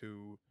the ones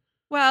who.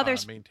 Well,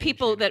 there's maintain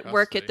people chain of that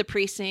work at custody. the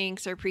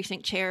precincts or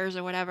precinct chairs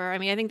or whatever. I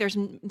mean, I think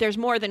there's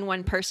more than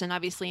one person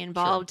obviously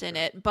involved in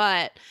it,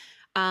 but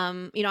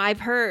I've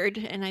heard,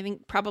 and I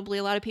think probably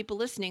a lot of people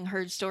listening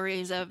heard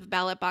stories of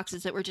ballot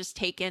boxes that were just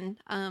taken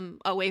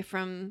away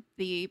from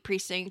the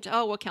precinct.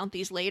 Oh, we'll count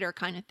these later,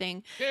 kind of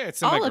thing. Yeah,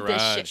 it's in All my of this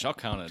garage. shit- I'll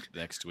count it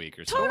next week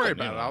or Don't something. worry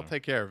about it. I'll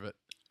take care of it.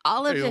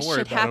 All of Hey, this don't worry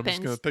shit about it. I'm happens.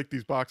 just going to take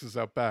these boxes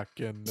out back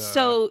and.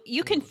 So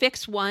you can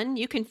fix one.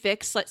 You can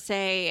fix, let's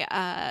say,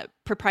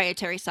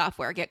 proprietary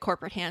software, get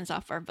corporate hands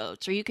off our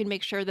votes, or you can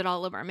make sure that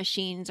all of our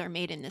machines are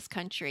made in this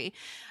country.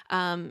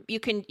 You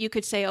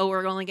could say, oh,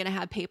 we're only going to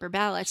have paper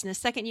ballots, and the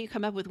second you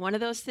come up with one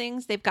of those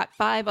things, they've got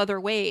 5 other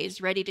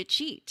ways ready to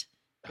cheat.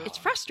 It's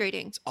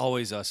frustrating. It's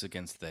always us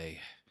against they.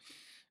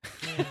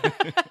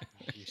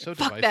 You're so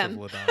Fuck divisive, them.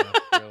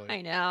 LaDonna, really.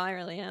 I know, I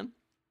really am.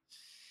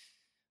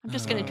 I'm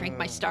just going to drink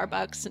my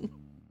Starbucks and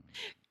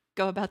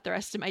go about the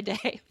rest of my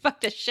day. Fuck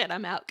this shit.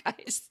 I'm out,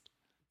 guys.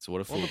 So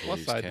what if Well, on the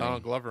plus side, Kenny?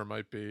 Donald Glover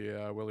might be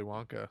Willy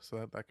Wonka,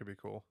 so that could be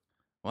cool.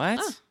 What?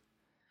 Huh.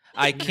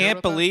 I Did you hear can't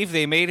about that? believe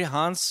they made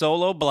Han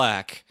Solo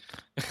black.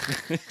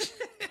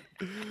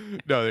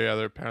 No, yeah,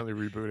 they're apparently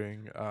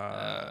rebooting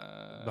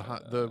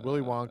the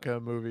Willy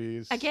Wonka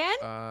movies Again?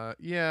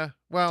 Yeah.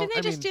 Well, Didn't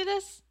they just do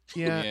this?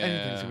 Yeah,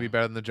 anything's gonna be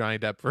better than the Johnny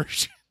Depp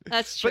version.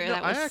 That's true. But no,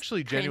 that I was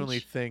actually genuinely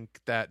cringe. think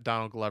that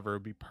Donald Glover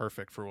would be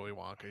perfect for Willy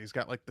Wonka. He's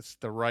got like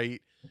the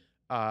right,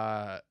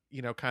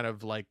 kind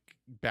of like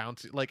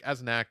bouncy. Like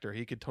as an actor,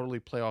 he could totally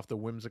play off the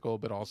whimsical,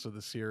 but also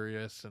the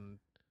serious, and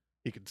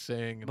he could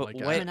sing. And But like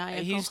what?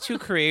 Maniacal. He's too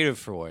creative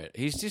for it.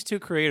 He's just too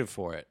creative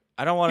for it.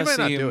 I don't want He to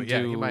might not see do him it.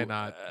 Yeah, do. he might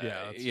not.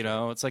 Yeah, that's you true.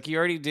 know, it's like you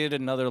already did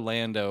another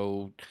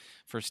Lando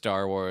for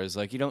Star Wars.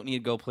 Like you don't need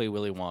to go play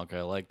Willy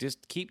Wonka. Like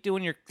just keep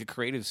doing the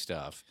creative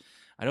stuff.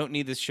 I don't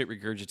need this shit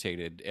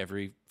regurgitated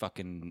every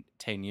fucking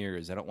 10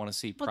 years. I don't want to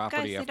see Well,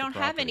 property guys, they after don't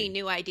property. have any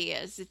new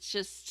ideas. It's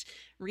just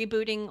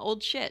rebooting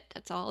old shit.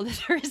 That's all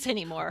that there is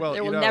anymore. Well,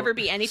 there you will know, never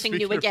be anything new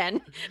speaking of-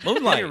 again.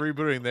 Moonlight.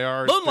 Rebooting. They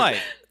are Moonlight.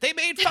 They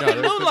made No, fucking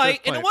there's Moonlight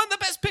and plenty. it won the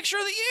best picture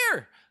of the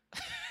year.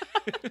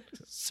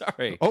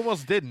 Sorry.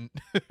 Almost didn't.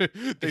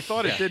 They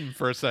thought Yeah. it didn't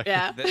for a second.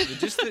 Yeah.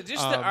 Just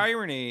the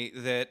irony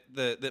that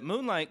that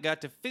Moonlight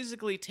got to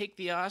physically take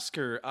the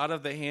Oscar out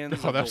of the hands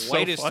Oh, of the that's so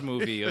whitest funny.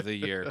 movie of the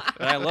year.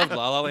 And I love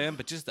La La Land,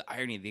 but just the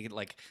irony, they get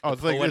like Oh,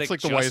 the it's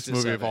like the poetic whitest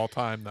justice movie of it. all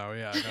time, though.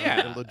 Yeah. No,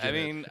 Yeah, legit. I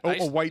mean,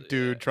 a white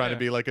dude trying yeah. to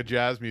be like a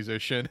jazz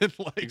musician, and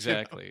like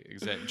Exactly.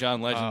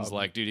 John Legend's Um,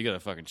 like, dude, you gotta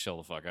fucking chill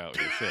the fuck out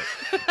with your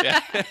shit.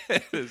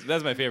 Yeah,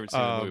 that's my favorite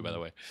scene in the movie, by the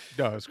way.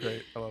 No, it's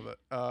great. I love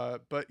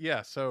it. But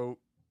yeah, so.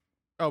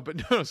 Oh,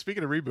 but no.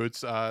 Speaking of reboots,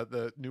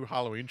 the new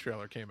Halloween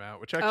trailer came out,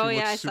 which actually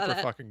yeah, I looks saw super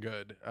that. fucking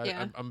good.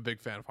 Yeah. I'm a big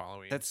fan of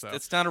Halloween. That's so.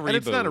 not a reboot. And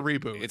it's not a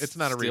reboot. It's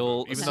not a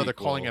still reboot. a Even though they're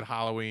calling sequel. it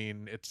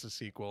Halloween, it's a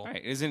sequel.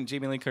 Right? Isn't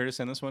Jamie Lee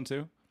Curtis in this one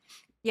too?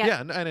 Yeah.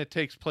 Yeah, and it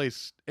takes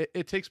place.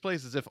 It takes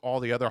place as if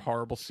all the other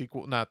horrible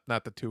sequel, not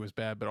the 2 is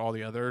bad, but all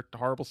the other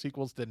horrible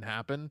sequels didn't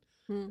happen.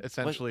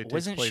 Essentially, it takes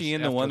Wasn't place she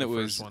in the after one that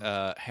first was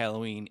one.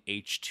 Halloween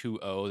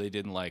H2O? They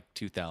did in like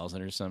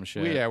 2000 or some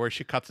shit. Yeah, where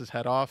she cuts his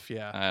head off.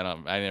 Yeah,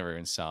 I never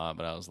even saw it,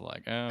 but I was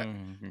like, oh,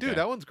 dude,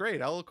 that one's great.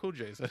 LL Cool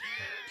J's in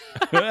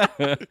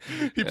it.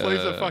 He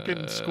plays a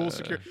fucking school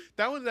security.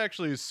 That one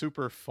actually is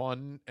super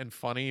fun and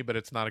funny, but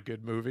it's not a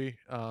good movie.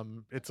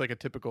 It's like a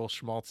typical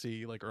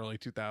schmaltzy, like early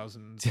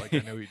 2000s, like I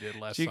Know You Did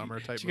Last Summer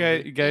type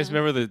movie. You guys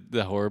remember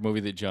the horror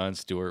movie that Jon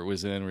Stewart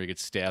was in, where he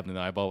gets stabbed in the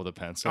eyeball with a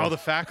pencil? Oh, The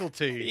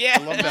Faculty. Yeah.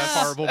 I love that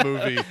horrible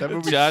movie. That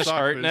movie Josh sucked,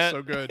 but Hartnett. it's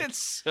so good. It's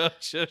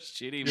such a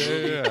shitty Yeah,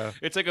 movie. yeah.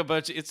 It's like a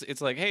bunch.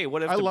 It's like, hey,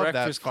 what if I the love that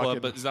Breakfast Club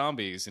fucking- but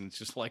zombies? And it's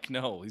just like,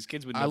 no, these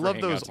kids would. I Never love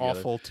hang out those together.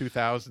 awful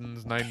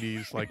 2000s,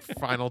 90s, like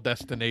Final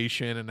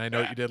Destination, and I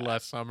Know What You Did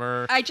Last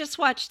Summer. I just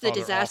watched The Oh,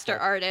 they're Disaster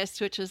awful.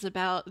 Artist, which was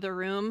about The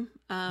Room.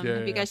 Have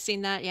yeah. you guys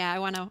seen that? Yeah,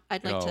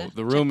 I'd like to.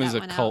 The Room check is that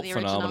a one out, cult the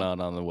original.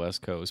 phenomenon on the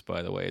West Coast,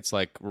 by the way. It's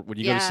like when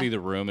you go Yeah. to see The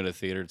Room at a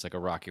theater, it's like a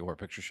Rocky Horror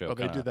Picture Show. Oh,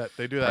 they do kinda that.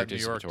 They do that in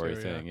New York participatory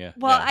too. thing. Yeah. Yeah.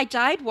 Well, yeah. I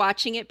died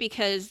watching it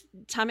because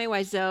Tommy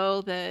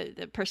Wiseau,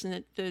 the person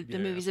that the Yeah.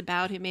 movie's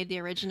about, who made the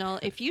original,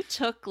 if you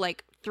took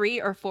like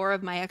 3 or 4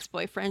 of my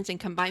ex-boyfriends and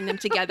combined them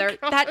together,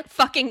 that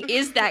fucking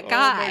is that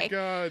guy. Oh my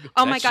god.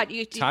 Oh my That's-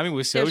 god, Tommy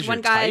Wiseau's there's one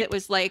your guy type? that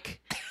was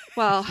like,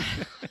 well,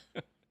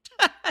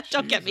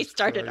 don't get me Jesus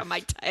started Christ. on my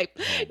type.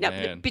 Oh, Now,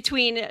 man.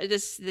 between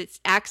this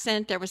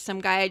accent, there was some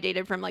guy I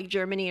dated from like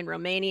Germany and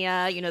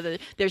Romania. You know,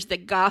 there's the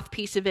goth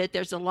piece of it.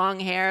 There's the long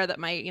hair that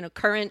my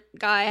current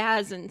guy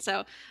has, and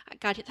so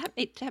God, that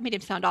made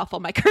him sound awful.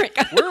 My current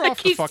guy. We're Like, off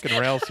the he's- fucking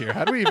rails here.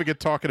 How do we even get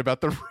talking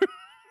about the Room?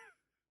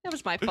 That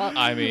was my fault.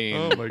 I mean,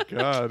 Oh my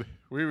god,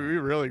 we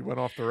really went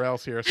off the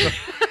rails here. So,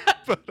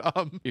 but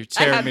you're I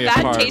tearing have me bad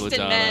apart, taste in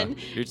Ladonna. men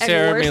You're and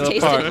tearing me worse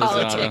taste apart, in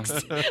Ladonna. politics.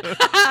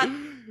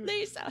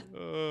 Lisa.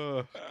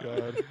 Oh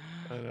god,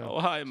 I know. Oh,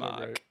 hi, So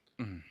Mark.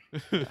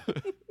 great.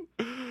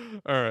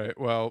 All right,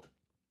 well,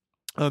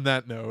 on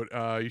that note,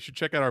 you should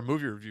check out our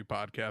movie review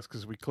podcast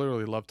because we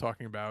clearly love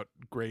talking about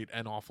great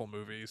and awful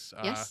movies.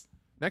 Yes.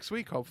 Next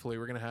week, hopefully,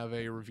 we're going to have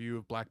a review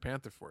of Black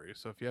Panther for you.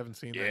 So if you haven't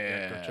seen that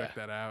yet, go check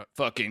that out.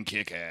 Fucking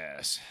kick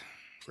ass.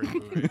 Great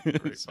movie.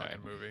 Great Sorry.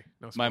 fucking movie.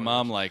 No My spoilers.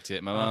 mom liked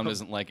it. My mom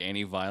doesn't like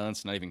any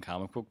violence, not even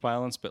comic book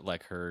violence, but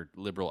like her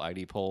liberal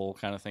ID poll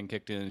kind of thing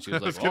kicked in, and she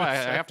was I was like, "Oh, gonna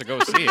I say. have to go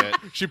see it."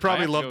 She I probably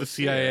have to loved go the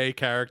see it. CIA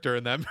character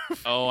in that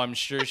movie. Oh, I'm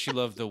sure she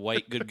loved the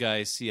white good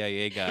guy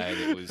CIA guy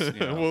that was. You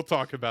know, We'll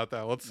talk about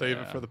that. Let's save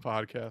it Yeah. for the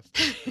podcast.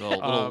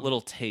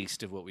 little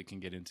taste of what we can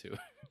get into.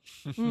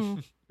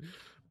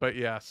 But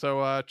yeah,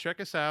 so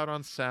check us out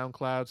on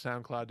SoundCloud,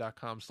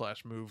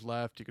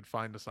 soundcloud.com/moveleft. You can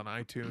find us on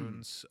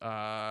iTunes.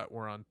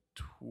 We're on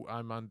we're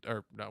on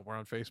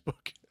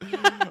Facebook.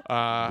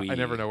 I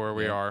never know where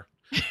we are.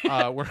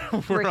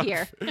 We're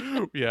here.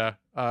 Yeah.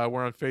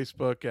 We're on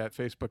Facebook at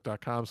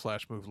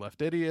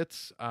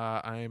facebook.com/movelefidiots.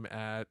 I'm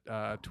at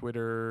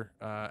Twitter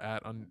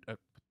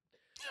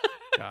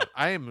God,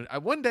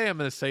 one day I'm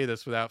going to say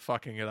this without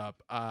fucking it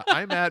up.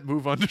 I'm at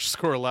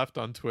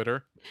move_left on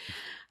Twitter.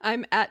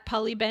 I'm at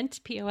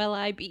Polybent,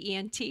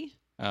 POLIBENT.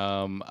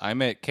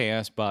 I'm at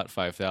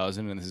ChaosBot5000,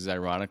 and this is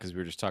ironic because we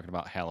were just talking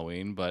about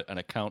Halloween, but an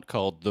account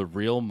called The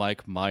Real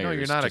Mike Myers No,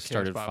 you're not just at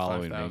started ChaosBot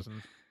following 5000.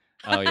 me.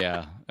 Oh,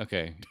 yeah.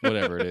 Okay.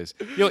 Whatever it is.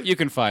 You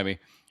can find me.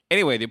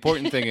 Anyway, the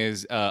important thing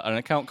is an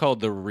account called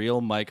The Real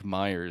Mike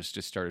Myers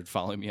just started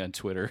following me on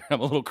Twitter.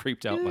 I'm a little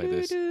creeped out by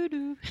this.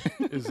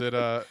 Is it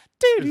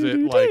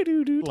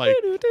like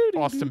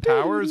Austin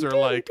Powers or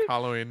like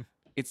Halloween?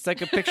 It's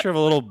like a picture of a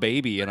little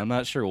baby, and I'm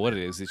not sure what it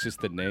is. It's just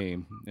the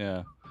name.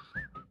 Yeah.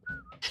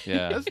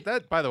 Yeah.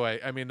 That, by the way,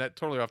 I mean, that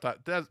totally off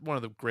that. That's one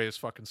of the greatest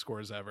fucking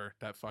scores ever.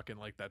 That fucking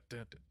like that,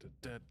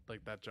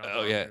 like that John.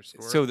 Oh yeah. Carpenter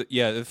score. So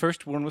the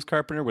first one was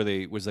Carpenter.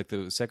 Was like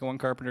the second one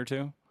Carpenter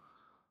too?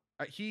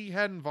 He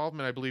had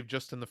involvement, I believe,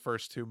 just in the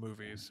first two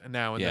movies, and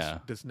now in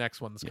this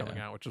next one that's coming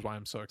out, which is why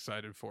I'm so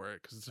excited for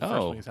it because it's the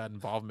first one he's had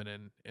involvement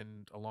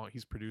in a long.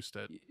 He's produced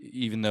it,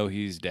 even though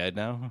he's dead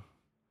now.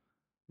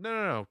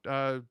 No.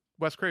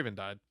 Wes Craven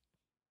died.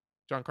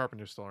 John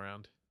Carpenter's still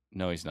around.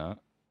 No, he's not.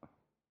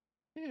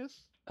 He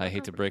is. I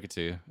hate to break it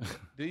to you.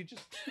 Did he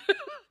just?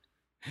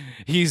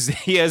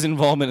 He has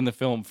involvement in the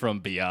film From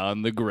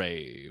Beyond the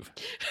Grave.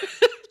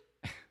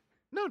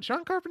 No,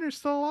 John Carpenter's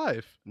still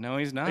alive. No,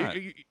 he's not.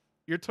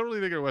 You're totally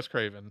thinking of Wes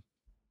Craven.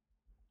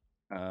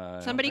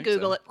 Somebody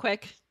Google it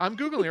quick. I'm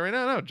Googling it right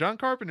now. No, John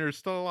Carpenter is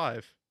still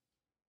alive.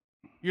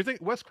 You think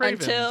Wes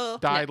Craven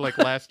died like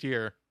last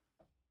year?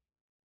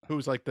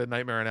 Who's like the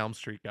Nightmare on Elm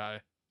Street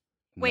guy?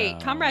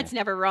 Wait, Comrade's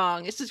never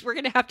wrong. We're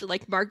gonna have to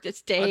like mark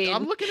this day.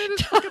 I'm looking at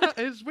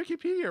his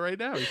Wikipedia right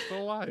now. He's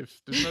still alive.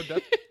 There's no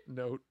death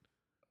note.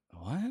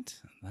 What?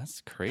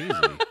 That's crazy.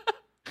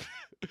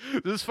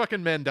 This is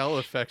fucking Mandela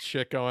effect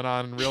shit going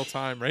on in real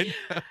time right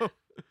now.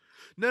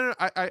 No,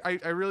 I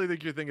really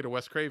think you're thinking of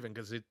Wes Craven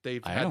because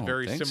they've had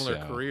very similar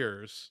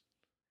careers.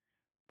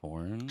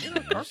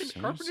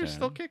 Carpenter's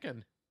still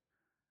kicking.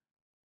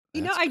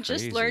 You know, I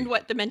just learned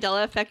what the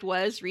Mandela effect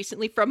was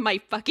recently from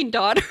my fucking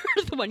daughter,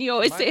 the one you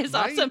always say is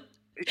awesome.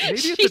 Maybe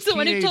She's the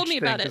one who told me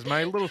about it. Because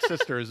my little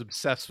sister is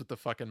obsessed with the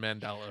fucking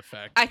Mandela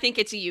effect. I think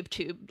it's a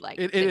YouTube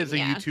It is a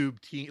YouTube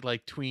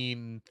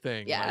tween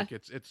thing. Yeah, like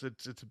it's a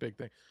big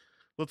thing.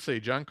 Let's see,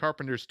 John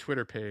Carpenter's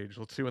Twitter page.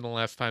 Let's see when the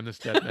last time this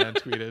dead man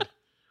tweeted.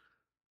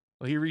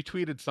 Well, he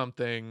retweeted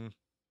something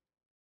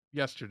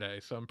yesterday,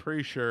 so I'm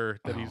pretty sure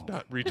that he's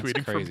not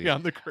retweeting from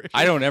Beyond the Grave.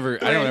 I don't ever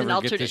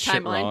get this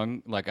shit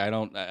wrong. Like I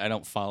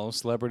don't follow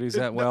celebrities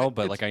that well,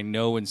 but like I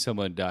know when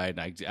someone died, and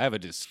I have a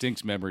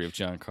distinct memory of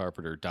John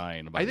Carpenter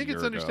dying. About I think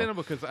it's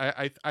understandable because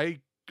I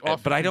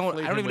but I don't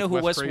even know who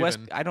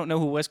I don't know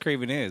who Wes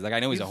Craven is. Like I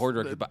know he's a horror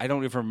director, but I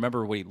don't even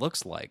remember what he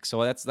looks like.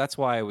 So that's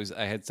why I was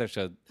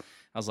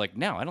like,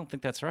 no, I don't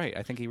think that's right.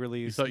 I think he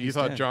really is. You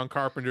thought John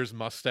Carpenter's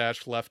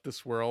mustache left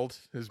this world?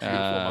 His beautiful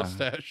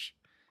mustache.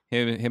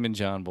 Him and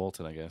John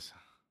Bolton, I guess.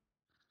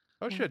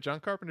 Oh shit!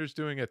 John Carpenter's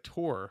doing a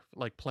tour,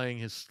 like playing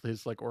his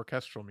like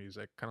orchestral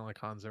music, kind of like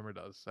Hans Zimmer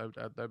does.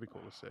 That'd be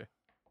cool to see.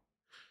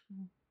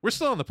 We're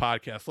still on the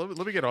podcast.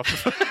 Let me get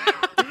off.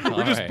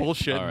 We're just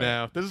bullshitting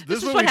now. This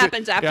is what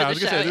happens after the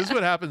show. This is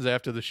what happens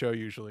after the show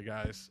usually,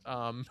 guys.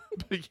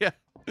 But yeah,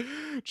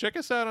 check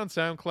us out on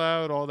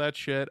SoundCloud, all that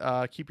shit.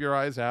 Keep your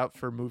eyes out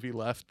for Movie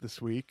Left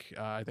this week.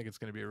 I think it's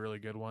going to be a really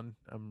good one.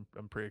 I'm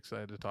pretty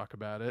excited to talk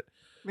about it.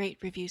 Rate,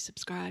 review,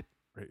 subscribe.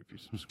 Rate, review,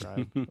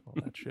 subscribe, all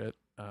that shit.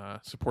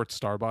 Support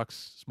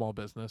Starbucks, small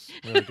business,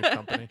 really good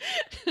company.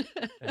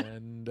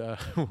 And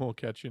we'll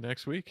catch you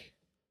next week.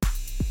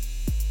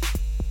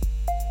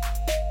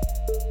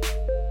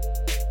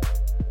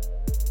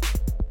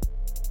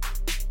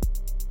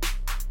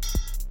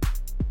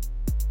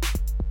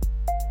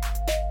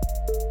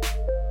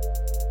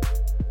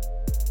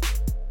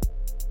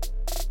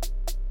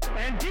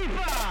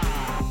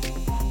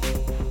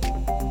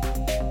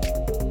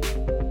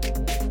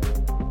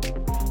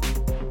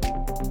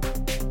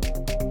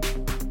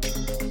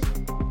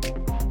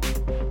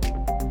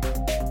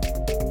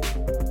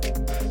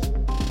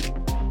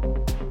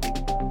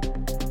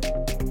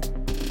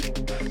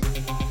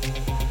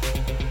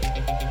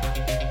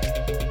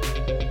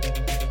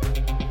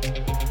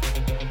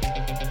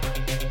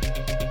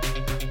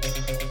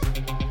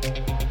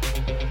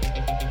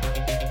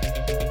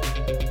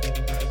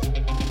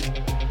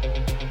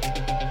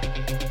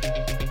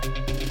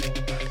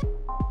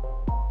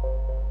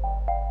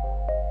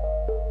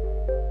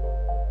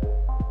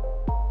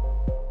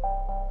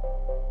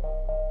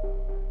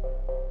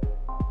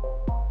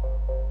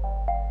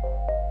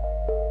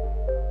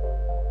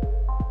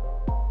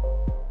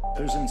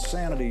 There's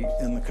insanity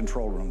in the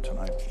control room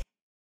tonight.